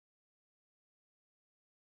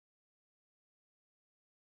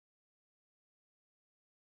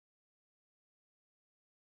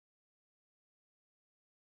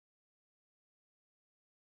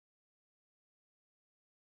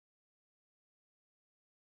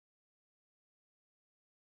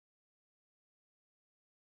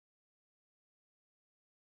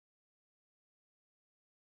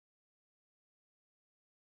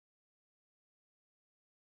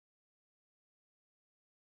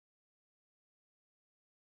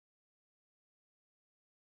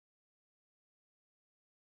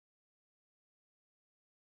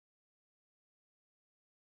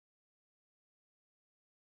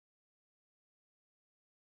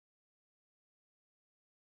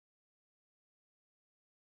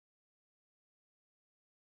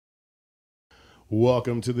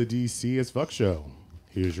Welcome to the DC as Fuck Show.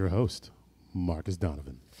 Here's your host, Marcus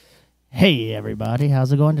Donovan. Hey, everybody.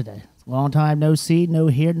 How's it going today? Long time no see, no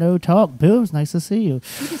hear, no talk. Boo, it's nice to see you.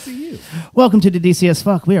 Good to see you. Welcome to the DC as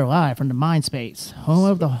Fuck. We are live from the Mind Space, home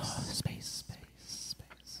of the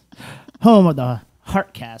home of the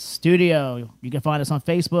Heartcast studio. You can find us on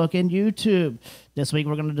Facebook and YouTube. This week,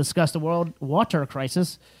 we're going to discuss the world water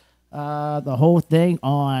crisis, the whole thing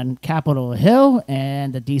on Capitol Hill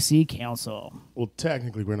and the DC Council. Well,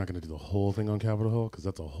 technically, we're not going to do the whole thing on Capitol Hill because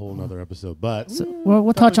that's a whole nother episode. But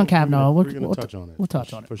We'll touch on Capitol. We're going to touch on it. We'll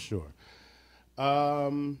touch on it for sure.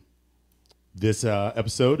 This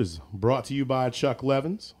episode is brought to you by Chuck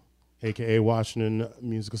Levins, aka Washington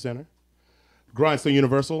Musical Center, Grindstone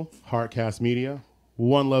Universal, Heartcast Media,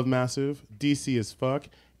 One Love Massive, DC as Fuck,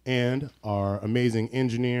 and our amazing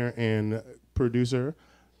engineer and producers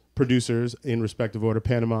in respective order,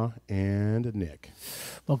 Panama and Nick.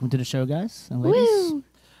 Welcome to the show, guys and ladies.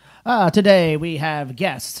 Today we have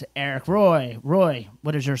guest Eric Roy. Roy,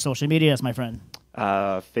 what is your social medias, my friend?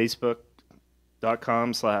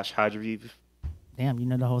 Facebook.com/Hydroviv. Damn, you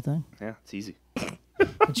know the whole thing? Yeah, it's easy.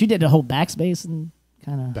 But you did the whole backspace and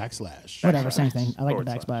kind of... Backslash. Whatever, same thing. I like the Forward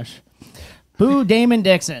backsplash. Boo Damon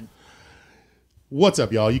Dixon. What's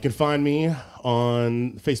up, y'all? You can find me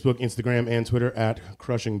on Facebook, Instagram, and Twitter at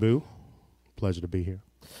Crushing Boo. Pleasure to be here.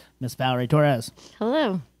 Miss Valerie Torres.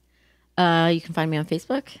 Hello. You can find me on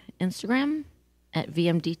Facebook, Instagram at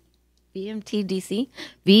VMTDC.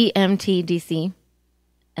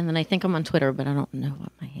 And then I think I'm on Twitter, but I don't know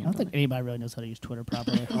what my I handle don't think anybody really knows how to use Twitter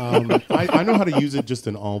properly. I know how to use it just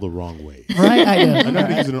in all the wrong ways. Right? I do. I know how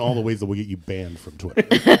to use it in all the ways that will get you banned from Twitter.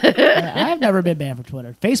 I've never been banned from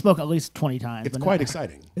Twitter. Facebook at least 20 times. It's but quite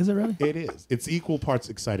exciting. Is it really? It is. It's equal parts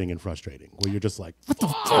exciting and frustrating, where you're just like, what the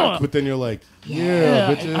fuck? But then you're like,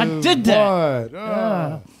 yeah, bitches, I did that.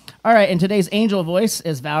 What? All right, and today's angel voice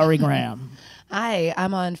is Valerie Graham. Hi,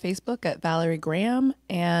 I'm on Facebook at Valerie Graham,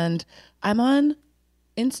 and I'm on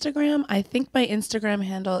Instagram. I think my Instagram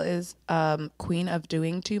handle is Queen of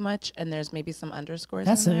Doing Too Much, and there's maybe some underscores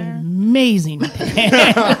That's in an there. amazing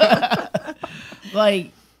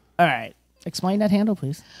Like, all right. Explain that handle,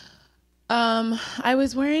 please. I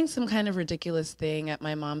was wearing some kind of ridiculous thing at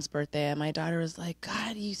my mom's birthday, and my daughter was like,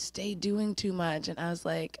 God, you stay doing too much. And I was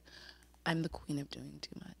like, I'm the queen of doing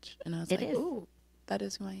too much. And I was like, ooh, that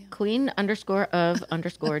is who I am.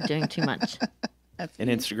 Queen_of_doing too much.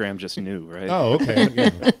 And Instagram just new, right? Oh, okay.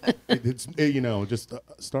 Yeah. It's just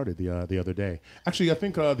started the other day. Actually, I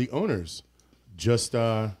think the owners just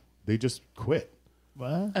they just quit.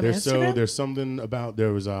 What? There's something about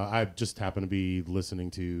I just happened to be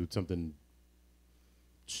listening to something,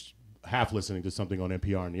 half listening to something on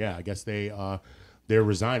NPR, and yeah, I guess they're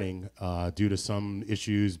resigning due to some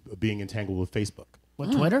issues being entangled with Facebook.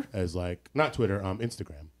 What, Twitter? As not Twitter,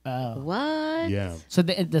 Instagram. What? Yeah. So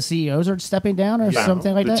the CEOs are stepping down or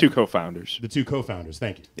something like the that? two co-founders. The two co-founders.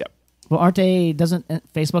 Thank you. Yep, Well, doesn't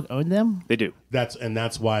Facebook own them? they do. That's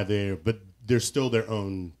why they're still their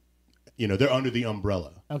own. They're under the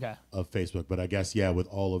umbrella of Facebook, but I guess with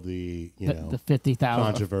all of the The 50,000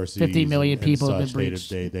 controversy, 50 million and people have such, been breached.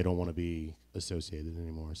 they don't want to be associated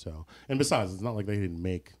anymore. So, and besides, it's not like they didn't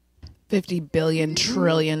make $50 billion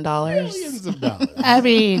trillion. millions of dollars. I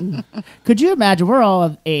mean, could you imagine? We're all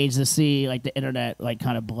of age to see the internet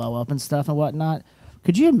kind of blow up and stuff and whatnot.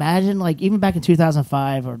 Could you imagine even back in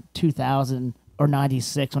 2005 or 2000 or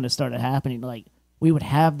 96 when it started happening, we would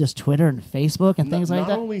have this Twitter and Facebook and things like that?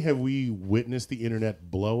 Not only have we witnessed the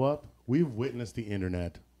internet blow up, we've witnessed the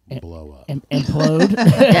internet blow up. Implode.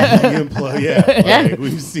 Implode, yeah.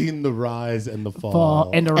 We've seen the rise and the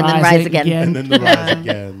fall. And the then rise, rise again. And then the rise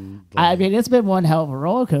again. I mean, it's been one hell of a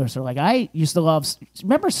roller coaster. I used to love.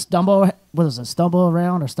 Remember Stumble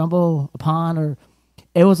Around or Stumble Upon, or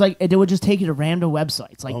it was it would just take you to random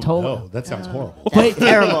websites. No, that sounds horrible. That's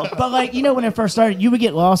terrible. But when it first started, you would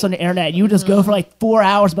get lost on the internet. And you would just go for 4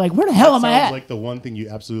 hours, and be where the hell am I Sounds at? like the one thing you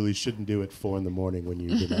absolutely shouldn't do at 4 a.m. when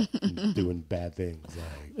you've been up doing bad things.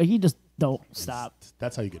 You just don't stop.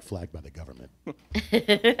 That's how you get flagged by the government.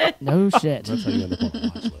 No shit. That's how you end up on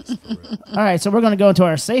a watch list, for real. All right, so we're going to go into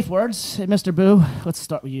our safe words. Mr. Boo, let's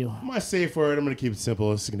start with you. My safe word, I'm going to keep it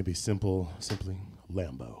simple. It's going to be simply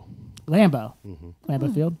Lambo. Lambo.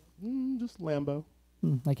 Lambo Field. Just Lambo.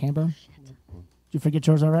 Like Hambo. Did you forget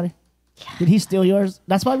yours already? Yeah. Did he steal yours?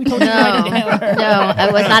 That's why we told you to write it down. No,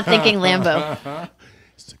 I was not thinking Lambo.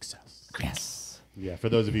 Success. Yes. Yeah, for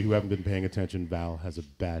those of you who haven't been paying attention, Val has a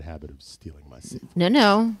bad habit of stealing my safe.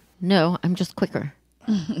 No, I'm just quicker.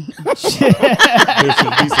 There should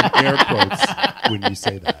be some air quotes when you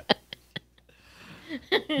say that.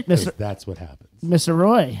 That's what happens. Mr.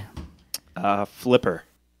 Roy. Flipper.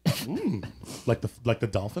 Like the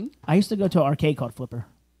dolphin? I used to go to an arcade called Flipper.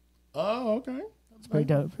 Oh, okay. It's pretty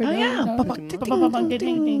dope. Oh, yeah.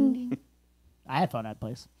 I had fun at that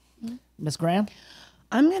place. Miss Graham?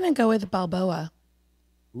 I'm going to go with Balboa.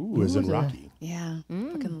 Ooh, is in Rocky. Yeah.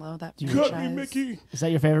 Fucking love that Cut franchise. me, Mickey. Is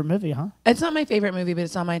that your favorite movie, huh? It's not my favorite movie, but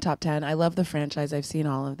it's on my top 10. I love the franchise. I've seen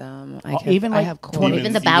all of them. even I like have 20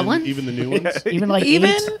 Even the bad ones? Even the new ones? Even like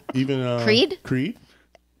Even 8? Even Creed? Creed?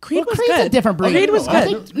 Creed Well, was Creed's a good. different breed. Creed was I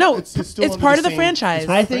good. think No, it's it's, still under part the of the same- franchise.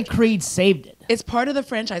 I think Creed saved it. It's part of the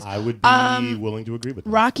franchise. I would be willing to agree with that.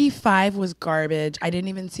 Rocky 5 was garbage. I didn't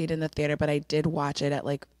even see it in the theater, but I did watch it at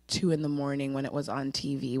like 2 in the morning when it was on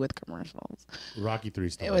TV with commercials. Rocky 3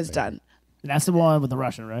 still. It was done. That's the one with the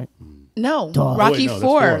Russian, right? No, Duh. Rocky Oh, wait, no, that's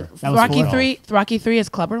 4. four. That was Rocky four. 3. Rocky 3 is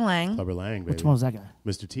Clubber Lang, Clubber Lang, baby. Which one was that guy?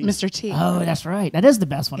 Mr. T. Mr. T. Oh, that's right. That is the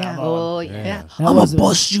best one Yeah. out of all. Oh, yeah. Yeah. That was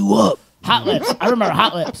it. you up. Hot Lips. I remember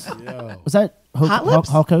Hot Lips. Yeah. Was that Hot Lips?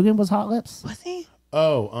 Hulk Hogan was Hot Lips? Was he?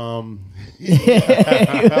 Oh,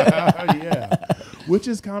 yeah. Which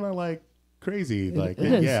is kind of like crazy. Like, It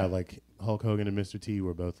is. yeah, like Hulk Hogan and Mr. T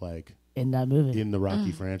were both like In that movie. in the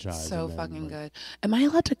Rocky franchise. So and then, fucking like, good. Am I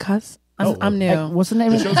allowed to cuss? Oh, I'm new. Hey, what's the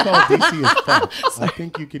name The of show's it? called DC is Fuck. I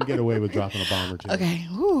think you can get away with dropping a bomb or two. Okay.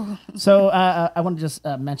 Whew. So I want to just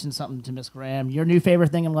mention something to Miss Graham. Your new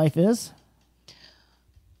favorite thing in life is?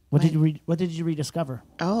 What did you rediscover?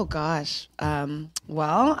 Oh gosh.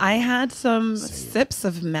 Well, I had some sips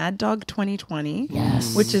of Mad Dog 2020,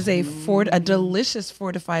 which is a delicious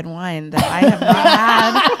fortified wine that I have not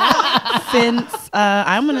had since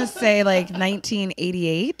I'm gonna say like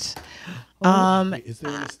 1988. Wait, is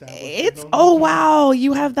there an established? Wow,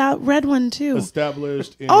 you have that red one too.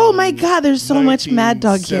 Established. In Oh my God, there's so much Mad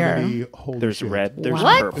Dog here. 1970. Holy There's shit. red, there's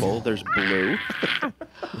What? purple, there's blue.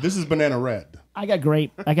 This is banana red. I got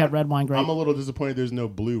grape. I got red wine grape. I'm a little disappointed there's no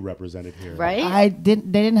blue represented here. Right? They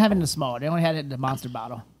didn't have it in the small. They only had it in the monster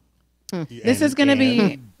bottle. This is gonna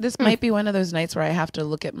be. This might be one of those nights where I have to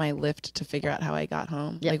look at my lift to figure out how I got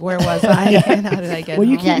home. Yep. Like where was I and how did I get Well,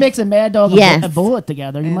 you home? keep Yes. mixing Mad Dog Yes. and Bullet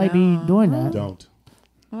together. You might be doing that. Don't.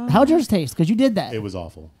 How'd yours taste? Because you did that. It was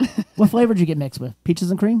awful. What flavor did you get mixed with?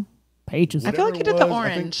 Peaches and cream? Peaches. I feel like you did Whatever the it was, I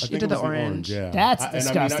think- orange. I You think did it the was orange. Yeah. That's And I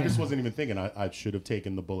disgusting. just wasn't even thinking. I should have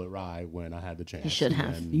taken the bullet rye when I had the chance. You should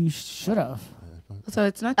have. And You should have. So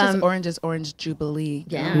it's not just orange; it's Orange Jubilee.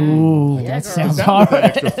 Yeah. Ooh, Yeah, that girl. sounds Is that what that hard.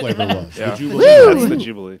 extra flavor was? Yeah. The Jubilee? That's the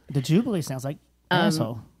Jubilee. The Jubilee sounds like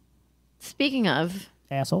asshole. Speaking of,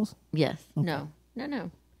 Assholes? yes. No.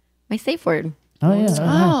 My safe word, Oh, yeah.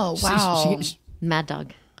 Oh, wow. Mad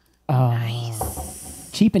Dog.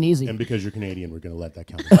 Cheap and easy. And because you're Canadian, we're going to let that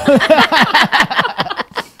count.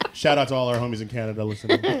 Shout out to all our homies in Canada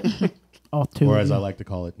listening, Oh, two. or as I like to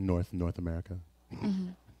call it, North America.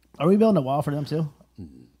 Are we building a wall for them, too?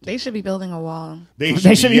 They should be building a wall. They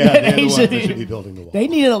They should should be. be- Yeah, they're they the ones should that be- should be building the wall. They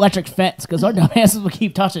need an electric fence because our dumbasses will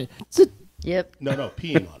keep touching it. Yep. No,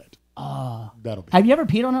 peeing on it. That'll be. Have you ever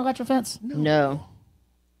peed on an electric fence? No.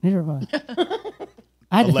 Neither have I.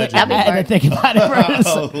 I had, Allegedly. I had to think about it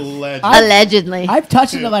first. Allegedly. Allegedly. I've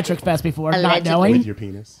touched an electric fence before, not Allegedly. knowing. With your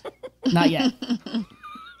penis. Not yet.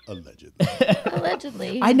 Allegedly.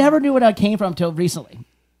 Allegedly. I never knew where that came from till recently.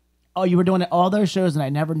 Oh, you were doing all those shows, and I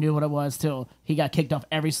never knew what it was till he got kicked off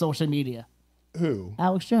every social media. Who?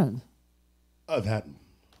 Alex Jones. Oh, that.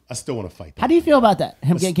 I still want to fight that. How do you feel about that?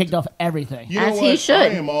 Him getting kicked off everything. You know As what? he should. I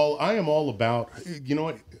am all about. You know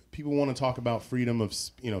what? People want to talk about freedom of,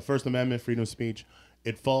 First Amendment, freedom of speech.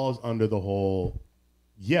 It falls under the whole.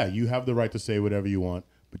 Yeah, you have the right to say whatever you want,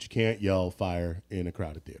 but you can't yell fire in a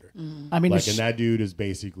crowded theater. I mean, Like, and that dude is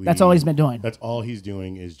basically. that's all he's been doing. That's all he's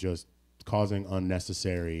doing is just causing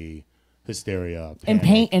unnecessary hysteria, And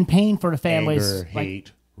pain for the families. anger, Like,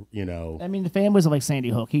 hate. I mean, the families of like Sandy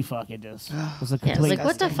Hook. He fucking just was a Yeah, it's complete. like,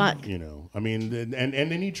 what the fuck? I mean, and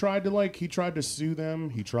then he tried to sue them.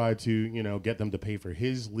 He tried to get them to pay for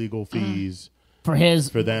his legal fees. for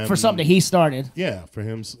them. for something he started. Yeah, for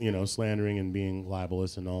him, slandering and being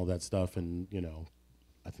libelous and all that stuff. And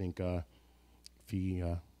I think if he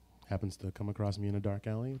happens to come across me in a dark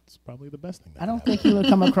alley, it's probably the best thing. I don't think he would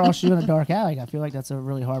come across you in a dark alley. I feel like that's a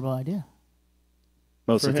really horrible idea.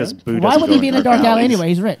 Mostly For because him? Boo Why doesn't would go he be in a dark alley alleys. anyway?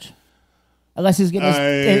 He's rich. Unless he's getting his.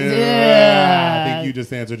 I think you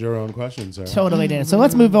just answered your own question, sir. Totally did. So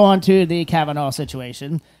let's move on to the Kavanaugh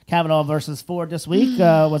situation. Kavanaugh versus Ford this week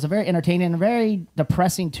was a very entertaining and very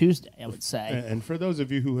depressing Tuesday, I would say. And for those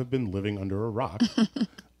of you who have been living under a rock,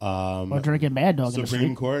 Or drinking Mad Dog in the Supreme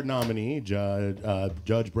street. Court nominee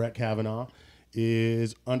Judge Brett Kavanaugh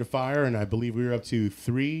is under fire, and I believe we're up to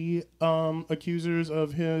 3 accusers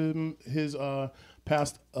of his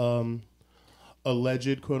past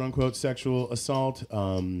alleged quote-unquote sexual assault,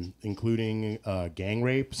 including gang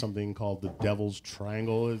rape. Something called the Devil's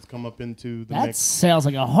Triangle has come up into the That mix. sounds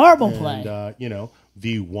like a horrible play. And,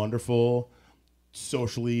 the wonderful,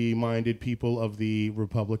 socially minded people of the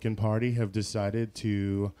Republican Party have decided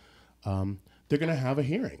to... they're going to have a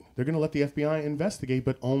hearing. They're going to let the FBI investigate,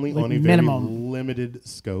 but only on a minimum. very limited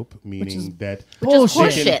scope, meaning that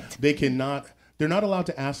Bullshit. they're not allowed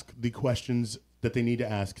to ask the questions that they need to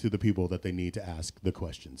ask to the people that they need to ask the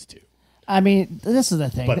questions to. I mean, this is the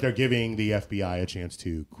thing. But they're giving the FBI a chance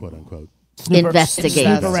to, quote unquote, Investigate.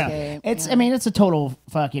 snoop around. Investigate, It's. yeah. I mean, it's a total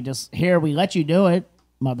fucking just here. We let you do it,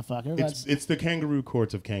 motherfucker. it's the kangaroo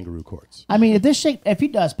courts of kangaroo courts. I mean, if he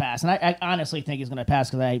does pass, and I honestly think he's going to pass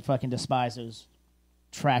because I fucking despise those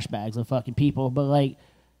trash bags of fucking people. But like,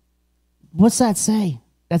 what's that say?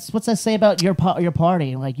 What's that say about your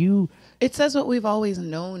party? Like you. It says what we've always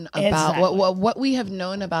known about Exactly. what we have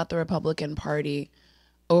known about the Republican Party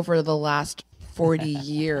over the last 40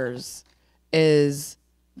 years is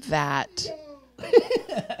that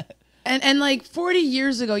and like 40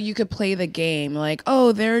 years ago you could play the game like,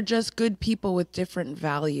 oh, they're just good people with different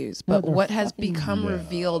values. But what has become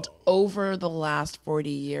revealed over the last 40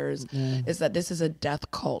 years is that this is a death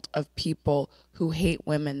cult of people who hate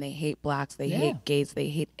women, they hate blacks, they hate gays, they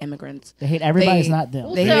hate immigrants. They hate everybody's not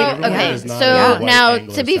them. They So, hate everyone okay, that is not so a white now to be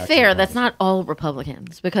Anglo-Saxon fair, party. that's not all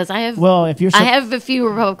Republicans because I have Well, if you're I have a few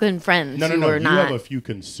Republican friends No. who are You not. have a few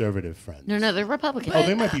conservative friends. No, they're Republicans. Oh,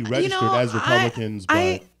 they might be registered as Republicans, but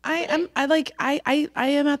I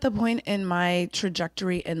am at the point in my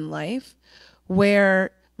trajectory in life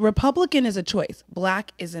where Republican is a choice,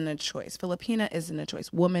 black isn't a choice, Filipina isn't a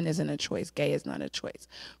choice, woman isn't a choice, gay is not a choice.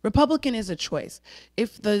 Republican is a choice.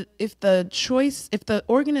 If the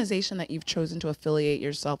organization that you've chosen to affiliate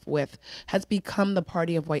yourself with has become the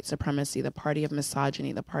party of white supremacy, the party of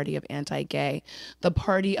misogyny, the party of anti-gay, the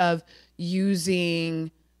party of using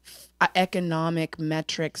economic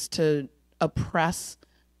metrics to oppress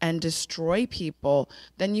and destroy people,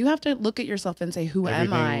 then you have to look at yourself and say, who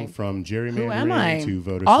am I? everything from Who am I? gerrymandering to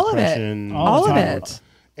voter All of suppression. it. All of time. it.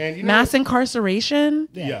 And you know, Mass incarceration.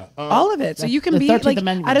 yeah, All of it. So you can the be 13th like,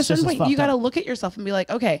 Amendment at a is just certain as point, you fucked got to up. look at yourself and be like,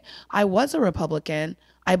 okay, I was a Republican.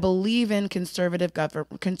 I believe in conservative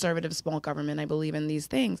small government. I believe in these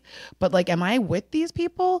things. But like, am I with these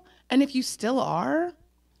people? And if you still are,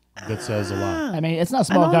 that says a lot. I mean, it's not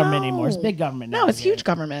small don't government know. anymore. It's big government. no, now. it's huge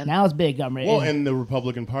government. Now it's big government. Well, and the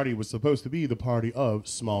Republican Party was supposed to be the party of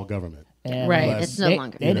small government. And Right. Unless, It's no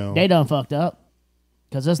longer. They done fucked up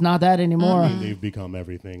because it's not that anymore. they've become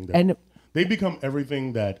everything. That, And they've become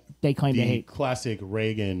everything that they claim the to hate. classic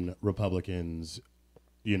Reagan Republicans,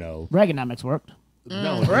 Reaganomics worked.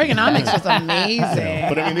 no, Reaganomics was amazing.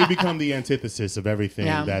 But I mean, they become the antithesis of everything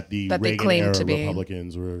Yeah, that the that they Reagan claim era to be.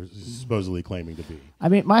 Republicans were supposedly claiming to be. I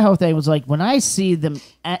mean, my whole thing was like when I see them.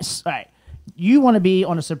 All right, you want to be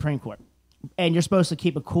on the Supreme Court, and you're supposed to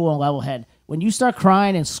keep a cool and level head. When you start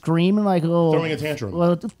crying and screaming like a little, Throwing a tantrum.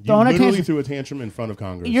 well, You throwing a literally tantrum. threw a tantrum in front of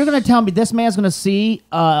Congress. You're going to tell me this man's going to see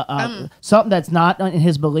something that's not in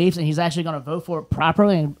his beliefs, and he's actually going to vote for it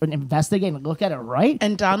properly and investigate and look at it right?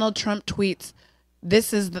 And Donald Trump tweets,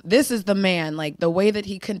 this is the man. Like the way that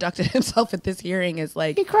he conducted himself at this hearing is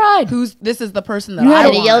like He cried. This is the person that You I had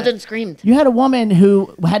And he want. yelled and screamed. You had a woman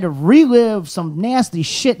who had to relive some nasty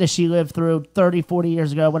shit that she lived through 30, 40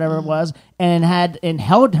 years ago, whatever it was, and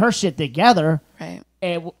held her shit together. Right.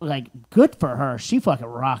 And like, good for her. She fucking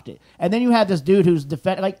rocked it. And then you have this dude who's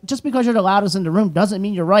like, just because you're the loudest in the room doesn't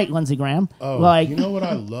mean you're right, Lindsey Graham. Oh, like, you know what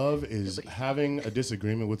I love is having a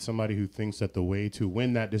disagreement with somebody who thinks that the way to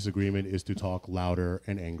win that disagreement is to talk louder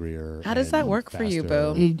and angrier. How does that and work for you,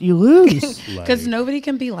 faster. Boo? you lose. Because nobody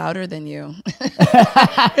can be louder than you.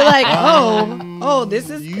 You're like, this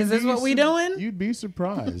is You'd this be what we doing? You'd be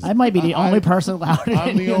surprised. I might be the only person louder. I'm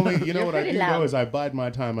than the you. only. You know what I pretty do loud. though is I bide my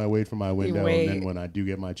time. I wait for my window, wait. and then when I do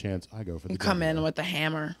get my chance, I go for the. You come jugular. in with the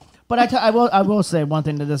hammer. But I will say one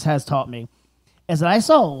thing that this has taught me is that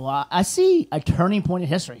I see a turning point in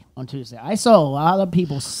history on Tuesday. I saw a lot of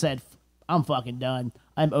people said, I'm fucking done.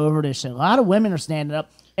 I'm over this shit. A lot of women are standing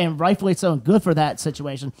up, and rightfully so, and good for that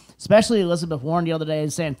situation. Especially Elizabeth Warren the other day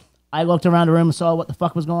is saying, I looked around the room and saw what the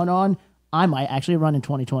fuck was going on. I might actually run in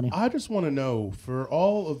 2020. I just want to know, for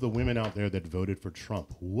all of the women out there that voted for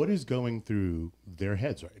Trump, what is going through their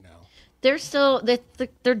heads right now? They're still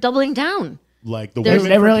they're doubling down. Like the There's-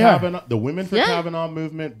 women They for really are. Kavanaugh, the women for Yeah. Kavanaugh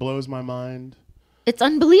movement blows my mind. It's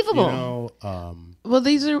unbelievable. You know, Well,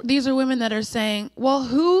 these are women that are saying, well,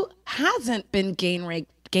 who hasn't been gang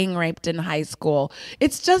raped gang raped in high school.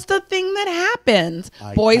 It's just a thing that happens.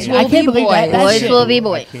 I Boys can't- will I can't be believe boys. that Boys shit. will be I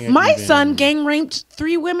boys. can't My even- son gang raped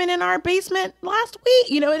 3 women in our basement last week.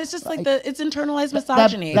 You know, and it's just like it's internalized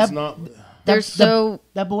misogyny. It's not. They're so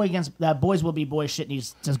That boys will be boys shit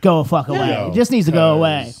needs to just go fuck away. Yo, It just needs to go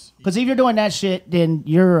away. 'cause- Because if you're doing that shit, then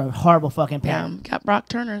you're a horrible fucking yeah, parent. got Brock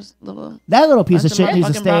Turner's little. That little piece of Bunch of shit needs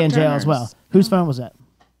to motherfucking stay in Brock jail as well. Turners. Whose phone was that?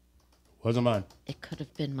 Wasn't mine. it could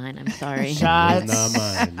have been mine. I'm sorry. Shots. It's not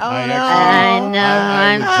mine. Oh, I no. actually-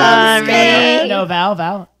 I know. I I'm sorry. No,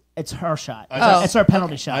 Val. It's her shot. just- It's her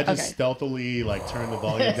penalty I shot. just Okay. stealthily turned the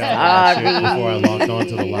volume down on that shit before I logged on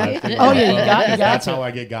to the live thing. Oh, yeah, you got That's to. how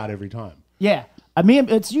I get got every time. Yeah.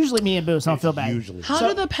 It's usually me and Boo, so I don't feel bad. Usually. How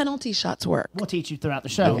do the penalty shots work? We'll teach you throughout the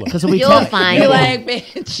show. You'll Because we You'll tell find You're it. like,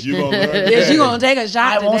 bitch. You gonna learn Bitch, today. you gonna take a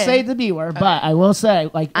shot I won't today. say the B word, but I will say,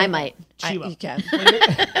 like, I might. she will. You can.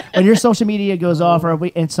 When your social media goes off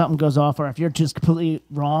and something goes off, or if you're just completely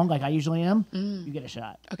wrong, like I usually am, you get a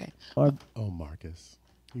shot. Okay. Or Oh, Marcus.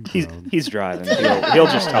 He's driving. He'll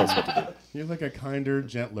just tell us what to do. You're like a kinder,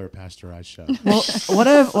 gentler Pasteurized Chef.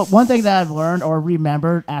 one thing that I've learned or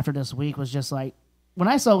remembered after this week was just like when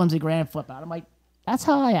I saw Lindsey Graham flip out, I'm like, that's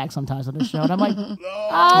how I act sometimes on this show. And I'm like,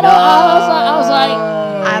 I was like,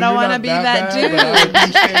 I don't want to be that dude. I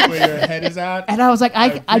appreciate where your head is at. and I was like,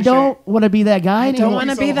 I don't want to be that guy. I don't anymore.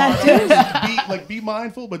 wanna So be that hard. Be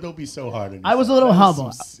mindful, but don't be so hard. on I was a yourself. little That is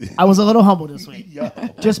humble. some I was a little humble this week. Yo.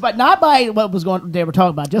 Not by what they were talking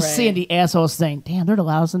about, just Right. seeing the assholes saying, damn, they're the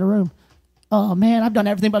loudest in the room. Oh man, I've done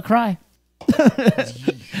everything but cry.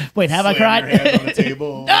 Wait, have I Slam cried? your hand on the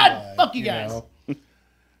table. God, fuck you guys. know.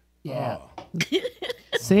 Yeah. Oh.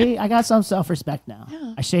 See, I got some self-respect now.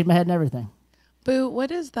 I shaved my head and everything. Boo,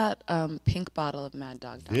 what is that pink bottle of Mad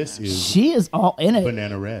Dog? down This there? is She is all in it.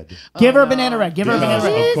 banana red. Give her a no. banana red. Give her a Because,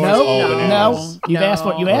 banana of red. course, No, all no. bananas. You've asked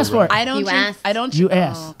for it. You No. asked for it. I don't. You drink, asked. I don't. You drink-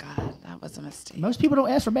 asked. Oh God, that was a mistake. Most people don't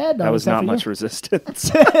ask for bad dogs. That was except not for much you.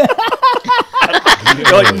 resistance. You're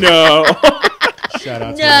like, no. Shout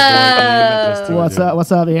out to the boy. What's up?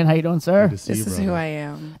 What's up, Ian? How you doing, sir? Good to see This you, is brother. who I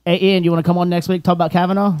am. Hey, Ian, you want to come on next week talk about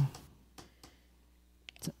Kavanaugh?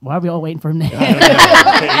 Why are we all waiting for him now?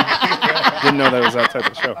 Didn't know that was that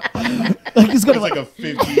type of show. He's gonna It's like a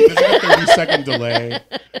 50, there's like a 30-second delay.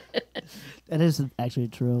 That is actually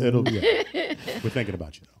true. We're thinking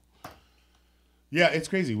about you though. Yeah, it's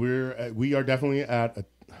crazy. We are definitely at a.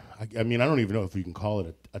 I mean, I don't even know if we can call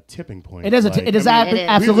it a tipping point. It is. Like, It is I mean, It is.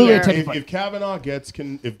 absolutely a We're- tipping if point. Kavanaugh gets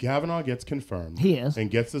confirmed, He is.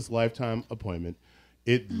 and gets this lifetime appointment,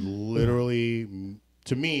 it literally,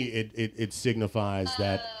 to me, it signifies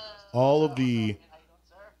that all of the.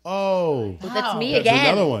 Oh, That's me that's again.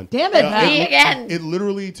 another one. Damn it, Matt. Me again. It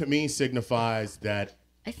literally, to me, signifies that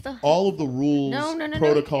I still. all of the rules, No.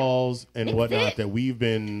 protocols, and It's whatnot it. that we've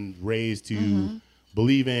been raised to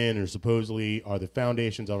believe in or supposedly are the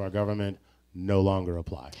foundations of our government no longer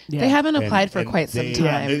apply. Yeah. They haven't And- applied for and quite some they-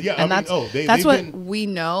 time. yeah, I and mean, that's they've that's what been- we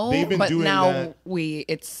know. they've been But doing now that.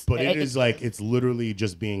 it's. But it is like it's literally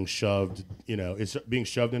just being shoved. It's being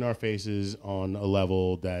shoved in our faces on a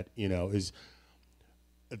level that is.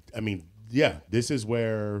 I mean, yeah, this is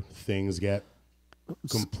where things get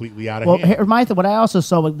completely out of Well, hand. here, what I also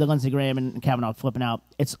saw with the Lindsey Graham and Kavanaugh flipping out,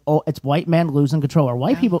 it's white men losing control, or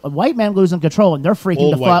white men losing control, and they're freaking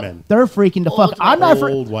Old the white fuck. men. They're freaking the fuck. I'm not.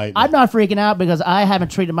 Old white men. I'm not freaking out because I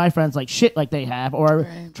haven't treated my friends like shit like they have, or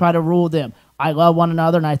try to rule them. I love one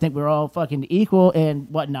another, and I think we're all fucking equal and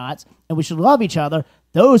whatnots, and we should love each other.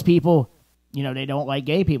 Those people. They don't like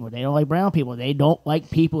gay people. They don't like brown people. They don't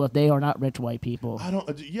like people if they are not rich white people. I don't.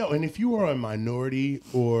 And if you are a minority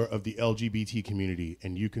or of the LGBT community,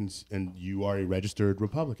 and you are a registered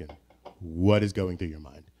Republican, what is going through your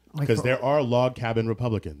mind? Because there are log cabin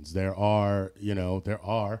Republicans. There are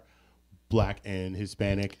Black and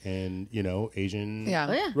Hispanic and Asian Yeah.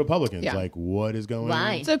 Oh, yeah. Republicans. Yeah. Like, what is going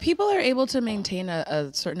Why? on? So people are able to maintain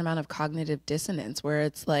a certain amount of cognitive dissonance where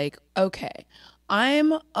it's like, okay,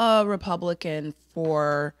 I'm a Republican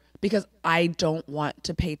because I don't want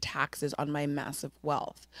to pay taxes on my massive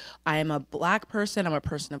wealth. I am a Black person. I'm a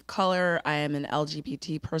person of color. I am an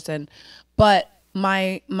LGBT person, but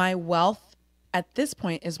my wealth at this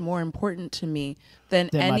point is more important to me than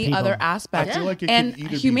Than my any people. other aspect. I feel like it and can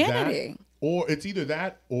either humanity. be that, or it's either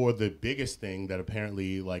that, or the biggest thing that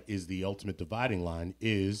apparently is the ultimate dividing line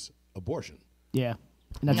is abortion. Yeah,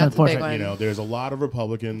 and that's That's a big unfortunate. one. There's a lot of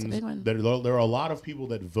Republicans. big one. There are a lot of people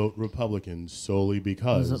that vote Republican solely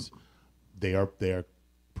because they are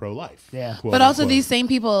pro-life. Yeah. quote But also, unquote. these same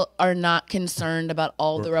people are not concerned about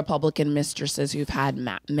all the Republican mistresses who've had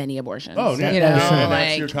many abortions. Oh, yeah. You know, And that's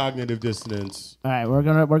like, your cognitive dissonance. All right, we're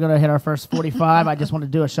gonna hit our first 45. I just want to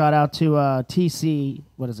do a shout out to TC.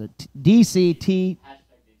 What is it? DCT.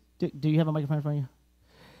 Do you have a microphone in front of you?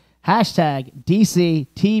 Hashtag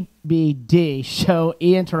DCTBD show.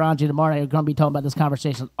 Ian Taranji tomorrow night. We're going to be talking about this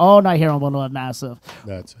conversation all night here on One Love Massive.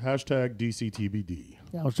 That's hashtag DCTBD.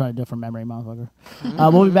 Yeah, I was trying to do it from memory, motherfucker.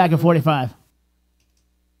 We'll be back in 45.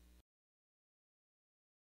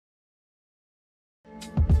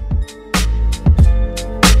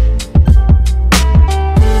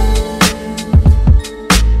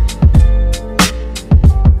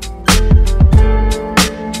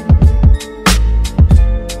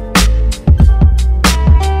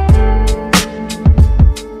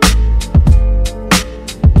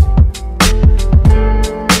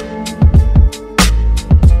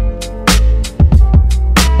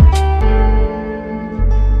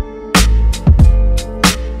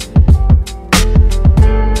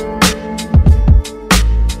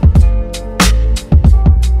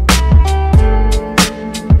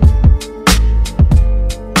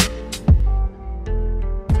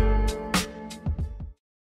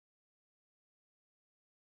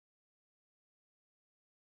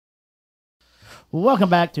 Welcome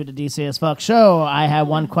back to the DC as Fuck show. I have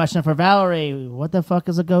one question for Valerie. What the fuck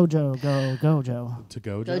is a Gojo? Gojo. To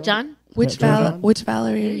go, Go, John. which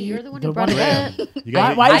Valerie are You're you? the one The who brought one it who- up. You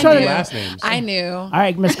got Why are you your trying to- last names. I knew. All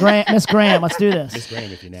right, Miss Graham, let's do this. Miss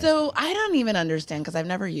Graham, if you nasty. So I don't even understand because I've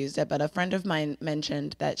never used it, but a friend of mine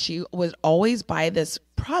mentioned that she would always buy this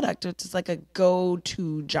product. Which is like a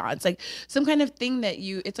go-to John. It's like some kind of thing that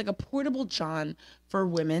it's like a portable John for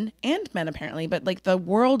women and men apparently, but like the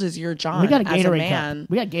world is your John We got a as a Gatorade man. cup.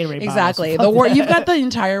 We got Gatorade Exactly. bottles. You've got the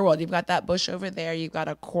entire world. You've got that bush over there. You've got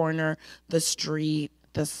a corner, the street,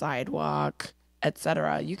 the sidewalk,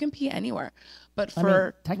 etc. You can pee anywhere. But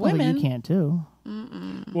for technically women, you can too.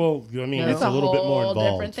 well, I mean, It's it's a a little bit more whole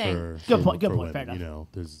involved different thing. for Good point, for fair women, enough. you know,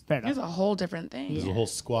 there's Fair enough. it's a whole different thing. a whole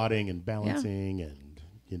squatting and balancing and,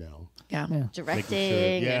 you know, Yeah. Yeah. making Directing. sure,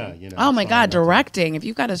 yeah, and- you know. Oh my trying God, not to- directing. If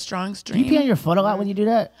you've got a strong Do stream. you pee on your foot a lot when you do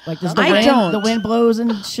that? Like does the I wind, don't. the wind blows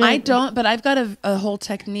and shit? I don't, but I've got a whole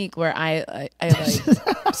technique where I like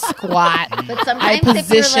squat. But I sometimes if you're like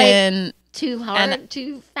position. too hard, and-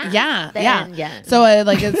 too fast. Yeah, then, yeah. So it's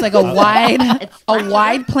like a It's a fine.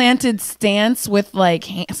 wide planted stance with like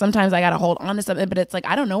sometimes I gotta hold on to something, but it's like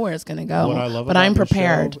I don't know where it's gonna go. What I love but about I'm this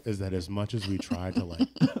prepared. show is that as much as we try to like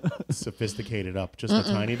sophisticate it up just a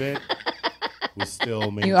tiny bit, we still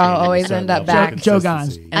maintain always a certain end up level of back- Jogans.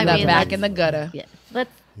 consistency. End I up mean, back in the gutter. Yeah. Let's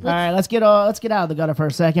All right, let's get out of the gutter for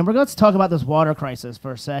a second. Let's talk about this water crisis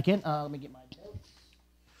for a second. Let me get my notes.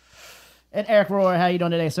 And Eric Roy, how you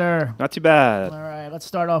doing today, sir? Not too bad. All right, let's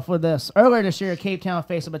start off with this. Earlier this year, Cape Town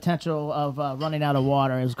faced the potential of running out of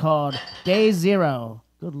water. It was called Day Zero.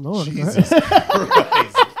 Good Lord. Jesus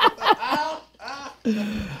Christ.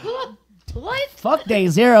 what? Fuck Day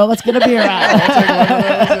Zero. Let's get a beer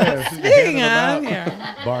out. Speaking of,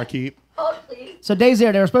 yeah. Barkeep. Oh, please. So Day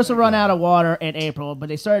Zero, they were supposed to run out of water in April, but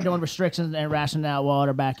they started doing restrictions and rationing out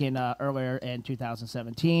water back in earlier in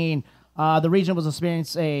 2017. The region was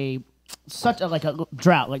experiencing such a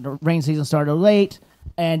drought. Like the rain season started late,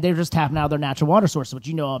 and they were just tapping out their natural water sources, which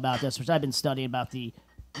you know all about this, which I've been studying about the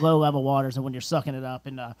low level waters and when you're sucking it up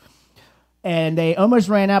and they almost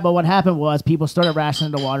ran out. But what happened was people started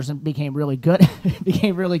rationing the waters and became really good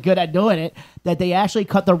at doing it. That they actually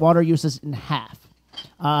cut their water uses in half.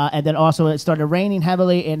 And then also it started raining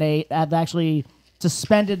heavily, and they have actually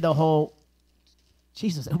suspended the whole.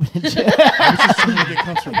 Jesus, opening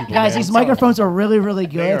guys, these microphones are really, really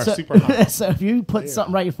good. They are so, super hot. so if you put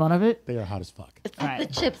something right in front of it, They are hot as fuck. It's like Right.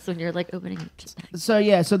 the chips when you're like opening. so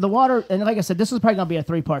the water, and like I said, this is probably gonna be a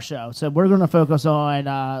 3-part show. So we're gonna focus on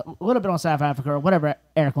a little bit on South Africa or whatever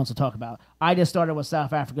Eric wants to talk about. I just started with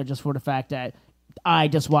South Africa just for the fact that I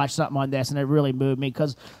just watched something on this and it really moved me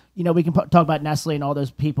because, you know, we can talk about Nestle and all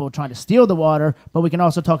those people trying to steal the water, but we can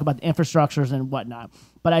also talk about the infrastructures and whatnot.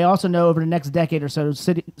 But I also know over the next decade or so,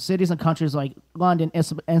 cities and countries like London,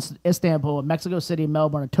 Istanbul, Mexico City,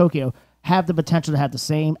 Melbourne, and Tokyo have the potential to have the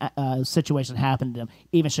same situation happen to them.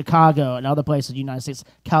 Even Chicago and other places in the United States,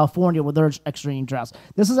 California, with their extreme droughts.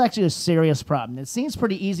 This is actually a serious problem. It seems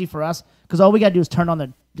pretty easy for us because all we got to do is turn on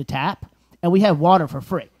the tap, and we have water for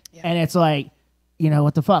free. Yeah. And it's like, you know,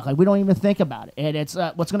 what the fuck? Like, we don't even think about it. And it's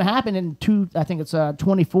what's going to happen in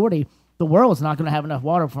 2040, the world is not going to have enough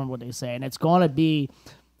water from what they say. And it's going to be,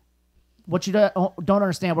 what you don't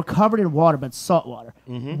understand, we're covered in water, but salt water.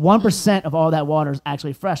 1% of all that water is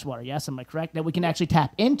actually fresh water. Yes, am I correct? That we can actually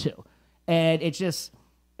tap into. And it's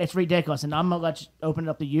It's ridiculous, and I'm gonna open it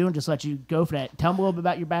up to you and just let you go for that. Tell me a little bit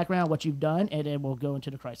about your background, what you've done, and then we'll go into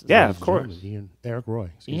the crisis. Yeah, of course. Eric Roy.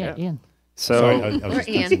 Ian. So, Sorry, I was just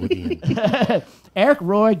messing with Ian. Eric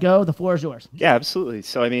Roy, go. The floor is yours. yeah, absolutely.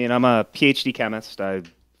 So, I mean, I'm a PhD chemist. I'm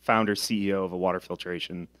founder, CEO of a water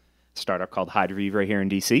filtration startup called Hydrovive right here in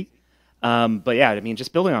DC. But yeah, I mean,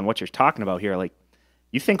 just building on what you're talking about here, like,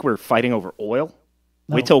 you think we're fighting over oil?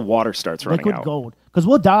 No. Wait till water starts running Liquid out. gold. Because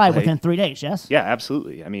we'll die within 3 days, yes? Yeah,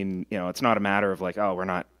 absolutely. I mean, it's not a matter of like, oh, we're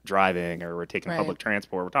not driving or we're taking public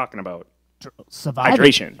transport. We're talking about Surviving.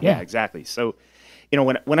 hydration. Yeah. Yeah, exactly. So,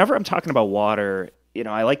 whenever I'm talking about water,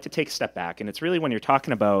 I like to take a step back, and it's really when you're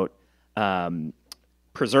talking about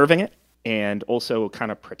preserving it and also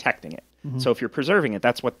kind of protecting it. Mm-hmm. So if you're preserving it,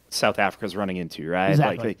 that's what South Africa's running into, right?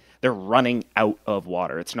 Exactly. Like they're running out of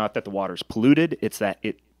water. It's not that the water's polluted; it's that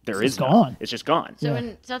there is gone. It's just gone. So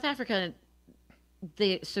in South Africa,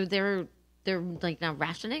 they're like now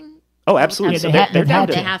rationing. Oh, absolutely. Yeah, So they they're down have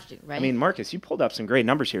to. They have to, right? I mean, Marcus, you pulled up some great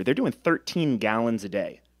numbers here. They're doing 13 gallons a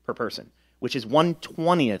day per person, which is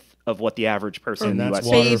 1/20th of what the average person And in the that's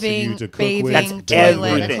U.S. water for you to cook with. That's toilet.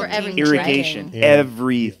 everything. That's for everything, Irrigation, right? Yeah.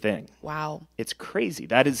 everything. Wow. It's crazy.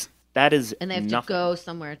 That is and they have nothing. to go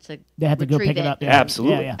somewhere to They have to go retrieve pick it up. Yeah.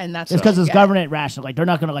 Absolutely. Yeah. And that's It's because what it's you get. government rational. Like, they're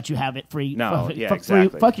not going to let you have it free. No, fuck, yeah, fuck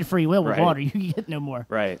exactly. fuck your free will with Right. water. You get no more.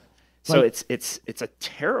 Right. So Like- it's a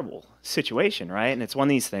terrible situation, right? And it's one of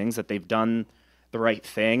these things that they've done the right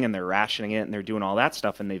thing and they're rationing it and they're doing all that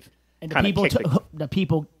stuff and they've And the kind people, of kicked the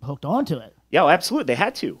people hooked onto it. Yeah, absolutely. They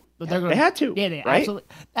had to. But they're They had to. Yeah, they right? absolutely.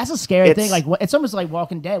 That's a scary It's- thing. Like, it's almost like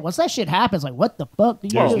Walking Dead. Once that shit happens, like, what the fuck do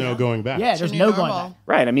you There's do? no going back. Yeah, there's New no going normal. back.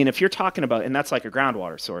 Right. I mean, if you're talking about, and that's like a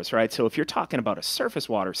groundwater source, right? So if you're talking about a surface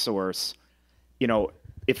water source,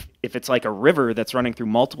 if it's like a river that's running through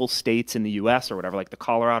multiple states in the U.S. or whatever, like the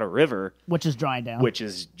Colorado River, Which is drying down. which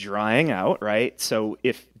is drying out, right? So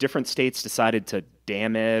if different states decided to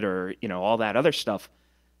dam it or, all that other stuff,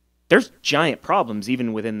 there's giant problems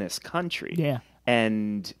even within this country. Yeah.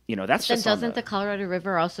 And, that's Then just on doesn't the Colorado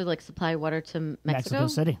River also like supply water to Mexico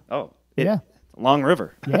City. Yeah. Long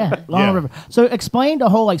River. Yeah, Long Yeah. River. So explain the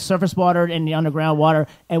whole like surface water and the underground water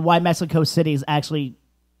and why Mexico City is actually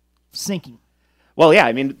sinking. Well, yeah,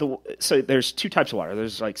 I mean, so there's two types of water.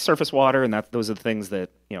 There's like surface water, and those are the things that,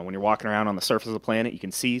 when you're walking around on the surface of the planet, you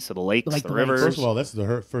can see. So the lakes, Like the the lakes. rivers. First of all, that's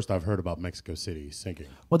the first I've heard about Mexico City sinking.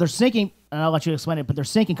 Well, they're sinking, and I'll let you explain it, but they're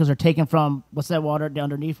sinking because they're taking from, what's that water, the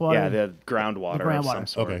underneath water? Yeah, the groundwater The of groundwater. some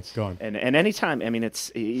sort. Okay, go on. And anytime, I mean,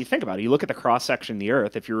 you think about it, you look at the cross section of the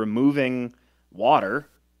Earth, if you're removing water,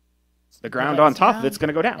 the ground on top of it's going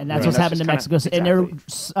to go down. And that's Right. what's happened to just Mexico City. And they're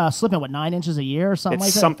exactly. slipping, 9 inches a year or something It's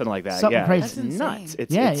like that? something like that. Something yeah, crazy. it's That's insane. nuts.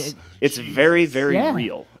 It's Yeah, it's very very Yeah.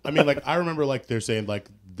 real. I mean, like I remember, like they're saying, like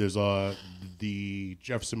there's the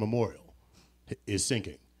Jefferson Memorial is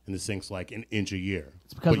sinking, and it sinks like an inch a year.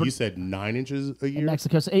 because But we're- you said 9 inches a In year.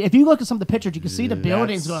 Mexico City. If you look at some of the pictures, you can see the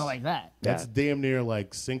buildings That's- going like that. That's damn near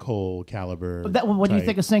like sinkhole caliber. But what do you type.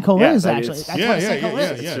 think a sinkhole Yeah, is, that actually? is- That's Yeah, what a yeah, sinkhole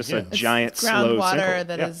yeah, is. It's just yeah. a giant slow Groundwater sinkhole.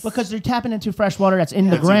 that Yeah. is Because you're tapping into fresh water that's in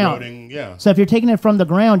the It's ground. eroding, yeah. So if you're taking it from the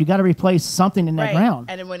ground, you got to replace something in that right. ground.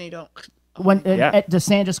 And then when you don't, When Yeah. the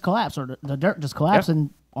sand just collapsed or the dirt just collapsed, Yeah. and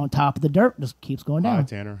on top of the dirt just keeps going Hi down.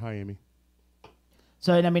 Tanner. Hi Amy.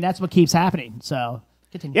 So I mean that's what keeps happening. So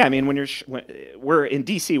continue. Yeah, I mean, we're in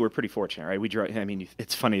DC, we're pretty fortunate, right? I mean,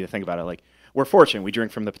 it's funny to think about it. Like, we're fortunate. We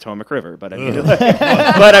drink from the Potomac River, but I mean,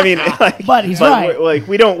 But he's right. Like,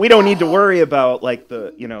 we don't need to worry about like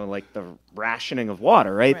the rationing of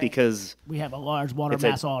water, right? Right. Because We have a large water it's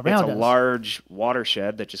mass all it's around a us. large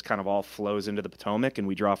watershed that just kind of all flows into the Potomac, and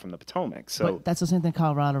we draw from the Potomac. So, But that's the same thing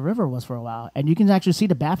Colorado River was for a while, and you can actually see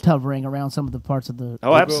the bathtub ring around some of the parts of the.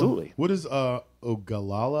 oh, absolutely. What is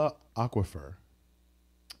Ogallala Aquifer?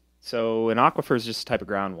 So, an aquifer is just a type of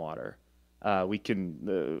groundwater. We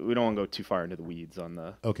don't want to go too far into the weeds on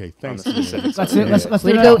the Okay, thanks. on the specifics. Let's of it. let's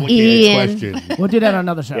Way do to go, that. Complicated Ian. question. We'll do that on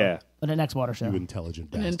another show. Yeah. On the next water show. You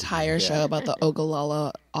intelligent an bastard. entire show about the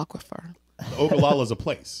Ogallala Aquifer. Ogallala is a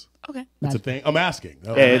place. Okay. It's a thing. I'm asking.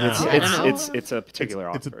 Oh, It's a particular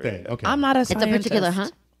aquifer. it's a thing. Okay. I'm not a It's a scientist. particular, huh?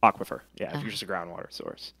 Aquifer. Yeah, if you're just a groundwater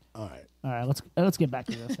source. All right. All right, let's get back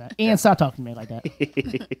to this. Now. Ian, stop talking to me like that.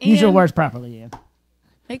 Use your Ian. words properly, Ian.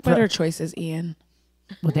 Make better choices, Ian.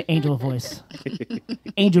 With the angel voice.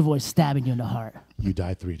 Angel voice stabbing you in the heart. You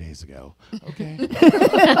died 3 days ago. Okay.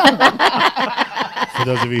 For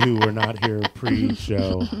those of you who were not here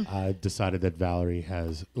pre-show, I decided that Valerie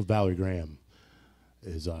Graham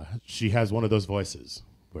is she has one of those voices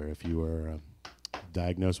where if you were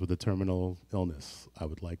diagnosed with a terminal illness, I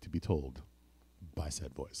would like to be told by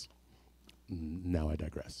said voice. Now I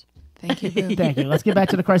digress. Thank you, Boo. Thank you. Let's get back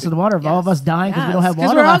to the crisis of the water. Of all of us dying because we don't have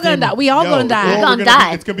water. We're all left gonna in- die. We all gonna die. We're gonna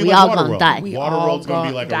die. It's gonna be We like all Waterworld. gonna die. We Waterworld's all gonna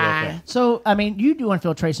be like a gonna real thing. So, I mean, you do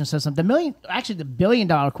infiltration system. The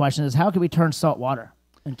billion-dollar question is how can we turn salt water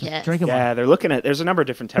into Yes. drinking water? Yeah, they're looking at. There's a number of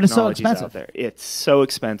different But it's so technologies expensive. out there. It's so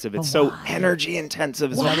expensive. It's so why? energy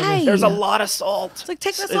intensive. Why? There's a lot of salt. It's like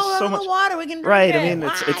take the It's salt out so of much- the water. We can drink Right. it. I mean,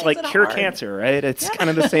 it's Why like is it cure hard? cancer, right? It's kind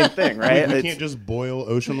of the same thing, right? We It's- can't just boil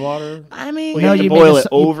ocean water. I mean, Well, No, you have to you make boil it it so-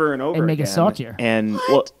 you- over and over and make it again. saltier. And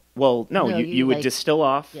well, no, No, you would like- distill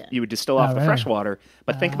off. Yeah. You would distill off the really? fresh water.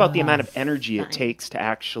 But think about the amount of energy it takes to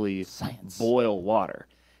actually Science. boil water.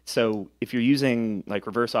 So if you're using like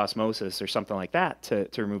reverse osmosis or something like that to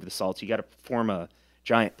remove the salts, you got to form a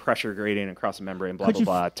giant pressure gradient across a membrane. Blah Could blah you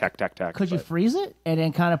blah. Tech. Could you but freeze it and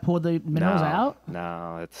then kind of pull the minerals out?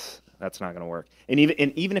 No, that's not going to work. And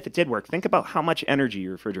even if it did work, think about how much energy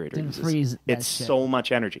your refrigerator Didn't uses. freeze that It's shit. so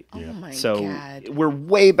much energy. Oh my So God. we're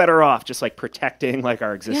way better off just like protecting like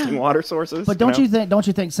our existing water sources. But don't know?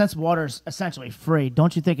 you think since water's essentially free,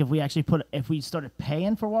 don't you think if we started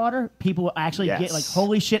paying for water, people will actually get like, Yes.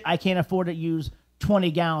 holy shit, I can't afford to use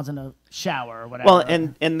 20 gallons in a shower or whatever. Well,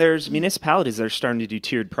 and there's municipalities that are starting to do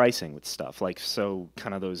tiered pricing with stuff like so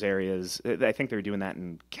kind of those areas. I think they're doing that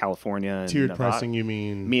in California. And Tiered Nevada. pricing, you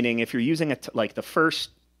mean? Meaning if you're using like the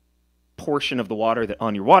first portion of the water that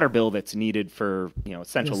on your water bill that's needed for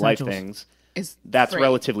essential life essentials. things, It's that's free.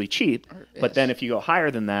 relatively cheap. But ish. then if you go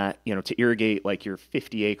higher than that, to irrigate like your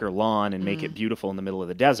 50-acre lawn and make it beautiful in the middle of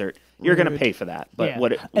the desert, you're going to pay for that. But yeah.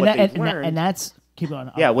 what and they've learned, and that's keep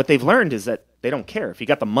going. yeah, what they've learned is that they don't care. If you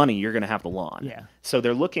got the money, you're going to have the lawn. Yeah. So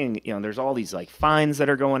they're looking, there's all these like fines that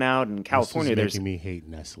are going out in California. This is There's making me hate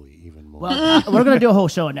Nestle even more. Well, we're gonna do a whole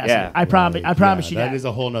show on that. Yeah. I promise. I promise you that that. is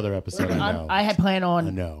a whole nother episode. I know. I had planned I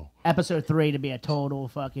on know. episode 3 to be a total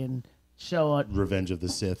fucking show on. Revenge of the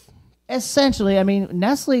Sith. Essentially, I mean,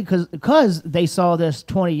 Nestle, because they saw this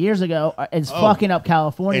 20 years ago, is fucking up And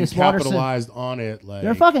California's water system. capitalized on it. Like,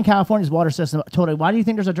 They're fucking California's water system. Totally. Why do you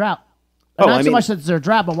think there's a drought? Oh, Not I so mean- much that there's a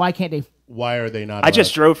drought, but why can't they? why are they not? I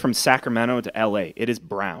just drove from Sacramento to LA. It is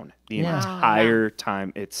brown the Yeah. entire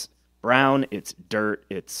time. It's brown. It's dirt.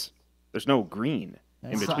 There's no green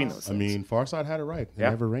in between sucks. those I things. mean, Farside had it right. It Yeah.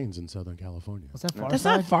 never rains in Southern California. What's that far That's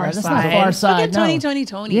side? not far Yeah, that's side. not far Look side. at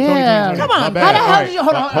Tony. Yeah. Come on. My How bad. the hell All right. did you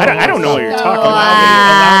hold on? I don't know what you're talking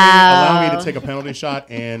about. Allow me to take a penalty shot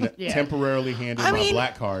and temporarily hand in my mean-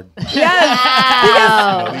 black card. Yes.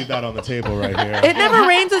 I'll leave that on the table right here. It never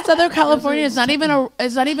rains in Southern California. It's not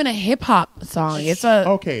even a hip hop song. It's a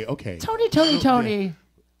Okay. Tony.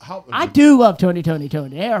 How, I do love Tony.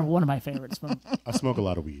 They are one of my favorites. I smoke a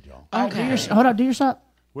lot of weed, y'all. okay. Hold on, do your shot.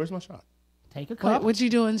 Where's my shot? Take a cup. What you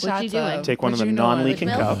doing? What Shots you doing? of? Take one What of the you doing? non-leaking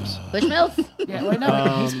Bushmills? cups. Bushmills? Yeah, wait,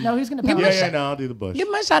 no, he's gonna. Yeah, no, I'll do the bush. Give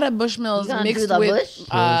him a shot of Bushmills You gonna mixed do the with bush?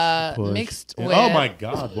 Push. mixed Yeah. with. Oh my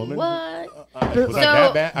God, woman! What? Was I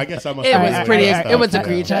that bad? I guess I must. It have was been pretty. messed It up. was Yeah.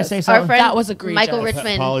 egregious. Can I say Our something? friend That was egregious. Michael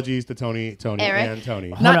Richmond. Apologies to Tony Eric? and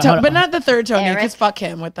Tony. Not but not the third Tony, Eric? because fuck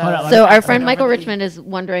him with the. Hold on, So our friend Michael Richmond is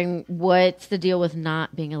wondering what's the deal with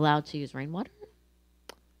not being allowed to use rainwater?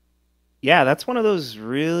 Yeah, that's one of those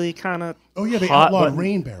really kind of Oh yeah, they hot outlawed button-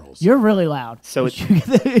 rain barrels. You're really loud. So it's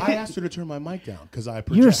I asked her to turn my mic down because I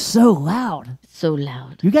project. You're so loud. So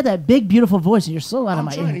loud. You got that big, beautiful voice, and you're so loud in I'm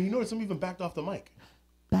my trying, ear. and you notice I'm even backed off the mic.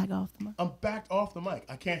 Back off the mic. I'm backed off the mic.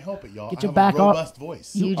 I can't help it, y'all. Get I your have back a off. robust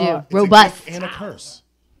voice. You do. are. It's a Robust. gift and a curse.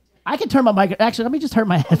 I can turn my mic. Actually, let me just turn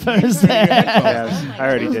my headphones. Yeah, I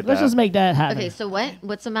already did Let's that. just make that happen. Okay, so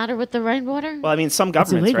what's the matter with the rainwater? Well, I mean, some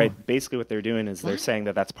governments, illegal. right? Basically, what they're doing is they're saying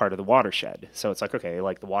that that's part of the watershed. So it's like, okay,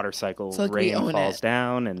 like the water cycle, So, like, we rain own falls it.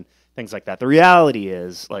 down and things like that. The reality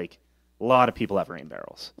is, like, a lot of people have rain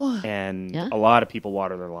barrels, and Yeah. a lot of people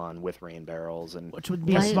water their lawn with rain barrels. And Which would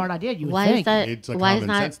be a Why- smart idea. You would why think. is that? It's a why is common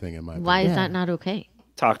not? sense thing in my Why opinion. is Yeah. that not okay?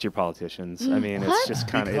 talk to your politicians. I mean, it's What? just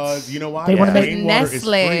kind of Because you know why? They wanna make rainwater is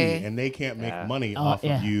Nestle. free, and they can't make money off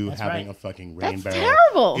yeah, of you that's having right. a fucking rain That's barrel.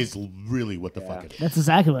 terrible. Is really what the fuck it is. That's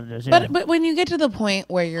exactly what it is. Yeah. But when you get to the point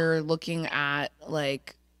where you're looking at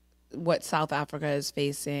like what South Africa is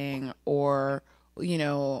facing, or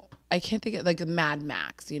I can't think of like Mad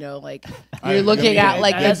Max. Like you're looking at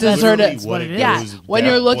like the that's desert. literally what it is. Yeah, when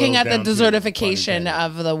you're looking at the boils down to, desertification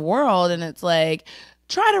pun of the world, and it's like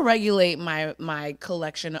try to regulate my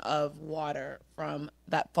collection of water from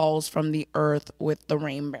that falls from the earth with the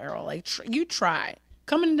rain barrel. Like you try.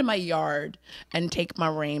 Come into my yard and take my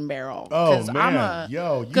rain barrel. Oh man,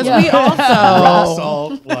 yo, Because you we are also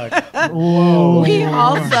salt, like, whoa, we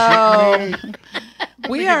also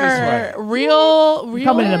We are real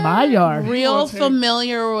coming into my yard. Real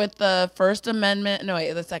familiar with the First Amendment. No,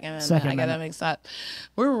 wait, the Second Amendment. Second I got that Amendment. mixed up.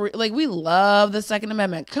 We love the Second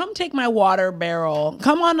Amendment. Come take my water barrel.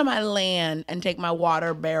 Come onto my land and take my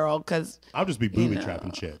water barrel, because I'll just be booby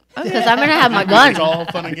trapping shit. Because I'm gonna have my gun. It's all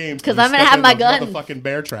fun and games. 'Cause I'm gonna have my gun. Motherfucking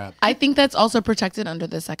bear trap. I think that's also protected under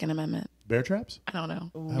the Second Amendment. Bear traps? I don't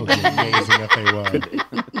know. That would be amazing if they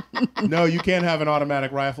were. No, you can't have an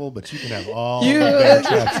automatic rifle, but you can have all the bear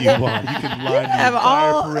traps you want. You can line the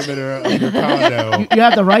entire perimeter of your condo. You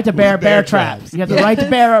have the right to bear traps. You have the right to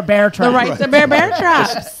bear a bear trap. The right to bear bear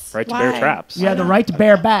traps. Right to bear traps. You have the right to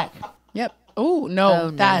bear back. Yep. Oh no,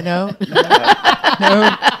 no. that no.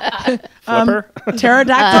 No. Flipper.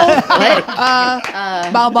 Pterodactyl.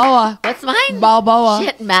 Balboa. What's mine? Balboa.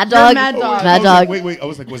 Shit, Mad Dog. Mad Dog. Mad Dog. Wait. I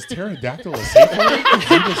was like, was pterodactyl a safe word?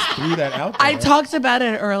 You just threw that out there. I talked about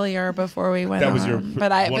it earlier before we went. That was your-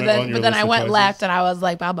 but on then your I list went of left choices? and I was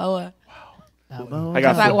like Balboa. I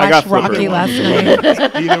Because I got watched Flipper Rocky one. last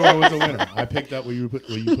night. Either one was a winner. I picked up what you put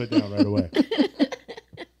down right away.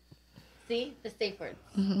 See? The safe word.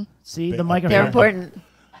 See the They're microphone. important.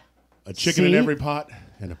 A chicken in See? every pot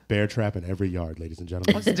and a bear trap in every yard, ladies and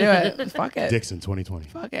gentlemen. Let's do it. Fuck it. Dixon 2020.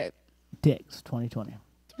 Fuck it. Dicks 2020.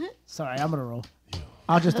 Sorry, I'm gonna roll.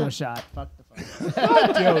 I'll just do a shot. Fuck the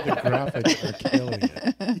fuck. Yo, the graphics are killing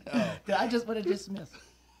it. Did I just want to dismiss?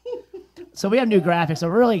 So we have new graphics. I'm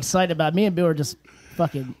really excited about it. Me and Bill are just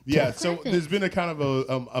fucking. Yeah, so there's been a kind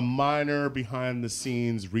of a minor behind the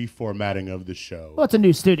scenes reformatting of the show. Well, it's a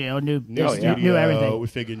new studio, new everything. We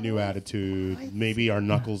figured new attitude. Maybe our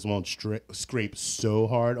knuckles won't scrape so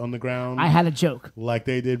hard on the ground I had a joke. like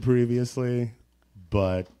they did previously.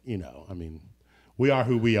 But, I mean, we are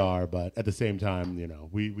who we are. But at the same time,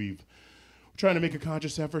 we're trying to make a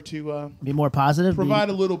conscious effort to Be more positive. provide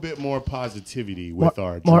a little bit more positivity with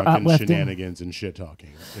our more drunken uplifting. shenanigans and shit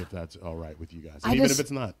talking, if that's all right with you guys. And even if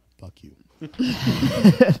it's not, fuck you.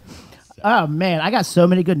 Oh man, I got so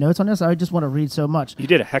many good notes on this. I just want to read so much. You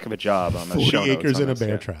did a heck of a job on the 40 show notes acres on in a this, bear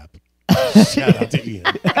yeah. trap. Shout out to Ian.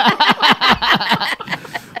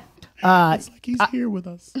 It's like he's here with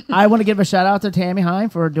us. I want to give a shout out to Tammy Hine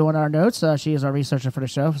for doing our notes. She is our researcher for the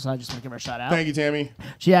show, so I just want to give her a shout out. Thank you, Tammy.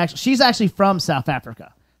 She's actually from South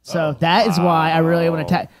Africa, so that is why I really want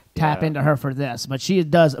to tap into her for this. But she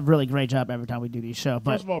does a really great job every time we do these shows.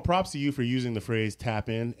 But First of all, props to you for using the phrase tap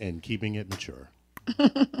in and keeping it mature.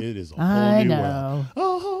 It is a whole I new know. world.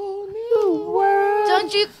 A whole new world.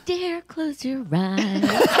 Don't you dare close your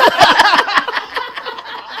eyes.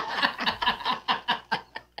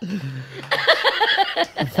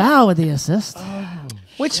 Val with the assist.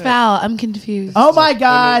 Which foul? I'm confused. Oh my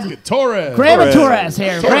God, Torres. Graham and Torres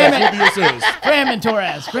here. Graham Torres with the assist. and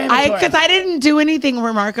Torres. Graham and Torres. Because I didn't do anything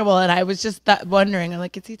remarkable, and I was just wondering. I'm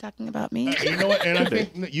like, is he talking about me? You know what? And I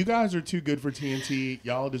think that you guys are too good for TNT.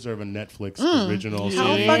 Y'all deserve a Netflix original Oh,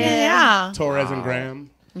 series. fucking yeah. Torres and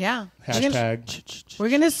Graham. Yeah. Hashtag. We're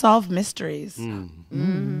gonna solve mysteries and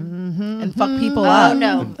fuck people Oh up.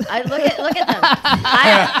 no! Look at them.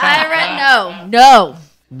 I read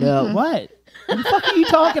no. What? What the fuck are you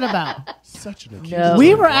talking about? Such an No.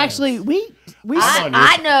 We were actually we.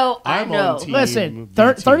 I know. I'm on team Listen,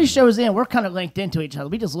 V 30 team. shows in, we're kind of linked into each other.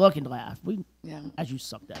 We just look and laugh. Yeah. As you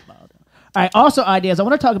suck that bottle down. All right, also ideas. I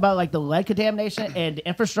want to talk about like the lead contamination and the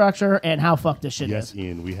infrastructure and how fucked this shit Yes, is.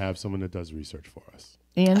 Ian, we have someone that does research for us.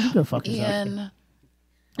 Ian, you go fuck yourself. Ian.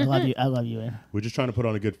 I love you. I love you, Ian. We're just trying to put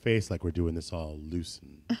on a good face like we're doing this all loose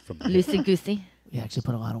and from the hip. Loosey goosey. We actually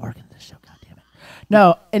put a lot of work into this show. God damn it.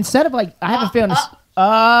 No, instead of like, I have a feeling this.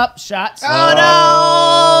 Shots. Oh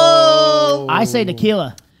no! I say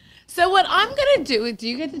tequila. So what I'm gonna do? Do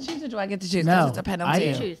you get to choose or do I get to choose? 'Cause No, it's a penalty.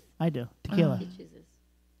 I do. Choose. I do. Tequila. He chooses.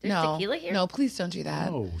 There's No, tequila here. no, please don't do that.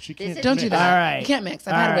 Oh, she Is can't. it- Don't do mix. that. All right. You can't mix.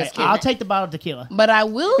 I've All had a right, whiskey. I'll take the bottle of tequila. But I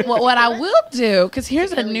will. What I will do, because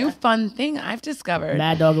here's a new fun thing I've discovered: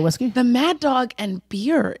 Mad Dog and whiskey. the Mad Dog and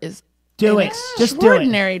beer is Do an it. Just do it.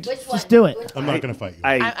 extraordinary. Which one? Just do it. Which I'm one? not going to fight you.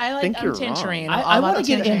 I like think you're wrong. tangerine. I want to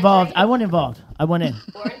get involved. I want involved. I want in.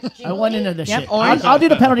 Orange I went Jubilee? into this Yep, shit. orange. I'll do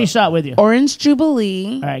the penalty shot with you. Orange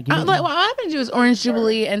Jubilee. All right, give me what I'm gonna do is Orange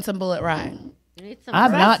Jubilee and some Bullet Rye. You need some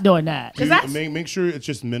I'm rest. not doing that. You that's- make sure it's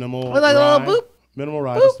just minimal. With like a little rye. boop. Minimal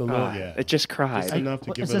rye, just a little, Ah, it just cried. Just enough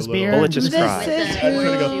to give Is it a this little. beer? Bullet just This cried. is I'm trying to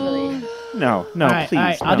go- who No, all right, please. all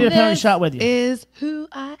right. no. I'll do the penalty This shot with you. is who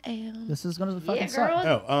I am. This is going to fucking Yeah, suck.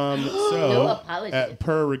 girl. Oh, No so apology.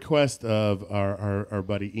 per request of our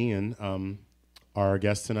buddy Ian, our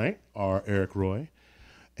guests tonight are Eric Roy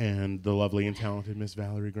and the lovely and talented Miss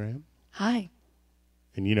Valerie Graham, Hi.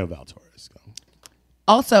 and you know Val Torres.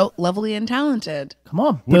 Also lovely and talented. Come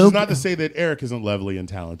on, Which boo. is not to say that Eric isn't lovely and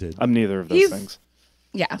talented. I'm neither of those He's- things.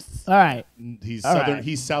 Yes. All right. He's All southern. right.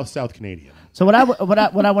 He's South Canadian. So what I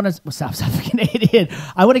want to South Canadian.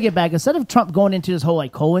 I want to get back instead of Trump going into this whole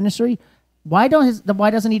like coal industry. Why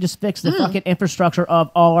doesn't he just fix the fucking infrastructure of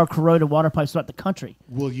all our corroded water pipes throughout the country?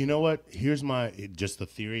 Well, you know what? Here's just the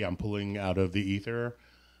theory I'm pulling out of the ether.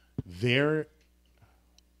 Their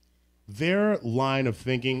line of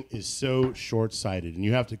thinking is so short-sighted, and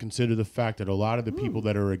you have to consider the fact that a lot of the people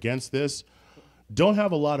that are against this don't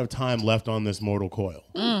have a lot of time left on this mortal coil.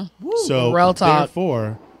 So Real talk.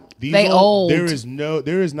 therefore, there is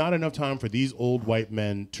not enough time for these old white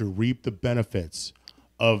men to reap the benefits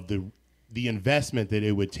of the investment that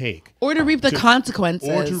it would take, or to reap the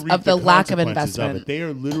consequences of the lack of investment. They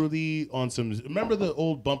are literally on some. Remember the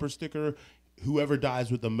old bumper sticker? Whoever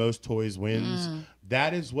dies with the most toys wins.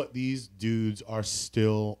 That is what these dudes are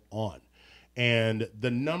still on. And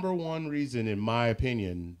the number one reason, in my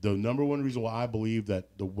opinion, why I believe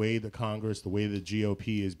that the way the Congress, the way the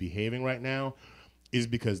GOP is behaving right now, is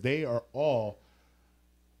because they all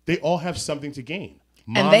have something to gain.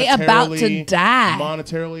 And they about to die.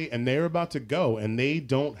 Monetarily, and they're about to go, and they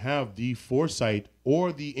don't have the foresight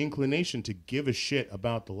or the inclination to give a shit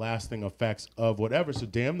about the lasting effects of whatever. So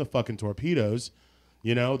damn the fucking torpedoes.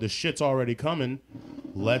 The shit's already coming.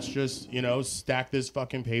 Let's just, stack this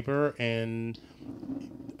fucking paper. And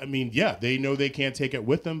I mean, yeah, they know they can't take it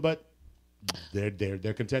with them, but they're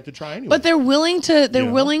content to try anyway. But they're willing to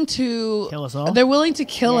Kill us all? They're willing to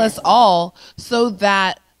kill us all so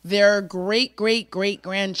that their great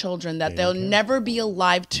grandchildren that they'll never be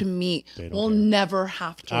alive to meet will never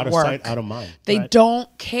have to out of work. sight, out of mind. They don't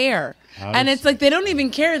care. And it's sight. like they don't even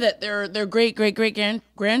care that their great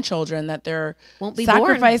grandchildren that they're Won't be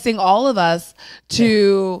sacrificing all of us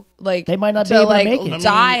to like They might not to be able to like make it.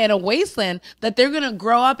 die in a wasteland, that they're gonna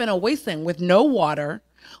grow up in a wasteland with no water,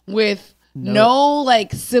 with no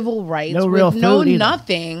like civil rights, No with real no food either.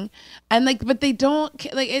 nothing, and like, but they don't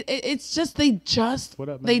like it's just they just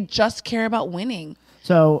care about winning.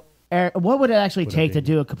 So, Eric, what would it actually take to David?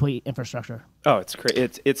 do a complete infrastructure? Oh,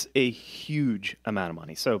 it's a huge amount of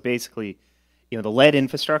money. So basically, the lead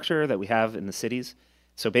infrastructure that we have in the cities.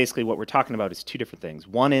 So basically, what we're talking about is two different things.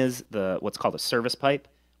 One is what's called a service pipe,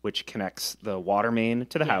 which connects the water main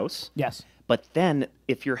to the house. Yes. But then,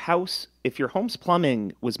 if your home's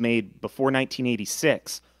plumbing was made before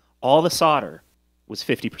 1986, all the solder was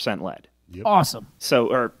 50% lead. Yep. Awesome. So,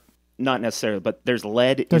 or not necessarily, but there's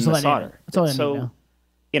lead in There's the lead in solder. it. That's all I need So,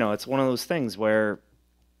 now. it's one of those things where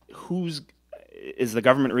is the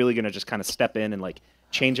government really going to just kind of step in and like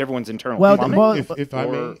change everyone's internal plumbing? Well,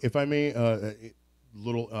 if I may,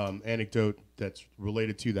 little anecdote that's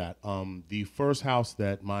related to that. The first house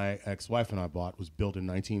that my ex-wife and I bought was built in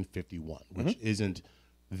 1951, which isn't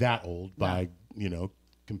that old by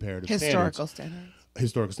comparative Historical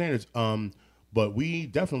standards. But we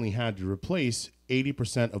definitely had to replace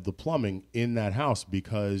 80% of the plumbing in that house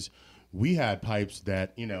because we had pipes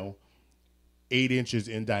that 8 inches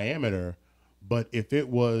in diameter. But if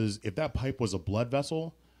that pipe was a blood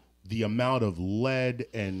vessel, the amount of lead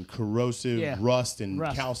and corrosive rust and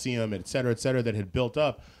calcium, et cetera, that had built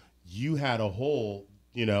up, you had a hole,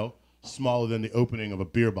 smaller than the opening of a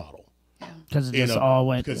beer bottle. Because it just all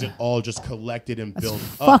went. Because it all just collected and built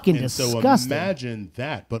up. Fucking and disgusting. So imagine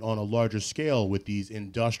that, but on a larger scale with these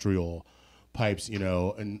industrial pipes,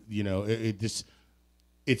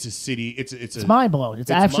 it's a city. It's mind blowing.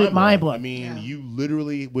 It's absolute mind blowing. I mean, you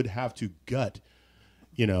literally would have to gut.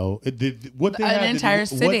 What they An had entire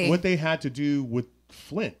to do, city. What they had to do with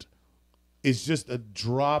Flint is just a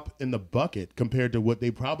drop in the bucket compared to what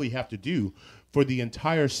they probably have to do for the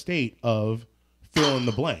entire state of fill in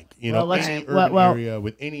the blank. Any urban area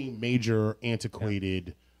with any major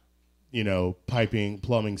antiquated, piping,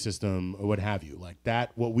 plumbing system, or what have you. Like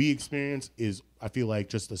that, what we experience is, I feel like,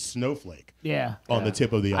 just a snowflake. On the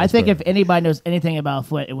tip of the iceberg. I think if anybody knows anything about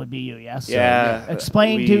Flint, it would be you. Yes. Yeah.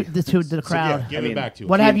 Explain to the crowd. Give it back to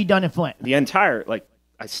What us. have you done in Flint? The entire,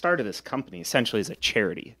 I started this company essentially as a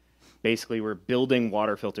charity. Basically, we're building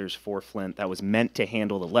water filters for Flint that was meant to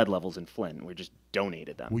handle the lead levels in Flint. We just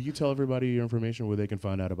donated them. Will you tell everybody your information where they can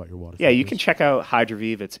find out about your water? Yeah, you can check out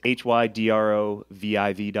Hydroviv. It's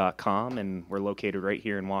HYDROVIV.com, and we're located right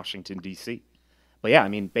here in Washington, D.C. But yeah, I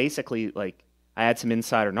mean, basically, I had some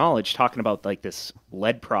insider knowledge talking about this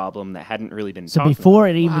lead problem that hadn't really been So talked before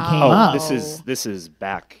it even came up. this is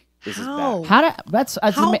back. This is back. That's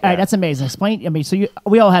all right, that's amazing. Explain. I mean, so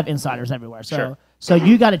we all have insiders everywhere. So Sure. So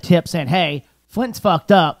you got a tip saying, "Hey, Flint's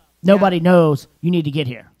fucked up. Nobody knows. You need to get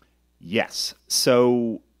here." Yes.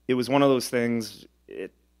 So it was one of those things.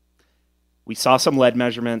 We saw some lead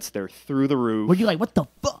measurements. They're through the roof. Were you like, what the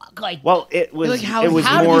fuck? Like, well, it was. Like, how it was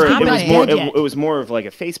did more. these It people was get more. dead yet? It was more of like a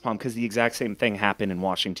facepalm because the exact same thing happened in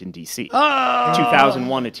Washington D.C. Oh.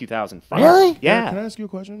 2001 to 2005. Really? Yeah. Can I ask you a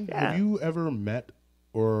question? Yeah. Have you ever met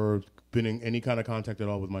or been in any kind of contact at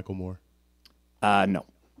all with Michael Moore? No.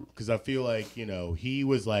 Because I feel like, he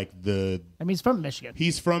was like I mean, he's from Michigan.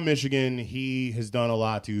 He's from Michigan. He has done a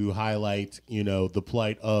lot to highlight, the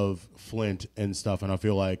plight of Flint and stuff. And I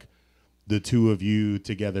feel like the two of you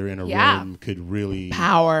together in a room could really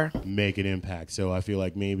make an impact. So I feel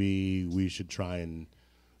like maybe we should try and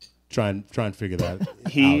figure that out.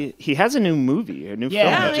 He has a new movie, a new film.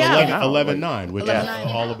 Yeah. that just came out. 11-9, which is 11-9,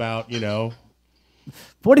 all about,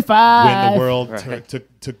 45. when the world Right.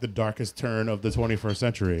 took the darkest turn of the 21st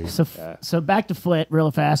century. So back to Flint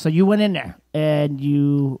real fast. So you went in there and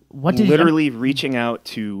what did Literally reaching out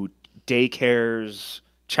to daycares,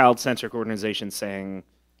 child-centric organizations saying,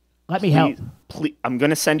 let me help? please, I'm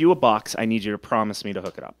going to send you a box. I need you to promise me to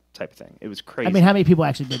hook it up, type of thing. It was crazy. I mean, how many people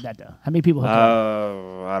actually did that though? How many people hooked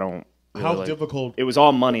up? I don't. How really- difficult? It was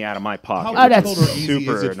all money out of my pocket. How that's difficult or easy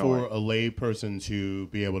super is it annoying. for a lay person to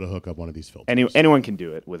be able to hook up one of these filters? Anyone can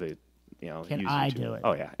do it with a, Can use I YouTube. do it?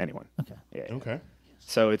 Oh yeah, anyone. Okay. Yeah. Okay.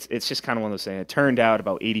 So it's just kind of one of those things. It turned out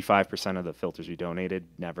about 85% of the filters we donated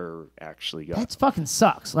never actually got. That fucking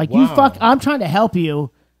sucks. Like Wow. I'm trying to help you.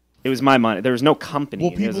 It was my money. There was no company.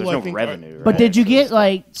 Well, There's people, I no think, revenue. But right? did you get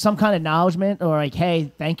like some kind of acknowledgement or like,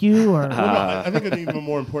 hey, thank you? Or I think an even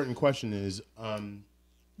more important question is,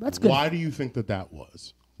 that's good. why do you think that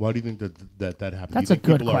was? Why do you think that happened? That's do you think a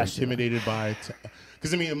good people question. are intimidated by?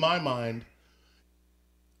 Because I mean, in my mind,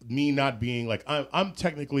 me not being like I'm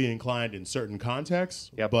technically inclined in certain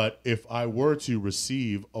contexts, Yep. but if I were to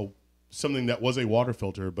receive something that was a water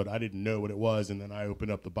filter, but I didn't know what it was, and then I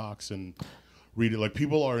opened up the box and read it, like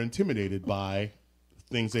people are intimidated by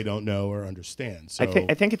things they don't know or understand. So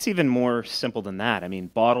I think it's even more simple than that. I mean,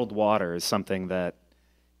 bottled water is something that,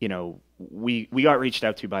 we got reached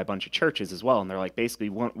out to by a bunch of churches as well, and they're like, basically,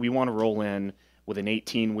 we want to roll in with an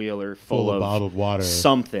 18-wheeler full of bottled water,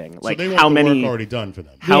 something. So Like they want how the many work already done for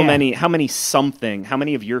them. How Yeah.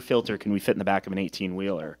 many of your filter can we fit in the back of an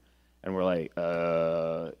 18-wheeler? And we're like,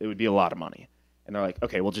 it would be a lot of money. And they're like,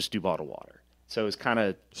 okay, we'll just do bottled water. So it's kind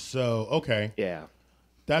of, So okay, yeah.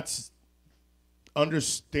 that's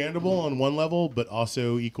understandable on one level, but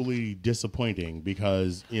also equally disappointing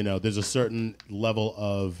because there's a certain level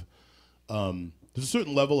of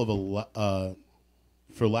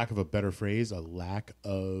for lack of a better phrase, a lack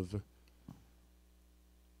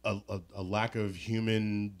of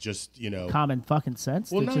human common fucking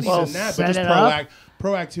sense. well, to not just even that, but set just it up?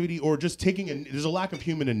 proactivity or just there's a lack of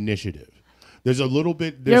human initiative. There's a little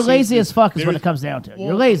bit. You're lazy as fuck is what it comes down to.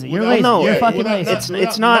 You're lazy. You're lazy. no, You're yeah, fucking well, lazy.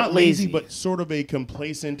 It's not lazy. but sort of a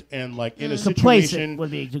complacent and like in a Complacent situation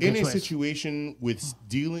would be a good in a choice. situation with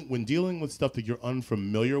dealing with stuff that you're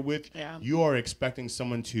unfamiliar with. Yeah. You are expecting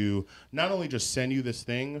someone to not only just send you this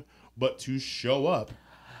thing, but to show up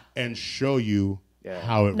and show you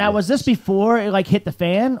how it Now, works. was this before it like hit the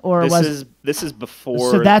fan, or This is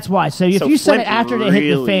before. So that's why. So if So you sent it Flint after they hit the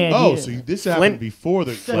really- fan, Oh, you- so this happened before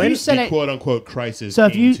the if you sent it- quote unquote crisis. so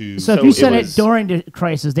if came you to, so if So you it sent was- it during the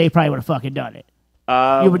crisis, they probably would have fucking done it.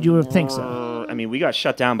 You would think so. I mean, we got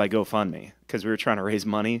shut down by GoFundMe because we were trying to raise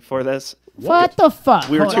money for this. What the fuck?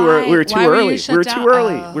 We were Hold too on. early. We were too Why were you early. shut We were down? too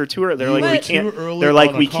early. Oh. We were too early. They're You like, were we too can't. early They're like,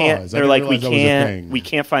 on we a can't. cause. I They're didn't like, we realize that was a can't. thing. We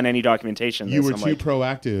can't find any documentation. of you this. were I'm too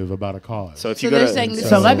like, proactive about a cause. so if you So go they're to, saying this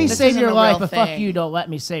So is- let me this save isn't your a life, real but fuck thing. you. Don't let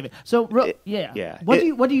me save it. So yeah. Yeah. What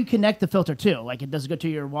do you connect the filter to? Like, does it go to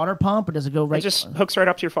your water pump or does it go right? it just hooks right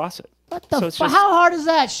up to your faucet. What the so it's fuck? just- How hard is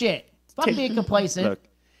that shit? Fuck being complacent. Look,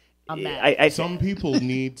 I'm mad. Some people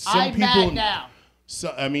need. I'm mad now.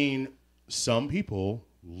 So, I mean, some people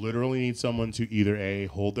literally need someone to either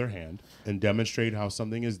hold their hand and demonstrate how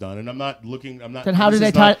something is done. And I'm not looking. I'm not. Then how do this they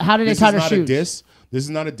is tie- not- how do they this tie is their not a shoes? diss. This is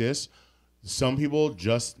not a diss. Some people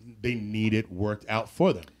just they need it worked out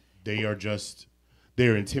for them.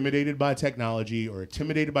 They're intimidated by technology or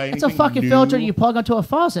intimidated by It's anything. a fucking new. filter you plug onto a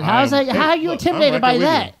faucet. How is that? How are you Look, intimidated I'm by right there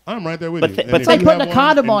with that? you. I'm right there with But you. th- And but if It's like you putting have a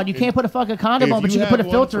condom one- on. You can't put a fucking condom on, but you can have put a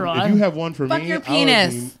one filter for- on. If you have one for Fuck me, your I would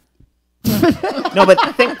penis. be- no, but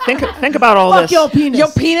think about all Fuck this. your penis. Your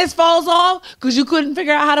penis falls off because you couldn't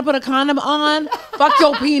figure out how to put a condom on. Fuck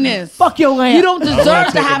your penis. Fuck your lamp. You don't I wanna deserve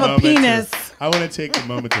to take have a moment penis. I want to take a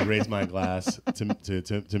moment to raise my glass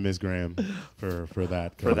to Ms. Graham for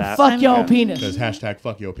that. For that. Fuck your Yeah. penis. Because hashtag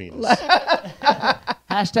fuck your penis.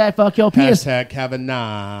 Hashtag fuck your penis. Hashtag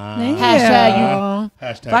Kavanaugh. Hashtag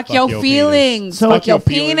Hashtag Fuck your penis. feelings. So- Fuck your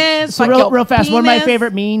Fuck your penis. So Fuck your real fast, one of my penis.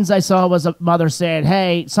 favorite memes I saw was a mother saying,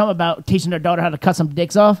 "Hey, something about teaching their daughter how to cut some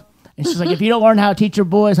dicks off," And she's like, if you don't learn how to teach your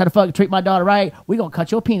boys how to fucking treat my daughter right, we gonna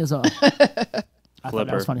cut your penis off. I thought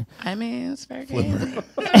that was funny. I mean, it's fair game.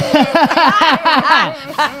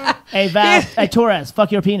 Hey, hey, Torres,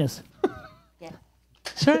 fuck your penis.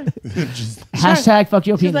 Sure. Hashtag fuck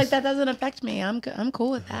your She's penis. like, that doesn't affect me. I'm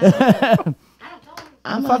cool with that.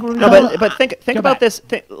 I'm fucking with No, but think about back. this.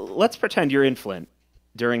 Let's pretend you're in Flint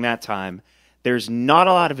during that time. There's not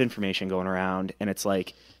a lot of information going around, and it's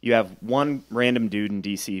like you have one random dude in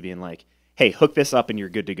DC being like, "Hey, hook this up and you're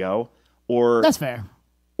good to go." Or That's fair.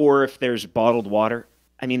 Or if there's bottled water.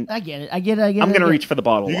 I mean, I get it. I'm gonna reach for the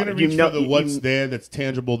bottled You're water. going to reach for the what's there that's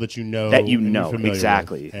tangible that you know. That you and you're know, familiar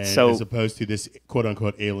exactly. with, and So- as opposed to this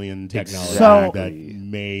quote-unquote alien technology So- that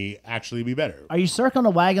may actually be better. Are you circling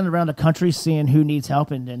the wagon around the country, seeing who needs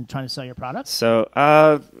help and trying to sell your products? So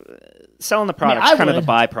selling the product I is kind of would. the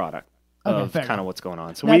byproduct Okay, of fair kind enough. of what's going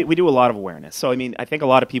on. So Now- we do a lot of awareness. So I mean, I think a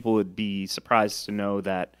lot of people would be surprised to know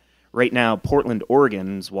that right now Portland,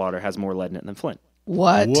 Oregon's water has more lead in it than Flint.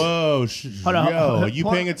 What? Whoa, Hold on. yo, are you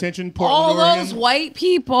paying attention, All Portland, those Oregon? white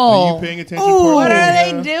people. Are you paying attention, Ooh, Portland, what are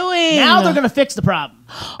they Oregon? doing? Now they're gonna fix the problem.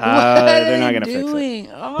 What are They're not they going to fix it. doing?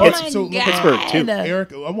 Oh It's- my So god! Pittsburgh, too.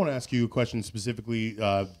 Eric, I want to ask you a question specifically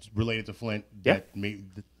related to Flint. Yeah. That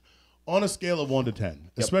on a scale of 1 to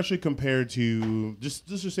 10, especially compared to just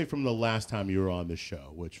let's just say from the last time you were on this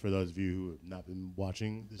show, which for those of you who have not been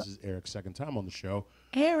watching, this is Eric's second time on the show.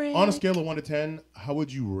 Eric. On a scale of 1 to 10, how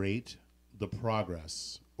would you rate the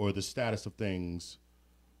progress or the status of things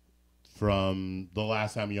from the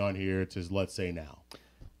last time you're on here to, let's say, now?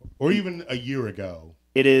 Or even a year ago,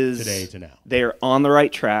 It is today to now. They are on the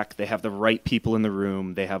right track. They have the right people in the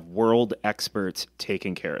room. They have world experts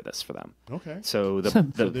taking care of this for them. Okay. So So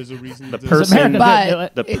the there's a reason the to- person- America couldn't do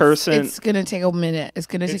it. But the person- it's gonna take a minute. It's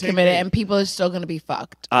gonna take a take- minute, and people are still gonna be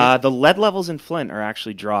fucked. the lead levels in Flint are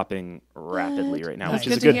actually dropping rapidly right now, That's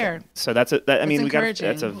which is a good to good hear. thing. So that's a, that, I mean, encouraging.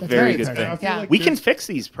 that's a That's very very good encouraging. I thing. feel Yeah. like We can there's- fix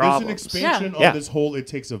these There's problems. an expansion Yeah. on this whole. It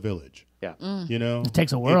takes a village. Yeah. You know, It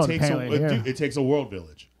takes a world, It takes apparently, yeah. it takes a world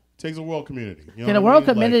village. It takes a world community. You know Can a what I world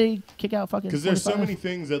mean? community kick out fucking? Because there's so 45? many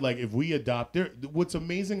things that, like, if we adopt, what's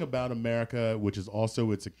amazing about America, which is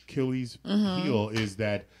also its Achilles heel, is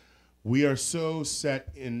that we are so set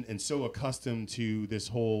in and so accustomed to this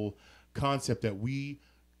whole concept that we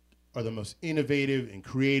are the most innovative and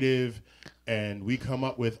creative, and we come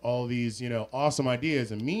up with all these, awesome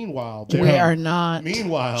ideas. And meanwhile, We are not.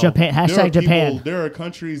 Meanwhile, Japan- there are hashtag Japan. people- There are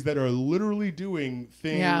countries that are literally doing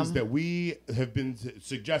things Yeah. that we have been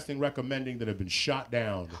suggesting, recommending, that have been shot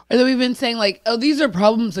down. Or that we've been saying like, oh, these are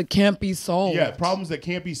problems that can't be solved. Yeah, problems that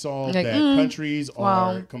can't be solved, Like, that countries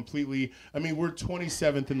wow. are completely... I mean, we're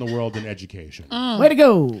 27th in the world in education. Way to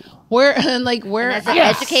go! We're and like we're As an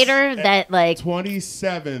Yes. educator, that like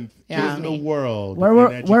 27th Yeah. in the world Where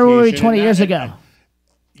in were we education. 20 And years that- ago?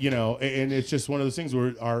 And it's just one of those things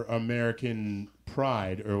where our American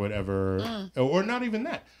pride or whatever, or not even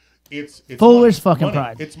that. It's Foolish money. fucking Money.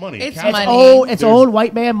 pride. It's money. It's Capital- money. It's There's- old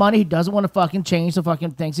white man money. He doesn't want to fucking change the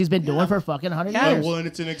fucking things he's been doing for fucking 100 Yeah. years. Well, and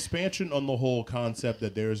it's an expansion on the whole concept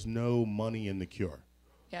that there's no money in the cure.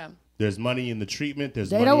 yeah. There's money in the treatment. There's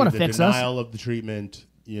They money don't wanna in the fix us. denial of the treatment.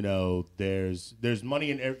 There's money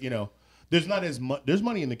in there's not as much. There's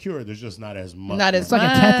money in the cure. There's just not as much. Not as It's like a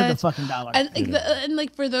tenth of the much. fucking dollar. And and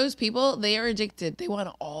like for those people, they are addicted. They want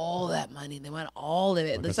all that money. They want all of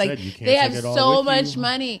it. Like It's I like said, you can't they take have it all so with much you,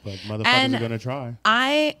 money. But motherfuckers And are gonna try.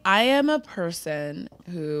 I am a person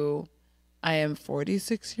who I am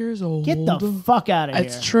 46 years old. Get the fuck out of here.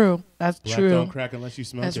 That's true. That's Black true. don't crack unless you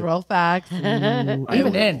smoke That's it. real facts. Even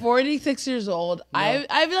I'm then. 46 years old. I've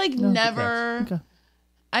like never. Okay.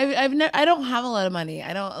 I don't have a lot of money.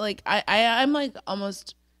 I don't like. I'm like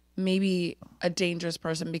almost maybe a dangerous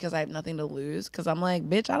person because I have nothing to lose. Because I'm like,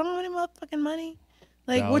 bitch, I don't have any motherfucking money.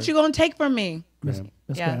 Like, Valid. what you gonna take from me? Graham,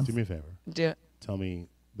 Let's Yeah. go. do me a favor. Do it. Tell me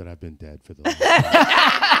that I've been dead for the last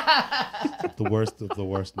the worst of the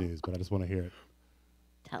worst news, but I just want to hear it.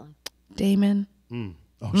 tell him. Damon.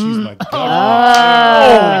 Oh, she's my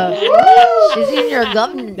God. She's in your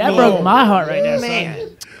government. That broke my heart right now,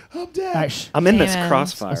 man. I'm dead. All right. I'm in this Damn.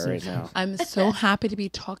 crossfire right now. I'm so happy to be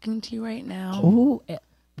talking to you right now. Ooh,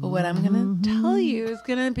 But what I'm gonna tell you is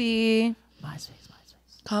gonna be MySpace.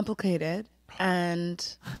 complicated and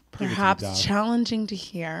Dog. perhaps challenging to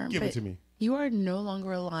hear. Give it but to me. You are no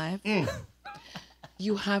longer alive.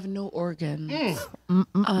 You have no organs.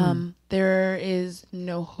 There is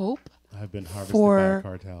no hope I've been harvested by a for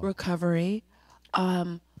cartel. recovery.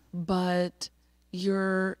 But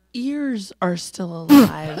your ears are still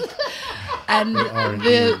alive. And They are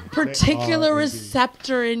the indeed. particular They are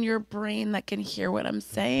receptor in your brain that can hear what I'm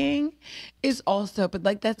saying is also, but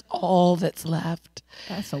like that's all that's left.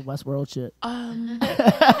 That's some Westworld shit.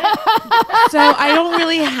 So I don't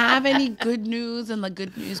really have any good news and the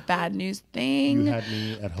good news, bad news thing. You had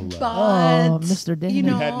me at hello. But, Mr. Ding. you You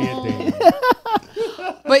know, had me at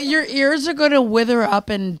Ding. but your ears are going to wither up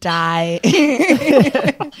and die.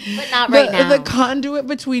 But not right now. The conduit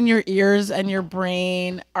between your ears and your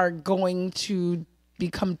brain are going to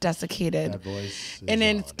become desiccated. That voice is And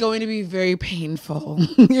then it's odd. going to be very painful.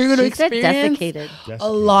 You're going to She said experience desiccated. a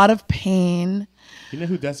lot of pain. You know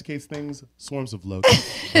who desiccates things? Swarms of locusts.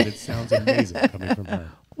 And it sounds amazing coming from her.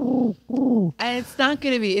 And it's not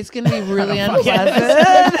going to be. It's going to be really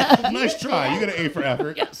unpleasant. Nice try. You got an A for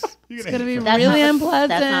effort. Yes. It's going to be That's really not what- unpleasant.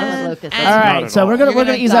 that's not what locust is. And- All Not right, at so all. we're gonna You're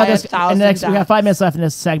gonna ease out die this. a In the thousand next, we got deaths. 5 minutes left in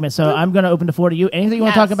this segment, so I'm gonna open the floor to you. Anything you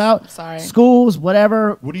want to Yes. talk about? Sorry. Schools,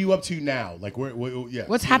 whatever. What are you up to now? Like, yeah.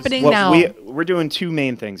 What's Please. happening Well, now? we're doing two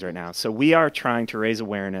main things right now. So we are trying to raise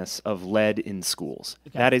awareness of lead in schools.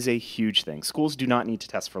 That is a huge thing. Schools do not need to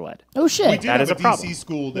test for lead. Oh We shit! did That have is a a problem. DC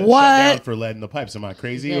school that What? shut down for lead in the pipes. Am I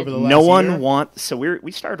crazy Yeah. over the last No year? one wants. So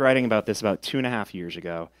we started writing about this about 2.5 years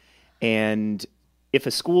ago, and if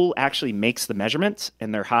a school actually makes the measurements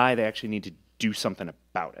and they're high, they actually need to do something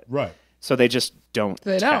about it. Right. So they just don't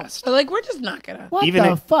They don't. test. But like, we're just not going to. What Even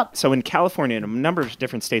the if- fuck? So in California and a number of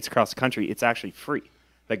different states across the country, it's actually free.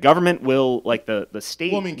 The government will, like the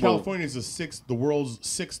state. Well, I mean, will- California is the world's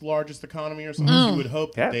sixth largest economy or something. You would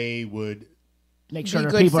hope Yeah. that they would. Make sure Be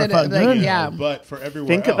that good people are citi- fucking like, good. yeah. But for everywhere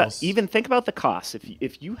think about else, think about the cost.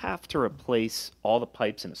 If you have to replace all the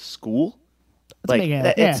pipes in a school, Let's make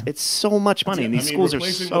it- yeah. it's so much money, and these I mean, schools are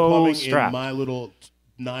replacing the so plumbing strapped. in my little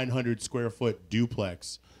 900 square foot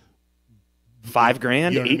duplex.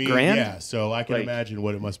 $5,000, You know what I $8 mean? grand. Yeah, so I can Like, imagine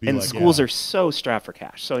what it must be And like. schools yeah. are so strapped for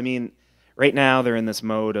cash. So I mean, right now they're in this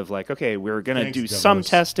mode of like, okay, we're gonna Thanks, do Devils. some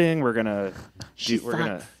testing. We're gonna She we're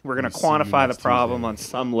gonna sucks. we're gonna We'll see you quantify the next problem Tuesday. on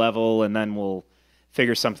some level, and then we'll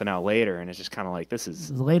figure something out later. And it's just kind of like this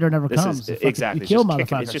is Later never this comes. is You fucking- exactly You kill it's just,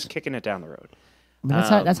 kicking, motherfuckers. it's just kicking it down the road. I mean,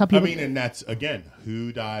 that's how I people. mean, and that's again,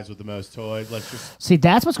 who dies with the most toys? Let's just. See,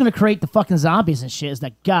 that's what's going to create the fucking zombies and shit. Is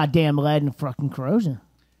that goddamn lead and fucking corrosion.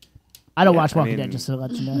 I don't watch I Walking mean, Dead just to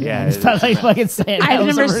let you know. yeah, It's not like fucking saying. I've that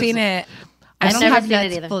was never the seen worst. it. I I've don't never have seen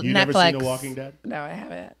it either. Netflix. You never seen The Walking Dead? No, I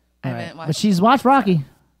haven't. I All right. haven't But watched. she's watched Rocky.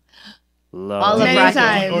 Love All of it. Many Rocky.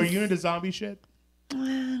 times. Or are you into zombie shit?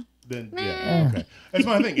 Then yeah, okay. That's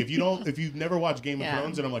my thing. If you've never watched Game of Yeah.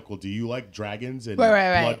 Thrones, and I'm like, well, do you like dragons and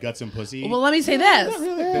Right. blood, guts, and pussy? Well, let me say this. Let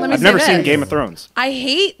me I've say never this. seen Game of Thrones. I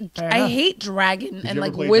hate enough. dragon you and ever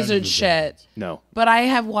like play wizard Dungeons & shit. No. But I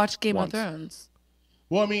have watched Game Once. of Thrones.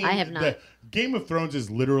 Well, I mean, I have not. Game of Thrones is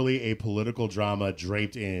literally a political drama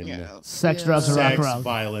draped in Sex, drugs, and rock sex, and roll.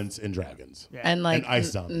 violence, and dragons. And like And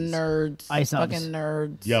ice zombies. nerds. Ice zombies. Fucking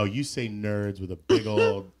nerds. Yo, you say nerds with a big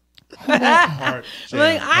old heart. I'm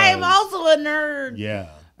like, shape, I am 'cause- also a nerd. Yeah.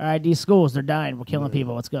 All right, these schools, they're dying. We're killing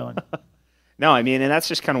people. What's going? No, I mean, and that's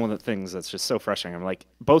just kind of one of the things that's just so frustrating. I'm like,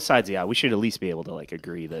 both sides, yeah, we should at least be able to like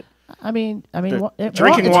agree that I mean, drinking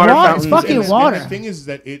it's water water. It's fountains fucking and- water. And the thing is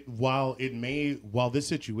that while this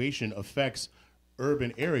situation affects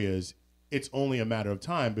urban areas, it's only a matter of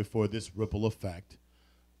time before this ripple effect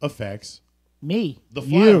affects Me, the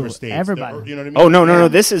you, flyover states. everybody. You know what I mean? oh no,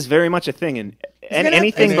 this is very much a thing, and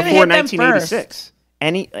anything it's gonna before hit them 1986,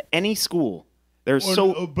 any school, there's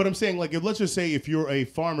But I'm saying, like, let's just say if you're a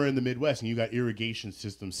farmer in the Midwest and you got irrigation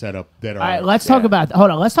systems set up that are. All right, let's talk about.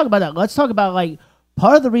 Hold on, let's talk about that. Let's talk about like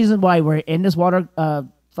part of the reason why we're in this water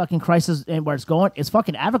fucking crisis and where it's going is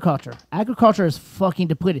fucking agriculture. Agriculture is fucking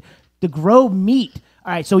depleted. To grow meat.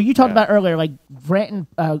 All right, so you talked about earlier, like growing.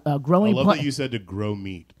 I love that you said to grow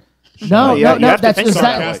meat. No, you have to that's think about it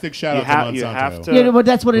that way. Sarcastic shout You out have- to you Monsanto. have to- Yeah, but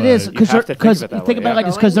that's what it is. But you have to think Because of it that think way, about it like yeah.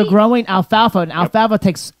 this, because they're growing alfalfa, and alfalfa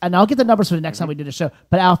takes, and I'll get the numbers for the next time we do the show,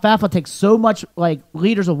 but alfalfa takes so much like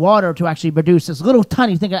liters of water to actually produce this little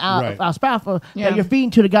tiny thing of Right. alfalfa Yeah. that you're feeding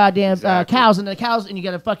to the goddamn Exactly. cows, and you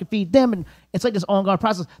gotta fucking feed them, and it's like this ongoing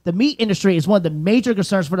process. The meat industry is one of the major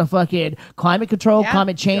concerns for the fucking climate control, Yeah.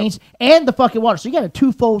 climate change, and the fucking water. So you got a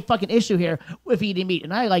twofold fucking issue here with eating meat,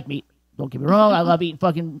 and I like meat. Don't get me wrong, I love eating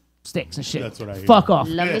fucking steaks and shit. That's what I hear. Fuck off.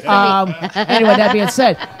 Love me some meat. Anyway, that being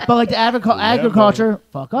said, but like the agriculture,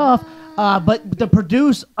 fuck off. But to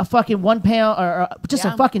produce a fucking 1 pound or just a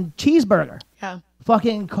Yeah. fucking cheeseburger, Yeah.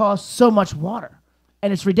 fucking costs so much water,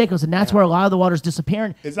 and it's ridiculous. And that's where a lot of the water's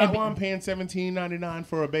disappearing. Is that why I'm paying $17.99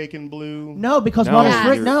 for a bacon blue? No, because No, water's yeah.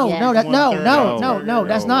 free. No, Yeah. no, One-third. no,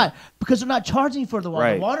 that's No. not because they're not charging for the water.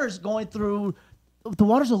 Right. The water's going through. The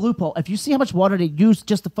water's a loophole. If you see how much water they use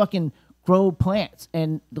just to fucking grow plants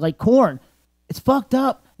and like corn, It's fucked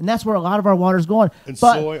up, and that's where a lot of our water's going. And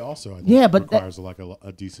but, soy also, I think, yeah, but requires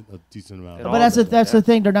a decent amount. But that's the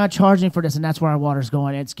thing. They're not charging for this, and that's where our water's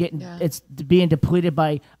going. It's being depleted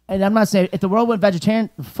by. And I'm not saying if the world went vegetarian,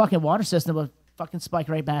 the fucking water system would fucking spike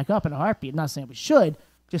right back up in a heartbeat. I'm not saying we should.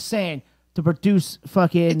 Just saying to produce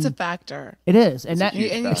fucking. It's a factor. It is, and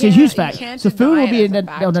it's a huge factor. So food will be in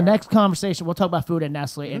the next conversation. We'll talk about food and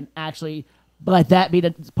Nestle, and actually. But let that be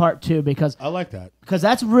the part 2 because I like that, because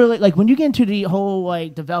that's really like when you get into the whole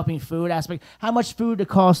like developing food aspect, how much food it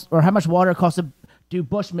costs or how much water it costs to do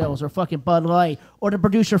Bushmills or fucking Bud Light or to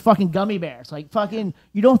produce your fucking gummy bears. Like fucking,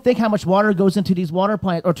 you don't think how much water goes into these water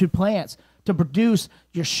plants or to plants to produce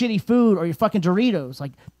your shitty food or your fucking Doritos.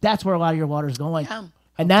 Like that's where a lot of your water is going. Yeah.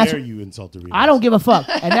 And that's dare you insult Doritos? I don't give a fuck,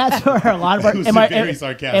 and that's where a lot of our. Am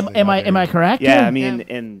I correct? Yeah,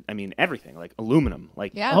 Tim? I mean everything like aluminum,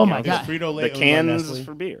 like Oh my god, the cans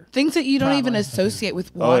for beer, things that you don't even associate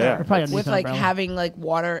with water, with like umbrella. having like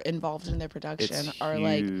water involved in their production, are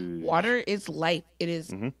like water is life. It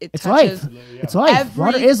is. It It's touches life. It's life. everything.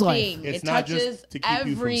 Water is life. It's It not touches just to keep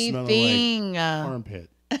you from smelling everything. armpit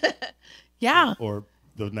Yeah. or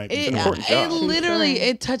the night. It, important it job. literally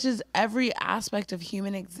it touches every aspect of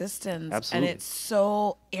human existence. Absolutely. And it's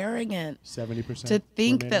so arrogant 70% to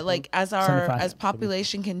think that like as 75.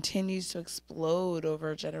 population continues to explode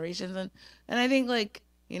over generations, and I think like,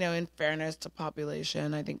 you know, in fairness to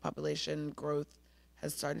population, I think population growth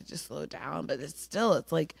has started to slow down, but it's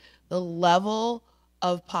like the level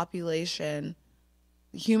of population,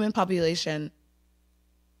 human population,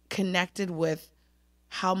 connected with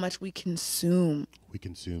how much we consume. We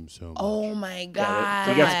consume so much. Oh my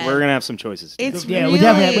god! we're gonna have some choices. It's Yeah, really, we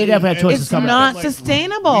definitely have choices it's coming not Like,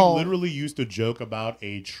 sustainable. We literally used to joke about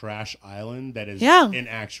a trash island that is Yeah. an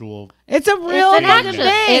actual, It's a real It's an fucking actual,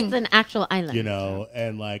 thing. it's an actual island. you know,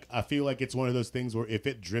 and like I feel like it's one of those things where if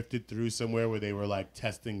it drifted through somewhere where they were like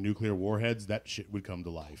testing nuclear warheads, that shit would come to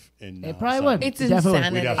life. And It probably would. It's Definitely. We'd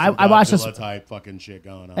insanity. have I some watched this- Godzilla type fucking shit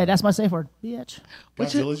going on. Hey, that's my safe word, bitch.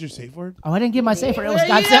 Godzilla's your safe word? Oh, I didn't give my safe word. It was You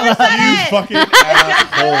never said Godzilla. it. You fucking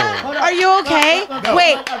asshole. Are you okay?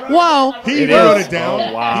 Wait, whoa. He It wrote is. it down.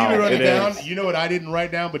 Oh, wow. He wrote it It down. is. You know what I didn't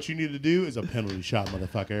write down, but you need to do is a penalty shot,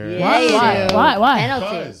 motherfucker. Yeah, you do. Why?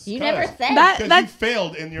 Penalty. You never said. Because That- you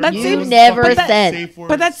failed in your that own seems- never fucking said. safe word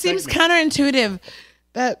But that seems segment. counterintuitive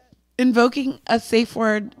that invoking a safe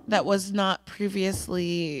word that was not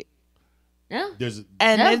previously. No. There's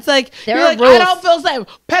And No. it's like, There you're are like, I rules. don't feel safe.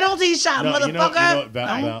 Penalty shot, no, motherfucker. you know what,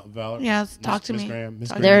 No. Valerie? Yes, talk to Miss me. Graham, Miss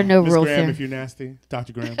Talk Graham. There are no Miss rules Graham, here. if you're nasty,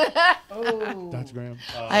 Dr. Graham. Dr. Graham.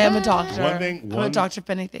 I am a doctor. One thing- I'm a one- doctor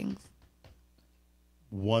for many things.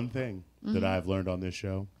 One thing Mm-hmm. that I've learned on this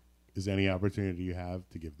show is any opportunity you have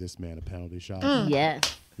to give this man a penalty shot, Mm. Yes.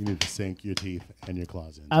 you need to sink your teeth and your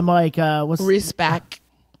claws in. I'm like, what's Respect.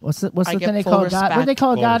 the I thing get they full call God? What do they respect.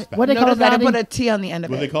 call Full God? respect. What do they call Notice that I put Gotti? a T on the end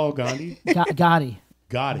of What do they it. call Gandhi? Gotti.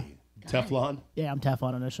 Gotti. Teflon? Yeah, I'm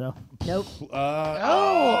Teflon on this show. Nope.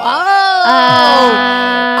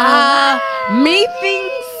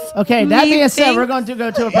 Methinks. Okay, that being said, Methinks. we're going to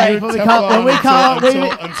go to a break. When we Teflon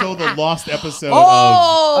call, until the lost episode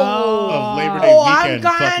Oh. of Labor Day Oh, I'm weekend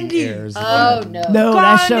fucking Gandhi. airs. Oh no. no,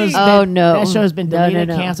 that show's been, Oh, no. that show's been No, no, deleted,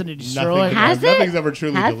 no. canceled, and destroyed. Has it? Nothing's ever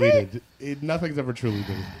truly Has deleted. Nothing's ever truly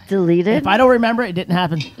deleted. Deleted. If I don't remember, it didn't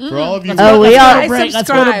happen. For all of you, Oh, we Let's go are. to break. Let's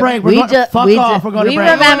go to subscribe. break. We We're going, ju- fuck we off. ju- We're going to we break.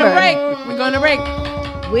 We're going to Remember. break. We're going to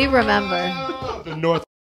break. We remember. the North.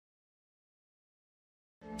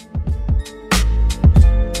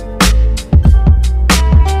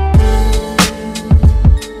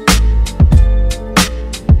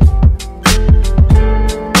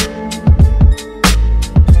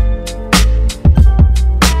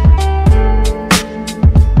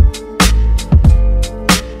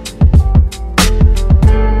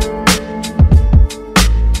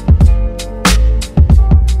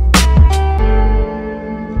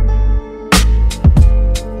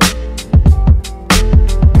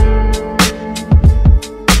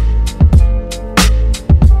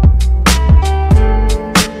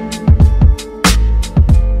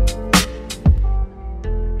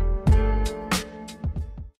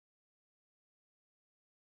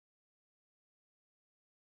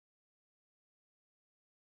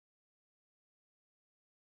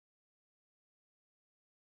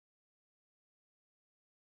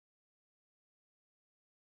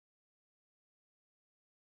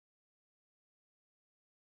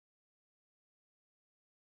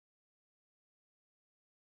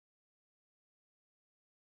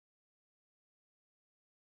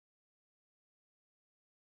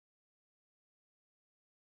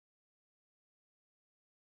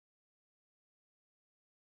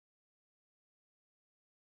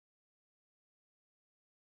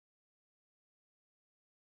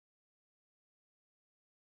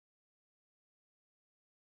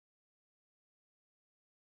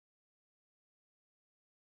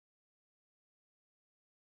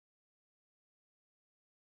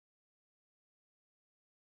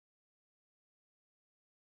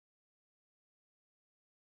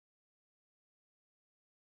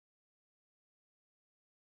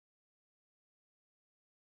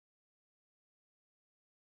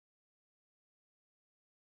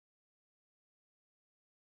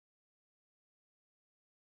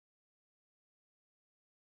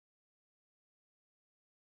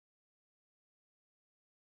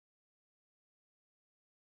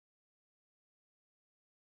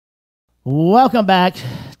 Welcome back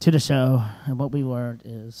to the show. And what we learned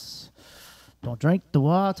is don't drink the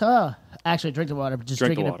water. Actually, drink the water, but just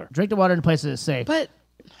drink the water. Drink the water in places that's safe. But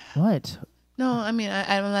what? no, I mean,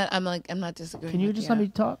 I'm not disagreeing. Can you just let me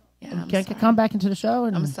talk? Yeah, Can I come back into the show?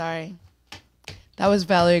 I'm sorry. That was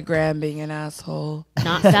Valerie Graham being an asshole.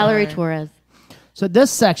 Not Valerie Torres. So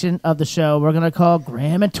this section of the show we're gonna call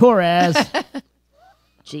Graham and Torres.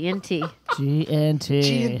 G&T.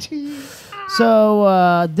 G&T.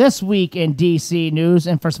 So this week in DC news,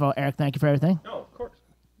 and first of all, Eric, thank you for everything. No, of course.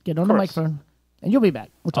 Get on the microphone, and you'll be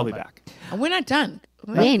back. I'll be back. And we're not done.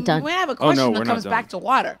 We ain't done. We have a question that comes done. back to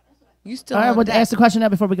water. You still All right, on well, deck. ask the question now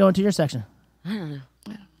before we go into your section. I don't know.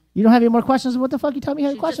 You don't have any more questions? What the fuck you tell me you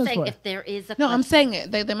had Just questions saying for? if there is a No, question. I'm saying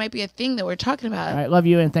it. There might be a thing that we're talking about. All right, love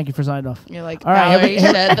you, and thank you for signing off. You're like, All right, Valerie,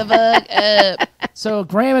 shut the fuck up. So,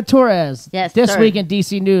 Graham and Torres, Yes, this sir. week in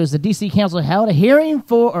D.C. news, the D.C. Council held a hearing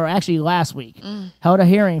for, or actually last week, held a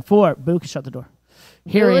hearing for, Boo, shut the door.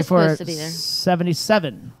 Hearing was for supposed to be there.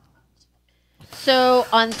 77. So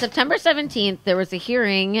on September 17th, there was a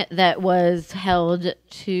hearing that was held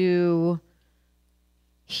to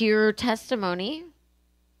hear testimony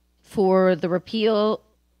for the repeal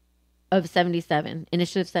of 77,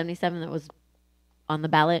 Initiative 77 that was on the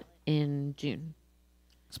ballot in June.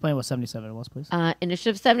 Explain what 77 was, please.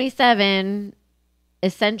 Initiative 77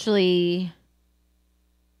 essentially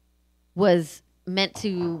was meant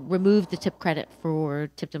to remove the tip credit for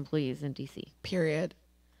tipped employees in DC. Period.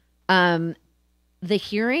 The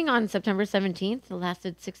hearing on September 17th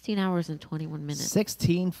lasted 16 hours and 21 minutes.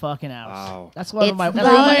 16 fucking hours. Wow. That's one of my.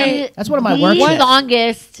 the- That's one of my the work shifts.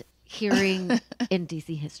 longest hearing in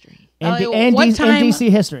DC history. In DC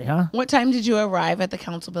history, huh? What time did you arrive at the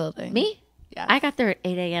council building? Me? Yeah. I got there at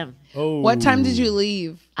 8 a.m. Oh. What time did you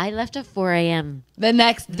leave? I left at 4 a.m. The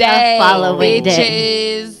next day. following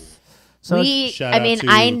bitches. So Shout out to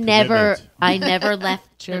I never commitment. left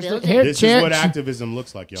the Cheers to- building. here- This cheer- is what activism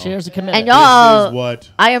looks like, y'all. cheers to commitment. And y'all, This is what.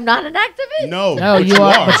 I am not an activist. No, No, but you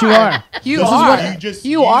are. But you are. You This is are. what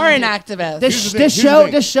you are an activist. This Here's the thing.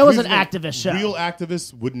 this show is Here's an the thing. activist show. Real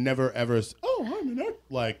activists would never ever. I'm an act.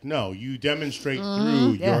 Like, no, you demonstrate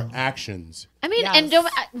through your actions. I mean, Yes.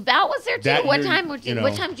 and Val was there too. That What you're- time would you know.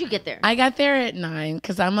 What time did you get there? I got there at 9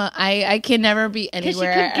 because I can never be you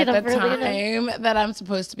anywhere couldn't get at up the early enough? time that I'm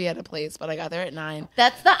supposed to be at a place, but I got there at 9.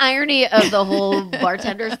 That's the irony of the whole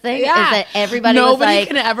bartenders thing Yeah. is that everybody Nobody was like,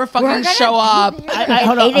 can ever "We're fucking gonna show be up. there at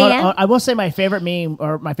Hold 8 on. a.m.?" I will say my favorite meme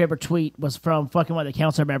or my favorite tweet was from fucking one of the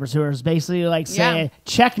council members who was basically like saying,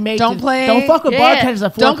 "Checkmate. Don't play- Don't fuck with Yeah. bartenders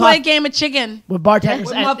at 4 Don't play a o'clock. game of chicken With bartenders,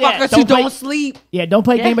 with at- motherfuckers yeah, who play- don't sleep. Yeah, don't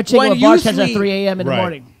play game of chicken When with you bartenders at sleep. 3 a.m. in the Right.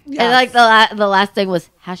 morning. And like the last thing was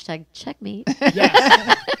hashtag checkmate.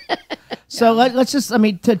 Yes. So let's just,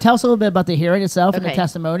 to tell us a little bit about the hearing itself and the Okay.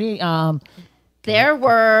 testimony. There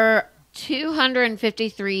were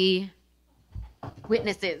 253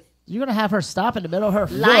 witnesses You're gonna have her stop in the middle of her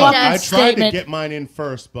Lined fucking up. I tried statement. to get mine in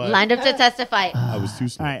first, but lined up to testify. I was too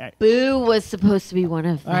slow. All right, Boo was supposed to be one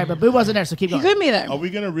of them. all right, but Boo wasn't there, so keep You going. could be there. Are we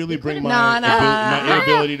gonna really bring No, my no. my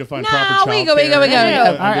inability to find proper child we go, we go, we go. No, no,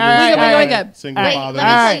 no. All right, we go. Single Wait, father. let me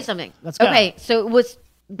All tell right. you something. Let's go. Okay, so it was.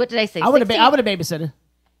 What did I say? I would have 16 babysitted.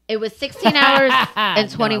 It was 16 hours and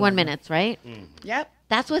 21 minutes, right? Yep.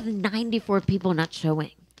 That's with 94 people not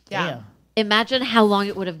showing. Yeah. Damn. Imagine how long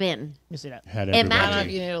it would have been. Let me see that. Had I don't know if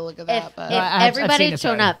everybody. you need to look at If, that, if but I've everybody seen had this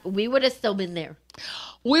shown already. up, we would have still been there.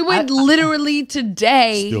 we would literally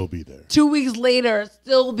today, Still be there. 2 weeks later,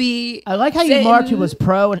 still be. I like how you sitting- marked who was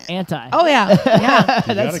pro and anti. Oh yeah, yeah.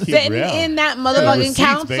 You gotta keep Sitting real. in that Receipts, motherfucking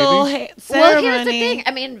council baby. ceremony. Well, here's the thing.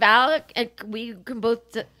 I mean, Val, we can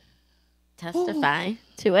both testify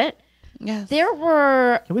to it. Yes. There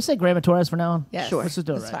were Can we say Graham and Torres for now on? Yes. Sure. Let's just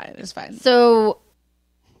do it It's right. fine. It's fine. so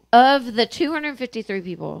of the 253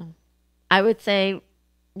 people, I would say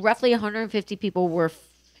roughly 150 people were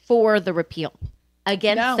for the repeal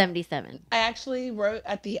against No. 77. I actually wrote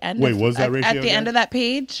at the end. Wait, of, what was that at, ratio at the again? end of that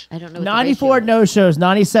page? I don't know. What the 94 ratio no shows,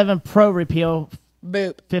 97 pro repeal,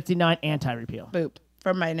 Boop, 59 anti repeal. boop.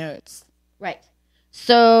 From my notes. was. Right.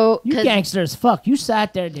 So You 'cause gangsters, fuck. You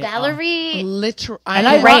sat there, dude. Valerie Literal. And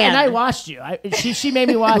I Graham. watched you. She made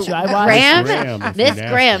me watch you. I watched Graham, Graham, if Miss you're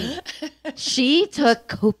Graham, she took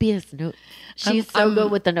copious notes. She's so good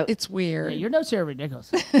with the notes. It's weird. Yeah, your notes here are ridiculous.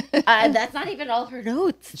 That's not even all her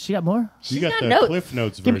notes. She got more? You got got the notes. Cliff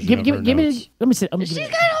Notes Give version me, of give her me, notes. let me see. She's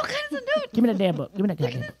got all kinds of notes. Give me that damn book. Give me that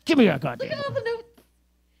goddamn book. Give me that goddamn Look at all book. the notes.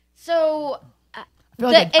 So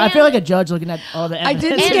I feel like a judge looking at all the I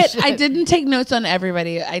evidence. didn't I didn't take notes on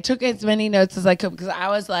everybody. I took as many notes as I could because I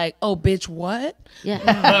was like, "Oh, bitch, what? yeah.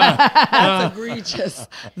 That's egregious.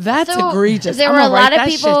 That's So egregious." there I'm were a gonna lot write of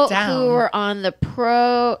that shit people down. who were on the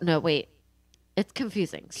pro. No, wait. It's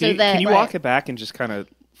confusing. Can you walk it back and just kind of,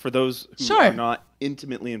 for those who are not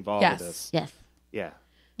intimately involved with this? Yes. Yeah.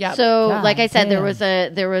 Yeah. So, God like I said, there damn.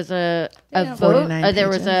 was a vote. 49 There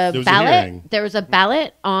was a There was a ballot. hearing. There was a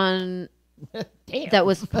ballot on that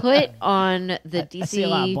was put on the I see a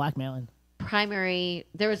lot of DC blackmailing. primary.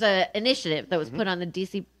 There was a initiative that was put on the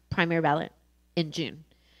DC primary ballot in June,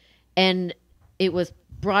 and it was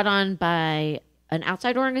brought on by an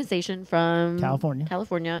outside organization from California.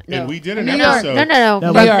 No, And we did an New York. episode. No.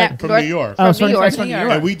 No, New York. From New York. Oh, From New that's York. from New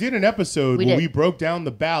York. And we did an episode We where did. we broke down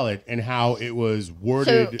the ballot and how it was So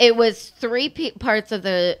worded. it was three parts of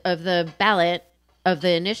the ballot of the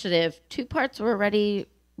initiative. 2 parts were already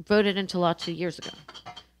voted into law 2 years ago.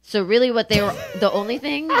 So really, what they were the only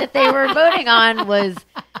thing that they were voting on was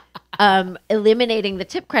eliminating the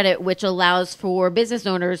tip credit, which allows for business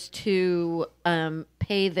owners to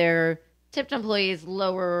pay their tipped employees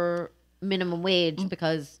lower minimum wage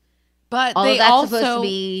because But all they of that's also supposed to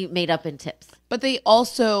be made up in tips. But they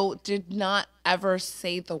also did not ever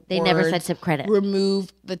say the They words, never said tip credit.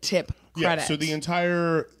 Remove the tip credit. Yeah, so the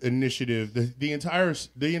entire initiative, the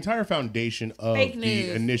entire foundation of Fake the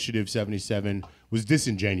news. Initiative 77 was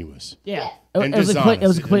disingenuous. Yeah. And It was a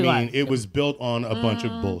dishonest. complete I mean, lie. it was built on a bunch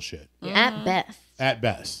of bullshit. At best. At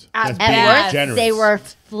best. At That's best. being At worst, generous. they were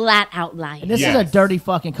flat out lying. And this Yeah. is a dirty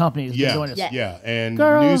fucking company that's been Yeah, doing this. yeah. And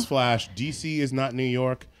Girl. newsflash, DC is not New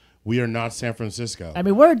York. We are not San Francisco. I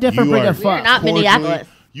mean, we're a different You breed are of fuck. We're not cordially- Minneapolis.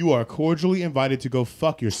 You are cordially invited to go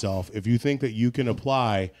fuck yourself if you think that you can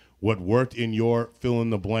apply what worked in your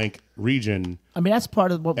fill-in-the-blank region I mean, that's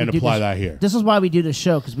part of what we and do. apply this, that here. This is why we do the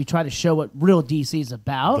show, because we try to show what real DC is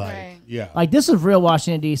about. Like, yeah. Like, this is real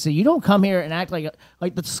Washington, D.C. You don't come here and act like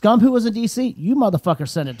the scum who was in D.C., you motherfuckers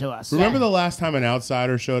sent it to us. Remember the last time an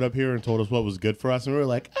outsider showed up here and told us what was good for us, and we were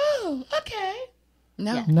like, oh, okay.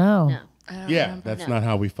 No. No. No. yeah, that's not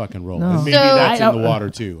how we fucking roll. No. And maybe So- that's I- in the water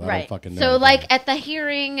too. I Right. don't fucking know. So, like, at the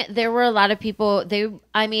hearing, there were a lot of people.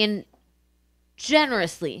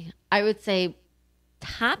 Generously, I would say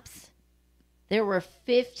tops, there were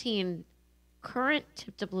 15 current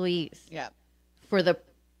tipped employees Yeah. for the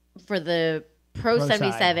Pro Pro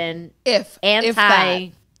 77 If anti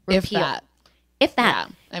if repeal. that. If that.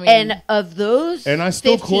 Yeah, I mean- and of those, and I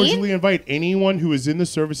still 15, cordially invite anyone who is in the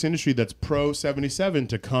service industry that's pro 77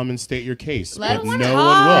 to come and state your case. Let but them no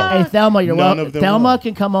talk. one will. Hey, Thelma, you're None welcome. of them Thelma will.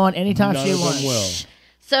 can come on anytime None she of them wants. will.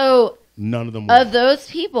 So, None of them will. of those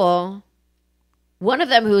people, one of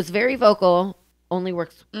them who is very vocal only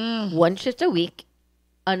works one shift a week.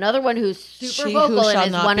 Another one who's super She who vocal shall and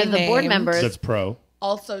is not one be of the board named. members That's pro.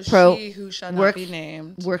 Also, Pro she who shall not works- be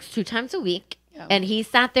named. works 2 times a week. Yeah. And he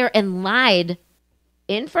sat there and lied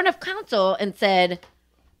in front of council and said,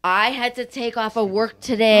 I had to take off of work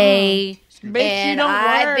today Bitch, you and don't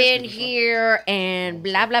I've work. been here and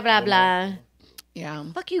blah, blah, blah, blah. Yeah.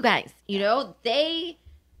 Fuck you guys. You know, they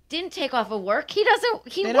didn't take off of work. He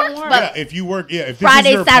They don't works, work. but Yeah, if you work, if this Friday,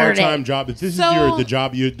 is your Saturday. part-time job, if this So-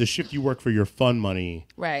 is the shift you work for your fun money,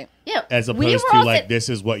 Right. yeah, as we opposed were to all like sit- this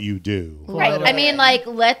is what you do. Right. I Literally. mean, like,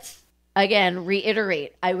 let's again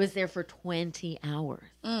reiterate. I was there for 20 hours.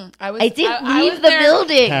 I I didn't I leave was the there-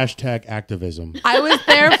 building. Hashtag activism. I was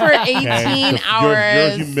there for 18 Okay?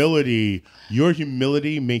 hours. Your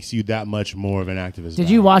humility makes you that much more of an activist. Did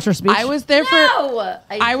you watch her speech? I was there for. No,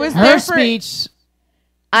 I was her there for. speech.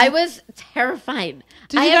 I was terrified.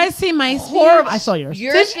 Did I you had guys see my horrible- speech? I saw yours.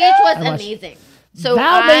 Your Did speech was I watched- amazing. So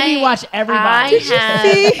Val made me watch everybody. I Did you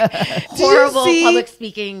had you horrible see? public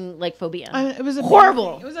speaking like phobia. It was amazing.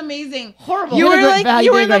 Horrible. It was amazing. Horrible. You You did were a great- like Val, you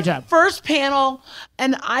you were did a in great the job. first panel,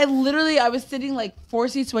 and I was sitting like 4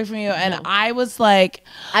 seats away from you, and I was like,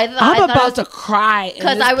 I I'm thought about it to was- cry in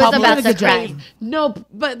 'Cause this I was public about to space. cry. No,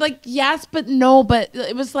 but like yes, but no, but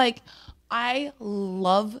it was like I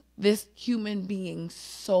love this human being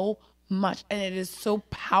so much, and it is so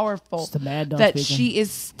powerful It's the mad dog that speaking. she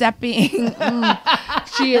is stepping.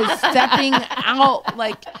 She is stepping out,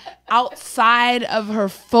 like outside of her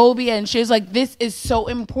phobia, and she was like, "This is so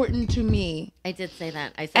important to me." I did say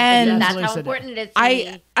that. I said And- that's Absolutely how said that. important it is to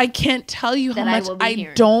me. I can't tell you how that I much will be I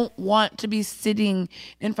here. don't want to be sitting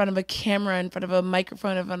in front of a camera, in front of a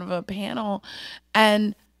microphone, in front of a panel,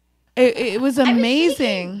 and it was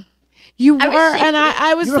amazing. You I was were, shaking. and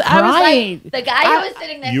I was, You were I was like, crying. The guy who was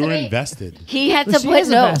sitting next You to were me, invested. he had Well, to she put is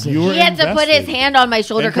no. invested. You were He had to put his invested. hand on my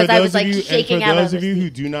shoulder And for because I those was like of you- shaking and out for those of of you who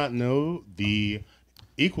do not know the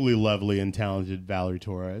equally lovely and talented Valerie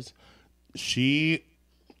Torres, she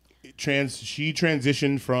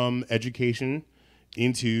transitioned from education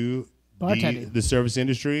into Bartending. the service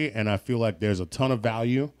industry, and I feel like there's a ton of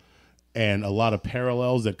value and a lot of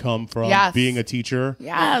parallels that come from Yes. being a teacher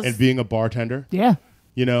Yes. and being a bartender. Yeah.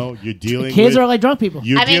 You know, you're dealing Kids with are like drunk people.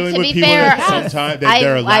 You're I mean, dealing to with be people fair, that sometimes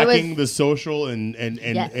they're I lacking was- the social and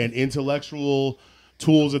intellectual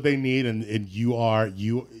tools that they need, and you have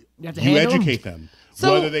to handle educate them.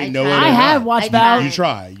 So- Whether they know it or I not. have watched Val. You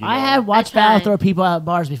try. You know? I have watched I Val tried. throw people out of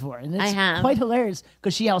bars before, and it's I have. quite hilarious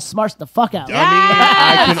because she outsmarts the fuck out. I mean,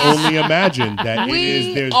 I can only imagine that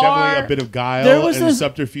there's definitely a bit of guile There was and this-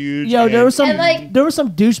 subterfuge. Yo, there was some And, like- there was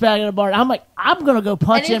some douchebag at a bar. I'm like, I'm gonna go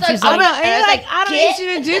punch And him. he's She's like, like, "Oh, no." And I was like, I don't "Get-" need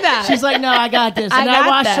you to do that. she's like, no, I got this. I And I got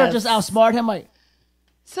watched her this. just outsmart him. Like,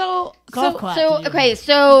 So golf clap. So to you. okay,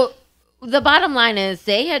 so the bottom line is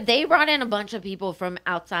they brought in a bunch of people from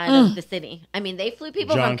outside of the city. I mean, they flew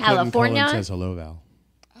people John from Clinton California. Cullen says hello, Val.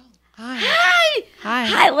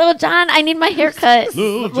 Hi, little John. I need my haircut.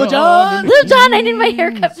 Little John. Little John, I need my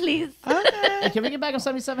haircut, please. Hey, can we get back on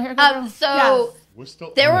 77 haircut? bro? So Yes. We're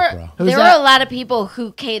still there on it, were bro. Who's there that? were a lot of people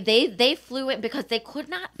who came. They flew in because they could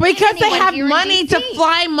not find because they anyone have here in money to DC.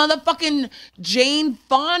 fly motherfucking Jane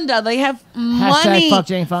Fonda. They have Hashtag money. fuck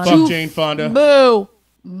Jane Fonda. Fuck Jane Fonda. Boo.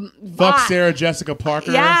 Fuck Bye. Sarah Jessica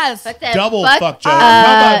Parker. Yes. Fuck that. Double Fuck, fuck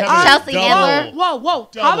Jessica. Chelsea Handler. Whoa.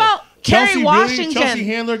 Double. How about Chelsea, Kerry really? Washington? Chelsea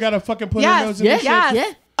Handler got to fucking put her Yes. nose in this shit? Yes.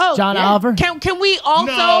 Yeah. Oh, John yeah. Oliver. Can we also?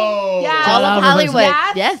 No. Yes. John All of Oliver Hollywood.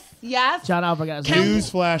 Yes. Yes. Yes. John Oliver got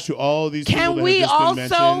his Newsflash to all of these people Can that we have just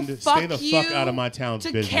been also mentioned. fuck Stay the fuck you out of my town's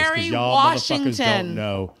to business Kerry because y'all motherfuckers Washington? don't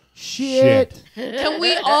know shit. Can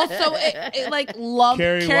we also like love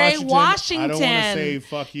Kerry Kerry Washington. Washington? I don't want to say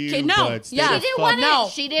fuck you, Okay, no. but stay Yeah. the She didn't fuck want No.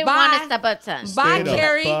 to. She didn't Bye. want to step up to. Bye, Stay the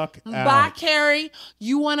Kerry. fuck Bye, out. Kerry.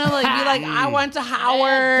 You want to like be like, I went to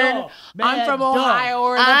Howard. dog. I'm Bad from dog. Ohio.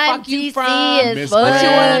 Where the I'm fuck you DC from? as Miss fuck. But you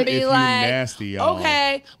Brad, want to be if you like, nasty, y'all.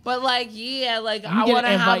 okay, but like, yeah, like I get want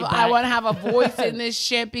to an have, invite I back. want to have a voice in this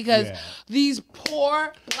shit because Yeah. these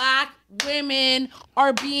poor black women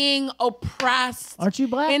are being oppressed. Aren't you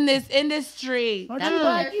black? in this industry? Aren't That's you what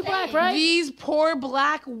black? they're You black, saying. right? These poor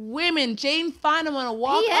black women. Jane Fonda want to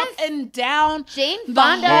walk Yes. up and down. Jane the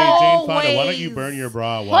Fonda. Hey, Jane hallways. Fonda, why don't you burn your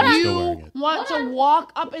bra while you're still wearing You it? want Hold to on.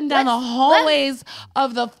 walk up and down the Let's- hallways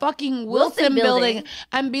of the fucking Wilson Wilson building. building.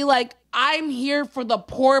 And be like, I'm here for the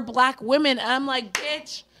poor black women. And I'm like,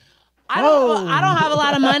 bitch, I Whoa. don't have a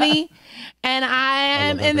lot of money. And I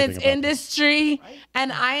am love in this everything about industry.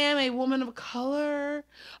 And I am a woman of color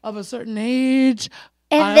of a certain age.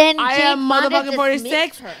 And then I Jane am Fonda motherfucking dismissed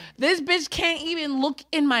 46. her. This bitch can't even look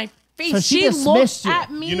in my face. So she looked dismissed you.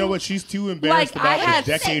 at me. You know what? She's too embarrassed Like, I about had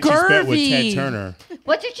the decade she spent with scurvy. Ted Turner.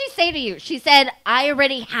 What did she say to you? She said, "I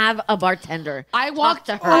already have a bartender." I Talk walked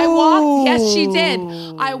to her. I walked. Yes, she did.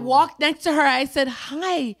 I walked next to her. I said,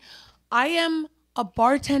 "Hi, I am a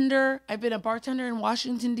bartender. I've been a bartender in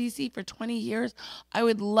Washington D.C. for 20 years. I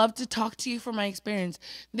would love to talk to you from my experience."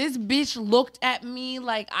 This bitch looked at me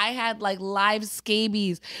like I had like live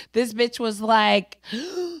scabies. This bitch was like,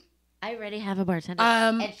 I already have a bartender.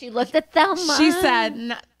 Um, and she looked at Thelma. she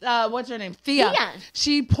said, "What's her name? Thea." Thea.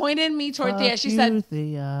 She pointed me toward Thea. She said,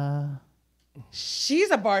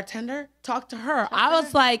 "She's a bartender. Talk to her." I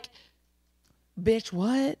was like, "Bitch,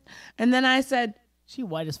 what?" And then I said, She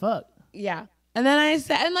white as fuck. "Yeah." And then I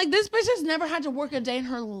said, and like this bitch has never had to work a day in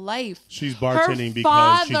her life. She's Her bartending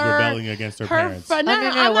because she's father- rebelling against her parents. No, Oh, no,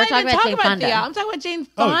 I'm we're not talking even about Jane talking about Fonda. Thea. I'm talking about Jane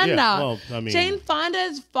Oh, yeah. Fonda. Well, I mean- Jane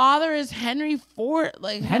Fonda's father is Henry Ford.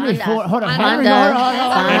 Like Henry Fonda. Ford. Hold on. Fonda. Henry, hold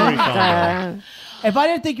on. Henry Fonda. If I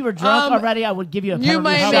didn't think you were drunk already, I would give you a penalty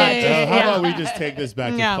might shot. be. How Yeah. about we just take this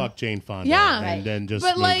back to Yeah. fuck Jane Fonda Yeah. and then just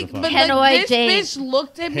But move like, the fuck but on. like Hanoi this Jane. bitch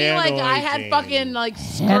looked at me like I Hanoi had Jane. fucking like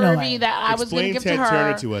Hanoi. scurvy that I was gonna Explain give Ted to her.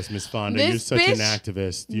 Turner to us, Miss Fonda. You're This such an bitch-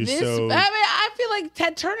 activist. You're This, so. I mean, I feel like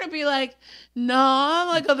Ted Turner be like, no, I'm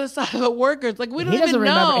like on the side of the workers. Like we don't He doesn't even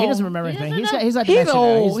remember. know. He doesn't remember He anything. doesn't He's like He's dementia now.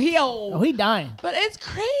 old. He old. Oh, he dying. But it's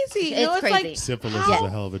crazy. It's It's crazy. like, Syphilis how- is a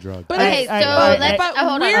hell of a drug. But Okay, it's- so alright, let's. but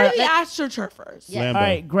hold on. we're the Let's- astroturfers. Yeah. Lambo. All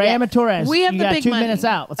right, Graham and Torres. We have you the got big 2 money. minutes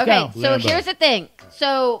out. Let's Okay, go. so Lambo. here's the thing.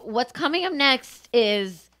 So what's coming up next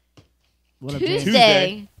is What up, James?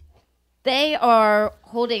 Tuesday. They are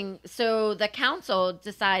holding. So the council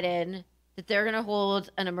decided that they're going to hold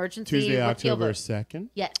an emergency Tuesday, repeal October vote. 2nd,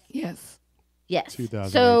 Yes. Yes. Yes.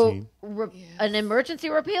 2018. So an emergency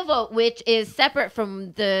repeal vote, which is separate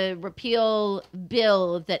from the repeal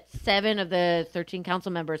bill that 7 of the 13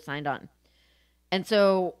 council members signed on. And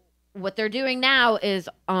so what they're doing now is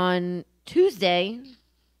on Tuesday,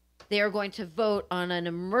 they are going to vote on an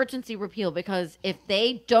emergency repeal because if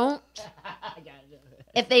they don't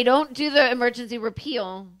do the emergency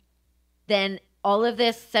repeal, then all of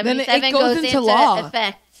this 77 goes goes into into law.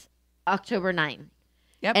 effect October 9.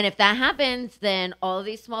 Yep. And if that happens, then all of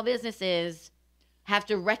these small businesses have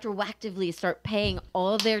to retroactively start paying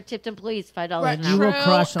all of their tipped employees $5 an You hour will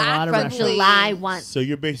crush a lot of from restaurants. July 1. So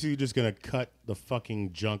you're basically just gonna cut the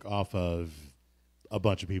fucking junk off of a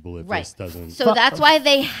bunch of people if this doesn't. So that's why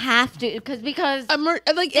they have to, because it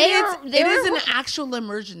is an actual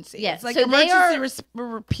emergency. Yes. It's like So emergency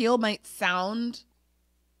repeal might sound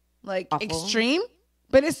like awful. Extreme,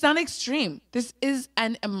 but it's not extreme. This is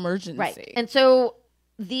an emergency. Right. And so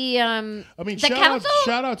the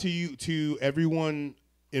shout out to you, to everyone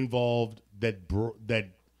involved that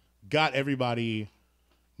got everybody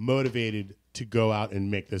motivated to go out and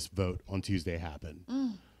make this vote on Tuesday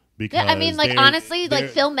happen. Because I mean, honestly,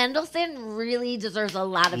 Phil Mendelson really deserves a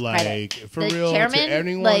lot of credit. For the real, chairman, to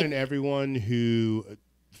anyone and everyone who,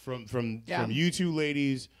 from you two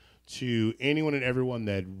ladies to anyone and everyone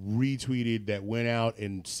that retweeted, that went out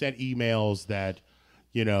and sent emails that,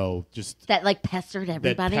 just that pestered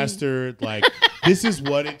everybody. This is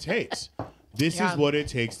what it takes. This is what it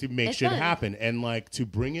takes to make shit happen, and to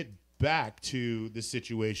bring it back to the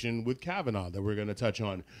situation with Kavanaugh that we're going to touch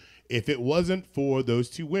on. If it wasn't for those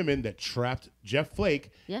two women that trapped Jeff Flake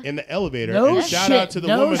in the elevator, shout out to the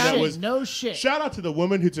woman shout out to the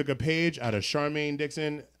woman who took a page out of Charmaine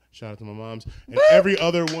Dixon. Shout out to my moms and every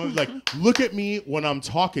other one. Look at me when I'm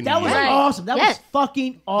talking to you. That was awesome. That was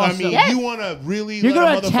fucking awesome. I mean, you want to really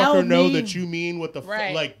let a motherfucker know that you mean what the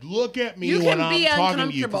fuck. Look at me when I'm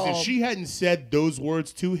talking to you. Because if she hadn't said those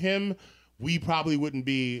words to him, we probably wouldn't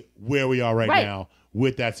be where we are right now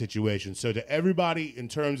with that situation. So to everybody, in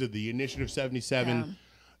terms of the Initiative 77,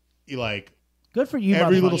 good for you,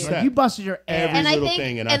 every little step. You busted your ass. Every little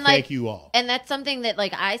thing, and I thank you all. And that's something that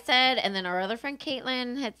I said, and then our other friend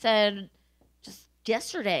Caitlin had said just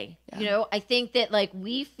yesterday. Yeah. I think that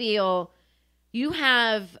we feel you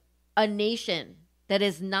have a nation that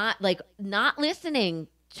is not listening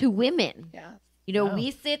to women. Yeah.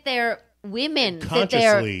 We sit there. Women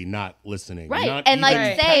consciously not listening, right? Not and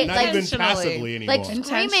even, say, not even passively anymore,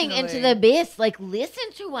 screaming into the abyss,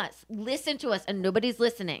 listen to us, and nobody's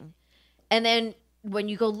listening. And then when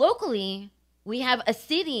you go locally, we have a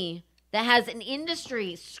city that has an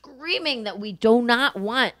industry screaming that we do not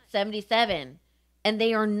want 77, and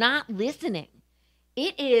they are not listening.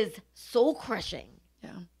 It is soul crushing.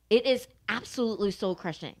 Yeah, it is absolutely soul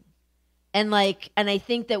crushing, and I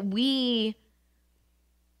think that we,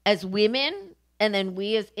 as women, and then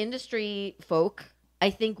we as industry folk, I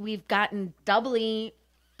think we've gotten doubly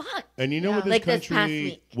fucked. And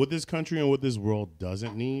what this country and what this world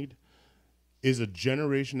doesn't need is a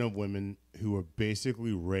generation of women who are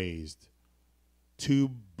basically raised to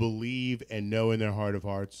believe and know in their heart of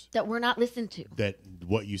hearts that we're not listened to. That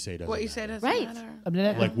what you say doesn't matter.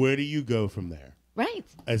 Right. Where do you go from there? Right.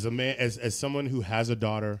 As a man, as someone who has a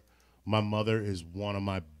daughter, my mother is one of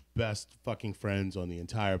my best fucking friends on the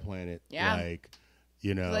entire planet. Yeah.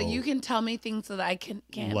 You can tell me things that I can't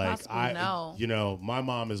possibly know. My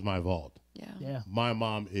mom is my vault. Yeah. My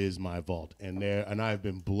mom is my vault. And I've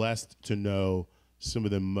been blessed to know some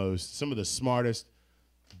of the smartest,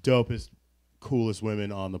 dopest, coolest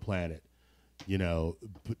women on the planet.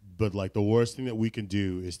 But the worst thing that we can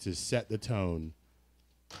do is to set the tone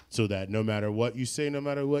so that no matter what you say, no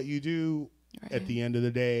matter what you do, at the end of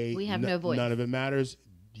the day, we have no voice. None of it matters.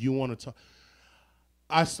 You want to talk.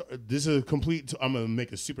 This is a complete. I'm gonna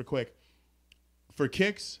make it super quick. For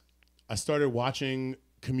kicks, I started watching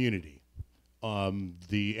Community,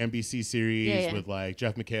 the NBC series with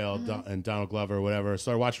Jeff McHale and Donald Glover or whatever. I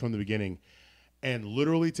started watching from the beginning, and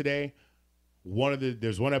literally today,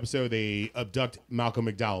 there's one episode they abduct Malcolm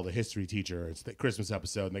McDowell, the history teacher. It's the Christmas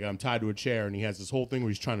episode, and they got him tied to a chair, and he has this whole thing where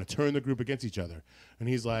he's trying to turn the group against each other, and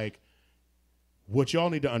he's like, what y'all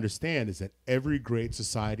need to understand is that every great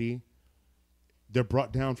society, they're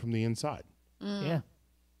brought down from the inside. Yeah.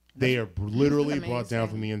 They are literally brought down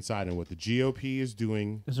from the inside. And what the GOP is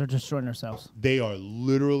doing is they're destroying themselves. They are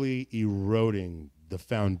literally eroding the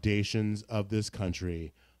foundations of this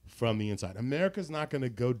country from the inside. America's not going to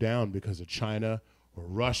go down because of China or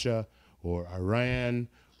Russia or Iran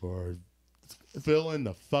or fill in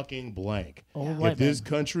the fucking blank. If this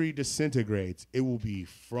country disintegrates, it will be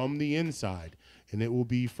from the inside. And it will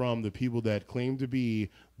be from the people that claim to be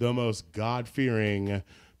the most God-fearing,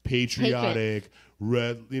 patriotic,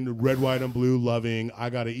 red, white, and blue loving. I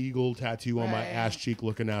got an eagle tattoo on my ass cheek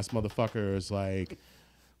looking ass motherfuckers.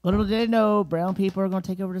 Little did they know, brown people are going to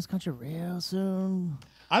take over this country real soon.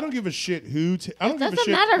 I don't give a shit who. I don't give a doesn't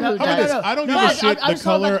shit. matter who does. I don't give a shit. The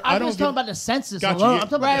color. I'm just talking about the census alone. Yeah. I'm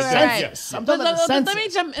talking about the census. I'm talking about the census. Let me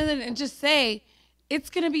jump in and just say, it's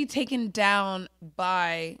going to be taken down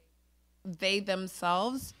by they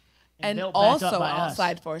themselves and built back up also by us.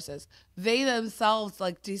 outside forces. They themselves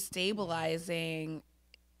like destabilizing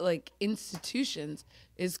like institutions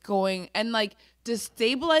is going and like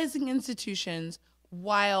destabilizing institutions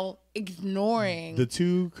while ignoring The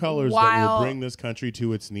two colors that While- will bring this country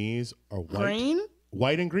to its knees are white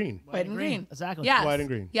and green. white and green. Exactly. Yes. White and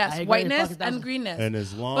green. I Yes, agree, whiteness fucking thousand. and greenness. And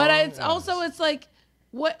as long But it's as also it's like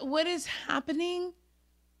what is happening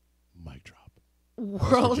mic drop.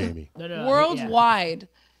 world Jamie. No, worldwide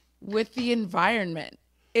with the environment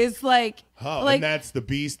is like Oh, like and that's the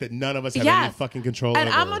beast that none of us have any Yes. fucking control and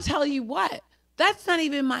over. I'm gonna tell you what, that's not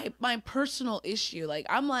even my personal issue. Like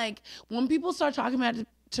I'm like when people start talking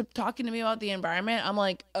to me about the environment, I'm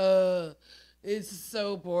like, it's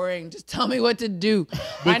so boring. Just tell me what to do.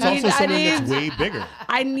 But it's also something that's way bigger.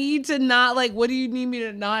 I need to not like. What do you need me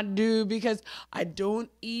to not do? Because I don't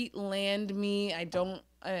eat land meat.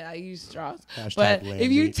 I use straws. Hashtag But land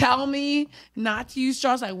if you meat. tell me not to use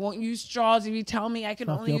straws, I won't use straws. If you tell me I can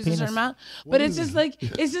Fuck only your use a certain penis. amount, but it's just like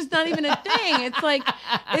it's just not even a thing. It's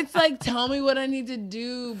like tell me what I need to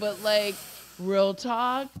do, but like real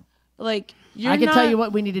talk, like you're I can not, tell you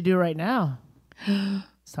what we need to do right now.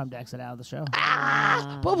 It's time to exit out of the show.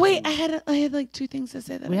 But wait, I had like two things to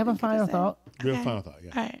say. That We I have a didn't get to final say. thought. Real final thought,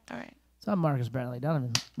 yeah. All right. So I'm Marcus Brantley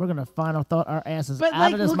Donovan. We're gonna final thought our asses But out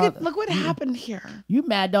like, of this look what happened here. You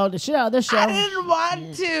mad dog the shit out of this show. I didn't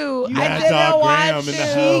want to. I Mad didn't Dog want Graham in to. the She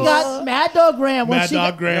house. got Mad Dog Graham. When Mad she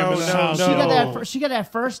Dog got, Graham in the house. She got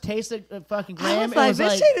that first taste of fucking Graham. I was It like, was this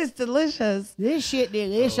like, shit is delicious. this shit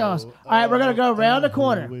delicious. All right, we're gonna go around the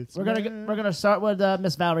corner. it's We're gonna start with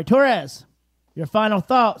Miss Valerie Torres. Your final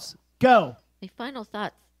thoughts. Go. My final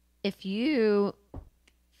thoughts. If you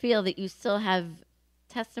feel that you still have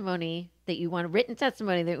testimony that you want, written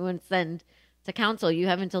testimony that you want to send to council, you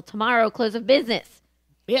have until tomorrow, close of business.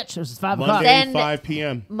 Bitch, this is 5 o'clock. Monday, Send- 5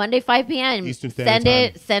 p.m. Monday, 5 p.m. Eastern Standard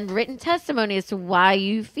Send Time. send written testimony as to why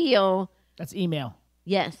you feel, That's email.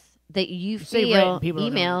 yes, that you say feel, written, people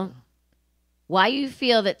don't email, know. why you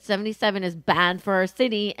feel that 77 is bad for our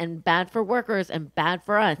city and bad for workers and bad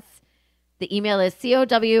for us. The email is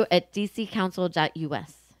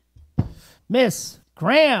cow@dccouncil.us. Miss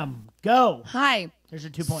Graham, go. Hi. There's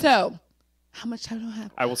your 2 points. So, how much time do I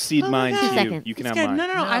have? I will cede mine God. to you. Seconds. You can It's have good. mine.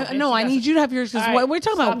 No, No, I bitch, no. I you need you to have yours because All right, we're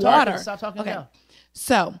talking stop about water. Stop talking Okay. now.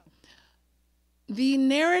 So, the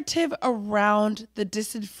narrative around the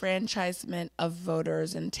disenfranchisement of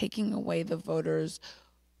voters and taking away the voters'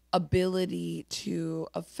 ability to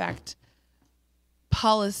affect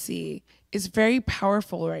policy is very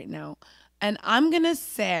powerful right now. And I'm going to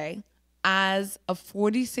say, as a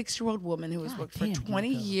 46-year-old woman who has worked for damn, 20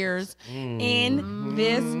 Kimiko. years in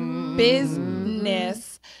this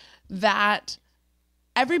business, that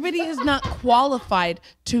everybody is not qualified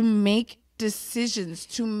to make decisions,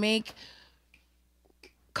 to make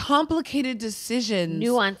complicated decisions,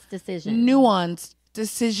 Nuanced decision. nuanced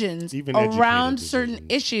decisions Even around educated certain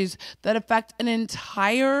decisions. issues that affect an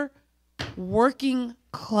entire working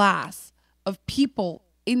class of people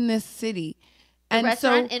in this city. The And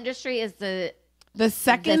restaurant so industry is the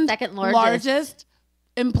second second largest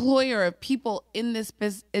employer of people in this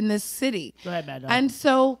in this city. Go ahead, Mad Dog. And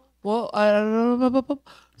so,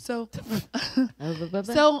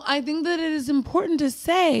 so I think that it is important to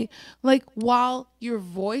say, like, while your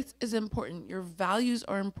voice is important, your values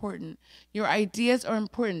are important, your ideas are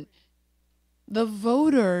important, the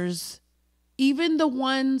voters, even the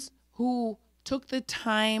ones who took the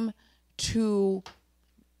time to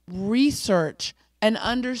research and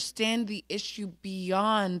understand the issue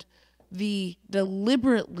beyond the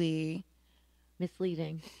deliberately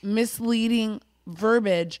misleading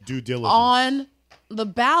verbiage Due diligence. on the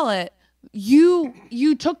ballot, you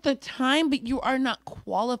took the time, but you are not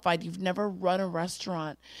qualified. You've never run a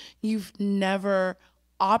restaurant. You've never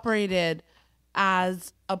operated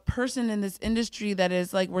as a person in this industry that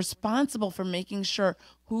is like responsible for making sure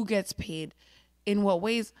who gets paid in what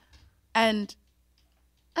ways. And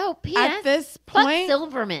Oh, P.S. at this fuck point,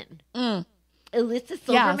 Silverman. Alyssa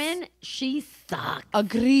Silverman, she sucks.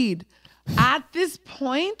 agreed. At this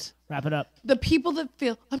point, Wrap it up. the people that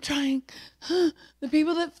feel, I'm trying, the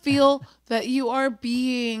people that feel that you are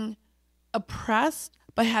being oppressed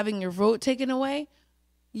by having your vote taken away,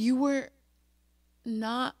 you were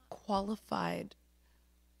not qualified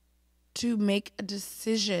to make a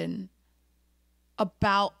decision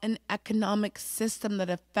about an economic system that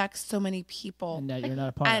affects so many people. And that you're not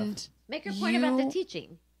a part of. And Make your point about the you-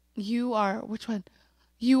 teaching. you are, which one?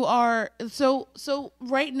 You are, so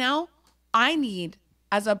right now, I need,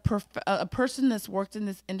 as a person that's worked in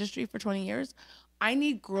this industry for 20 years, I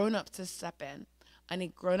need grown-ups to step in. I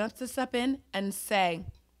need grown-ups to step in and say,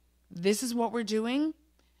 this is what we're doing,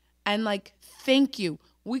 and like, thank you.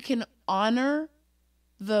 We can honor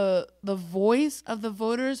the voice of the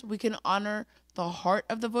voters. We can honor the heart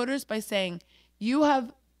of the voters by saying, you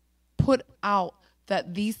have put out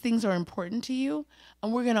that these things are important to you,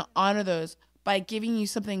 and we're going to honor those by giving you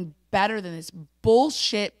something better than this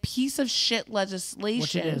bullshit piece of shit legislation.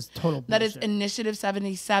 Which it is, total bullshit. That is Initiative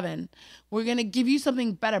 77. We're going to give you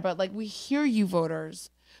something better, but like, we hear you, voters.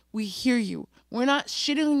 We hear you. We're not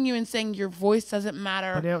shitting on you and saying your voice doesn't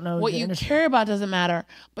matter. But they don't know what the you industry. care about doesn't matter.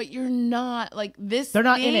 But you're not like this. They're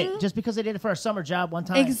not thing, in it just because they did it for a summer job one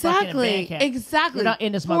time. Exactly. Fucking in Exactly. You're not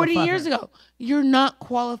in this 40 motherfucker. years ago, you're not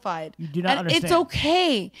qualified. You do not and understand. It's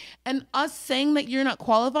okay. And us saying that you're not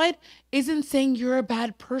qualified isn't saying you're a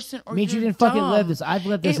bad person or means you're you didn't dumb. fucking live this. I've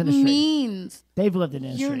lived this it industry. means They've lived in the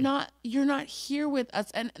industry. you're not here with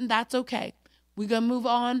us, and that's okay. We're gonna move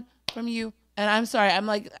on from you. And I'm sorry, I'm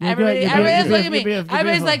like, everybody's looking at me.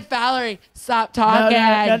 Everybody's like, Valerie, stop talking.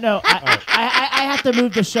 No. I have to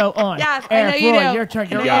move the show on. Yes, Eric, I know you Roy, do. your turn.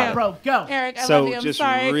 You're Yeah. up, bro. Go. Eric, I So love you. I'm just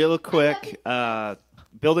sorry. real quick,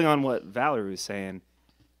 building on what Valerie was saying,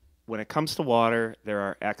 when it comes to water, there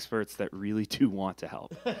are experts that really do want to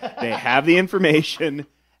help. They have the information.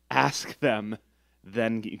 Ask them,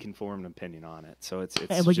 then you can form an opinion on it. So it's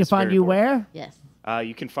And we can just find very you important. where? Yes.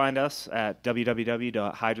 You can find us at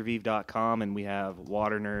www.hydrovive.com, and we have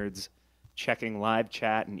Water Nerds checking live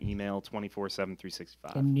chat and email 24/7,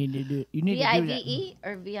 365. And you need to do that. VIVE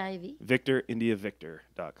or VIV?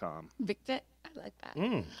 VictorIndiaVictor.com. Victor, I like that.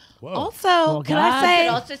 Whoa. Also, Well, can God. I You say,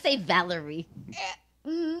 could also say Valerie. I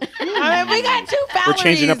mean, we got two Valeries. We're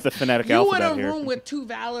changing up the phonetic you alphabet in a here. room with two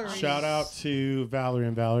Valeries. Shout out to Valerie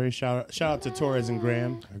and Valerie. Shout out to Torres and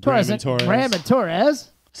Graham. Torres. Graham and Torres. Graham and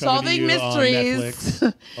Torres. Coming to Solving you on mysteries.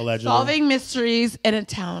 Netflix, allegedly. Solving mysteries in a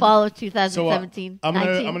town. Fall of So 2017. I'm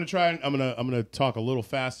 19. gonna try and I'm gonna talk a little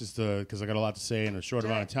fast just because I got a lot to say in a short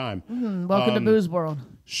amount of time. Welcome to Booze World.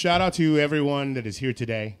 Shout out to everyone that is here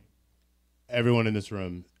today, everyone in this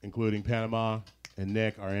room, including Panama and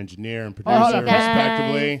Nick, our engineer and producer, hold on.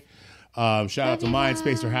 respectively. Shout out to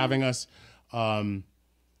Mindspace for having us.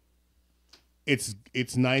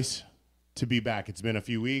 It's nice to be back. It's been a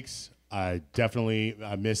few weeks. I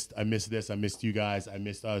missed this. I missed you guys. I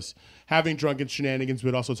missed us having drunken shenanigans,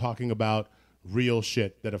 but also talking about real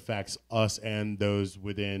shit that affects us and those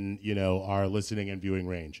within, our listening and viewing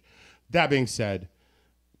range. That being said,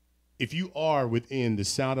 if you are within the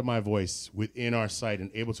sound of my voice, within our site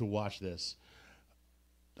and able to watch this,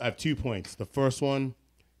 I have 2 points. The first one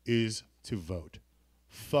is to vote.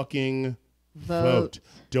 Fucking vote.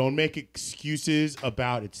 Don't make excuses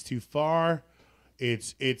about it's too far.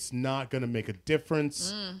 It's not going to make a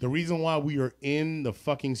difference. The reason why we are in the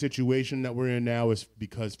fucking situation that we're in now is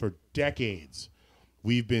because for decades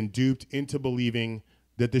we've been duped into believing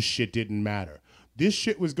that this shit didn't matter. This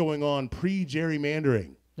shit was going on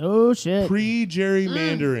pre-gerrymandering. Oh, shit.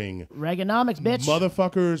 Pre-gerrymandering. Reaganomics, bitch.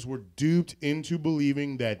 Motherfuckers were duped into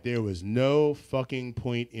believing that there was no fucking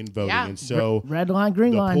point in voting. Yeah. And so Red line,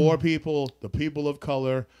 green the line. poor people, the people of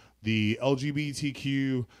color, the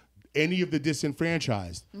LGBTQ, any of the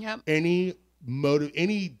disenfranchised, Yep. anything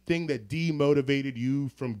that demotivated you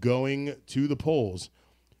from going to the polls,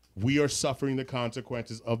 we are suffering the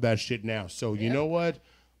consequences of that shit now. So you know what?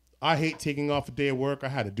 I hate taking off a day of work. I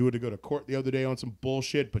had to do it to go to court the other day on some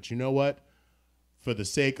bullshit. But you know what? For the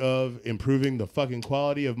sake of improving the fucking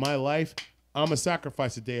quality of my life, I'm going to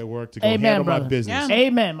sacrifice a day of work to go handle my business. Yeah.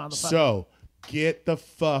 Amen, motherfucker. So get the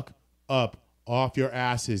fuck up off your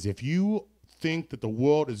asses. If you think that the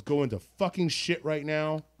world is going to fucking shit right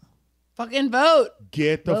now, Fucking vote.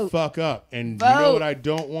 get the fuck up. And you know what I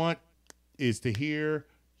don't want is to hear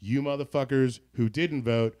you motherfuckers who didn't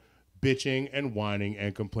vote bitching and whining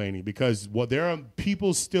and complaining, because there are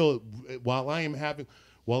people still, while I'm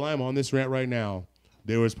on this rant right now,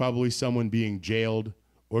 there was probably someone being jailed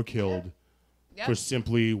or killed for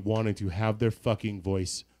simply wanting to have their fucking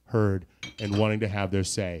voice heard and wanting to have their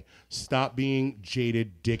say. Stop being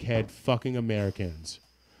jaded, dickhead fucking Americans.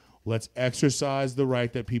 Let's exercise the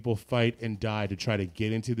right that people fight and die to try to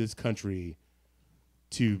get into this country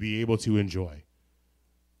to be able to enjoy.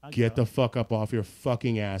 Get the fuck up off your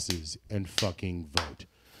fucking asses and fucking vote.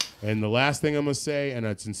 And the last thing I'm going to say, and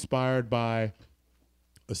it's inspired by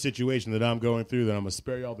a situation that I'm going through that I'm going to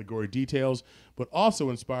spare you all the gory details, but also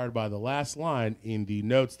inspired by the last line in the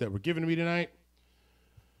notes that were given to me tonight.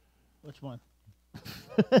 Which one?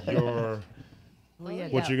 What you're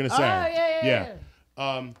going to say. Oh, yeah.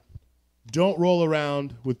 Don't roll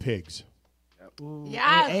around with pigs.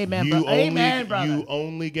 Yes. Amen, bro. Amen, brother. You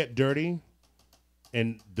only get dirty,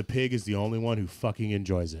 and the pig is the only one who fucking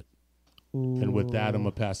enjoys it. And with that, I'm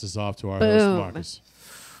going to pass this off to our host, Marcus.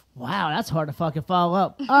 Wow, that's hard to fucking follow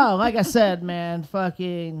up. Oh, like I said, man,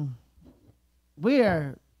 fucking,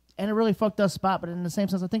 we're in a really fucked up spot, but in the same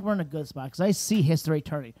sense, I think we're in a good spot because I see history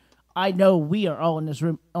turning. I know we are all in this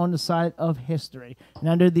room on the side of history, and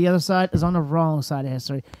under the other side is on the wrong side of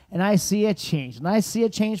history. And I see a change, and I see a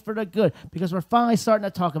change for the good because we're finally starting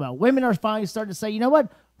to talk about. Women are finally starting to say, you know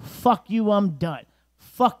what? Fuck you, I'm done.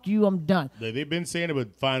 Fuck you, I'm done. They've been saying it,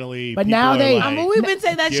 but finally, but now they. Like, we've been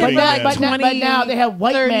saying that shit for like like 20. But now they have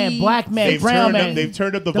white 30, men, black men, brown men. They've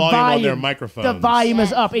turned up the volume on their microphones. The volume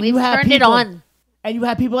is up, and We've you have turned people. it on. And you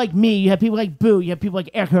have people like me. You have people like Boo. You have people like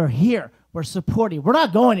Erica who are here. We're supporting. We're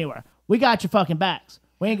not going anywhere. We got your fucking backs.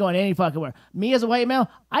 We ain't going any fucking where. Me as a white male,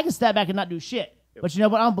 I can step back and not do shit. But you know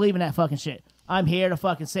what? I don't believe in that fucking shit. I'm here to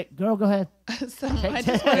fucking say, girl, go ahead. So I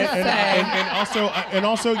just want to say, and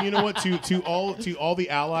also, you know what? To all the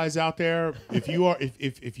allies out there, if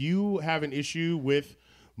you have an issue with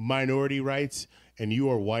minority rights and you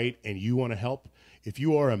are white and you want to help, if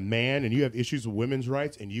you are a man and you have issues with women's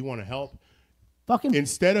rights and you want to help, fucking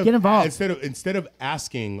instead of get involved. Instead of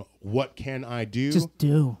asking what can I do, just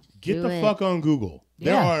do. Get Do the it. fuck on Google.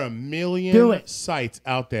 There Yeah. are a million sites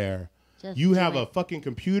out there. Just You do have it. a fucking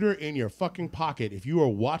computer in your fucking pocket. If you are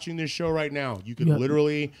watching this show right now, you can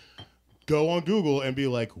literally go on Google and be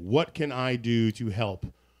like, what can I do to help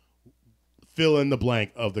fill in the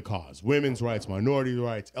blank of the cause? Women's rights, minority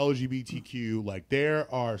rights, LGBTQ. Like, there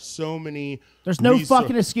are so many. There's no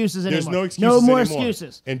fucking excuses anymore. There's no excuses No more anymore.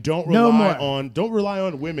 excuses. And don't rely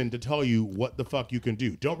on women to tell you what the fuck you can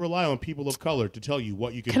do. Don't rely on people of color to tell you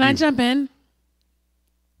what you can do. can I jump in?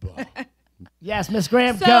 Yes, Miss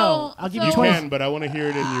Graham, So- go. I'll give you You 20. can, but I want to hear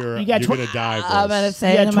it in your. You got You're gonna die voice. I'm gonna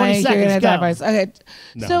say Yeah, it in 20 my you're seconds, gonna go. die voice. Okay.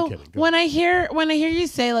 No, So I'm kidding. Go. when I hear you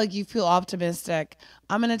say like you feel optimistic,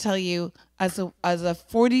 I'm gonna tell you as a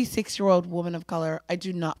 46-year-old woman of color, I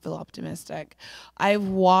do not feel optimistic. I've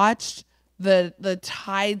watched the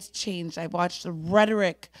tides change. I've watched the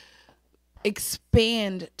rhetoric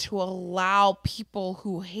expand to allow people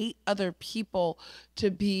who hate other people to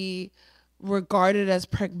be regarded as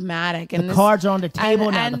pragmatic. And The cards are on the table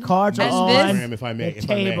now. The cards are and on this- Graham, if I may, the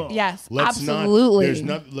table. Yes, Let's absolutely.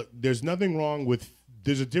 There's nothing wrong with.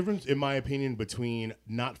 There's a difference, in my opinion, between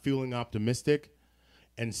not feeling optimistic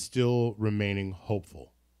and still remaining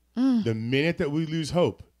hopeful. The minute that we lose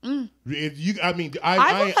hope, I am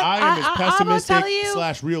as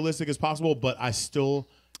pessimistic / realistic as possible, but I still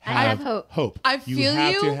have hope. I feel you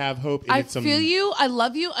have to have hope. And I feel you. I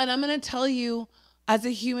love you, and I'm gonna tell you, as a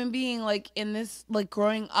human being, like in this, like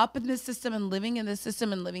growing up in this system and living in this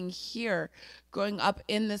system and living here, growing up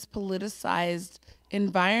in this politicized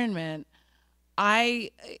environment,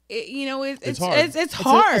 it's hard. It's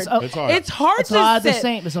hard. It's hard It's to a lot of the sit.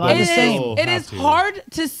 same. It's a lot of the same. It is hard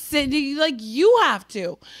to sit. Like you have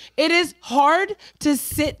to. It is hard to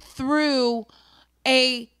sit through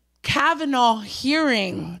a Kavanaugh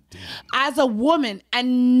hearing as a woman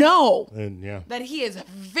and know that he is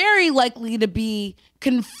very likely to be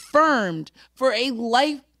confirmed for a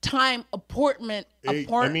lifetime appointment. If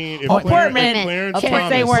Appointment.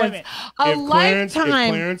 Can't say words. A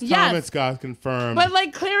lifetime. Clarence Thomas got confirmed. But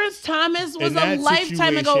like Clarence Thomas was In a that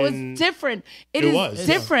lifetime ago. It situation, was different. it is was.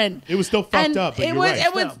 different. It was still fucked And up, but it you're was right.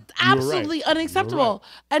 it was You were absolutely right. unacceptable.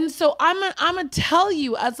 And so I'm gonna tell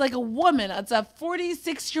you, as like a woman, as a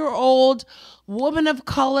 46-year-old woman of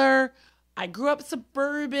color, I grew up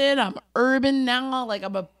suburban. I'm urban now. Like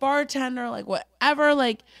I'm a bartender. Like whatever.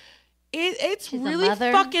 Like. It's She's a really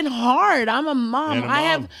mother. fucking hard. I'm a mom. And a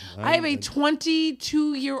I mom. have a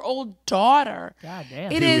 22-year-old daughter. God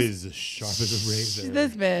damn. It Who is is sharp as a razor.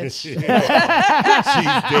 this bitch. She's dangerous,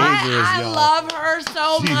 I y'all. love her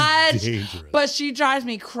so She's much, dangerous. but she drives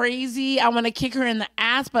me crazy. I want to kick her in the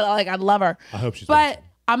ass, but like I love her. I hope she's But listening.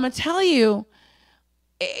 I'm gonna tell you,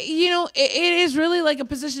 it is really like a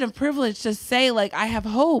position of privilege to say like I have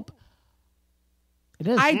hope. It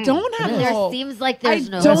is. I don't have There hope. seems like there's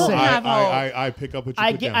no don't hope. have hope. I pick up what you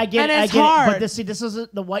I put get, down. I get, And it, I it's get it. hard. But this is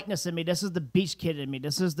the whiteness in me. This is the beach kid in me.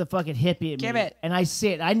 This is the fucking hippie in Give me. it. And I see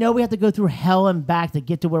it. I know we have to go through hell and back to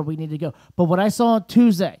get to where we need to go. But what I saw on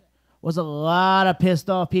Tuesday was a lot of pissed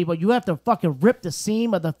off people. You have to fucking rip the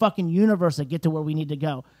seam of the fucking universe to get to where we need to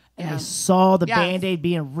go. And I saw the Yes. Band-Aid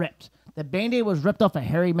being ripped. The Band-Aid was ripped off a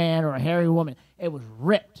hairy man or a hairy woman. It was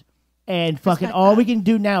ripped. And fucking all we can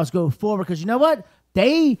do now is go forward. Because you know what?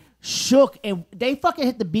 They shook and they fucking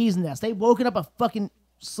hit the bee's nest. They woken up a fucking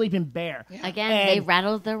sleeping bear. Again, And they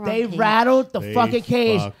rattled their They cage. rattled the They fucking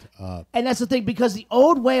cage. fucked up. And that's the thing, because the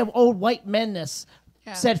old way of old white menness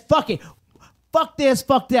said, fuck it. fuck this,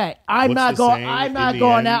 fuck that. I'm What's not the going. saying? I'm not In the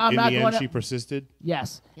going end- out. I'm in not the going end, out. she persisted.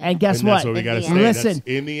 Yes, and guess And what? that's what we got to In say. the Listen.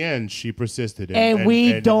 In the end, she persisted. And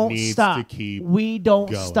we it don't needs stop. To keep We don't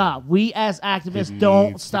going. stop. We as activists It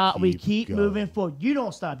don't needs to stop. We keep keep going. moving forward. You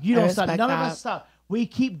don't stop. You I don't stop. respect None of that. us stop. We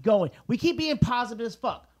keep going. We keep being positive as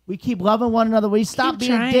fuck. We keep loving one another. We stop Keep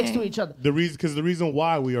being dicks trying. to each other. The reason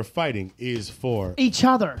why we are fighting is for Each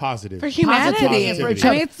other. positive. For humanity. Positivity for each I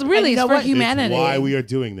other. mean, it's really And you know for what? humanity. It's why we are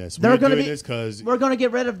doing this. They're We're gonna doing be- this because We're going to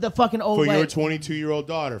get rid of the fucking old for your way. 22-year-old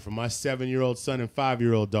daughter, for my 7-year-old son and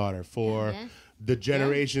 5-year-old daughter, for the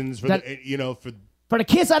generations, for That- for For the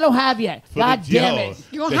kids I don't have yet. for God the, damn yo, it.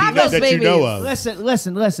 You gonna that have you- those that you know babies. of. Listen.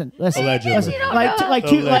 Allegedly. Listen.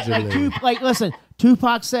 Listen.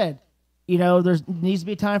 Tupac said, you know, there needs to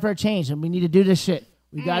be time for a change, and we need to do this shit.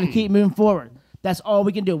 We got to keep moving forward. That's all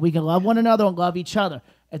we can do. We can love one another and love each other.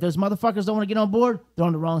 If those motherfuckers don't want to get on board, they're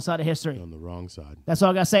on the wrong side of history. On the wrong side. That's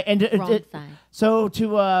all I got to say. And Wrong side. So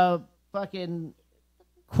to fucking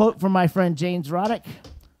quote from my friend James Roderick,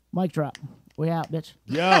 mic drop. We out, bitch.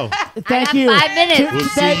 Yo, Thank have you. 5 minutes. we'll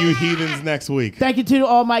see you heathens next week. Thank you to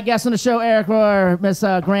all my guests on the show, Eric Rohr, Miss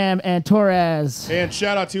Graham, and Torres. And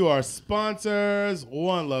shout out to our sponsors,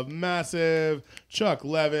 One Love Massive, Chuck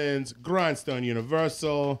Levins, Grindstone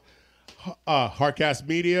Universal, Hardcast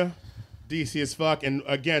Media, DC as fuck. And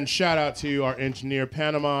again, shout out to our engineer,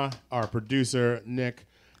 Panama, our producer, Nick,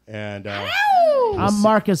 and I'm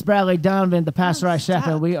Marcus Bradley Donovan, the Pasteurized Chef,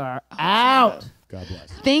 and we are out. God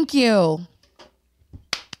bless. Thank you.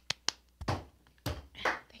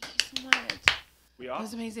 Thank you so much. We That off?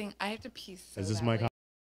 was amazing. I have to pee so Is this badly. mic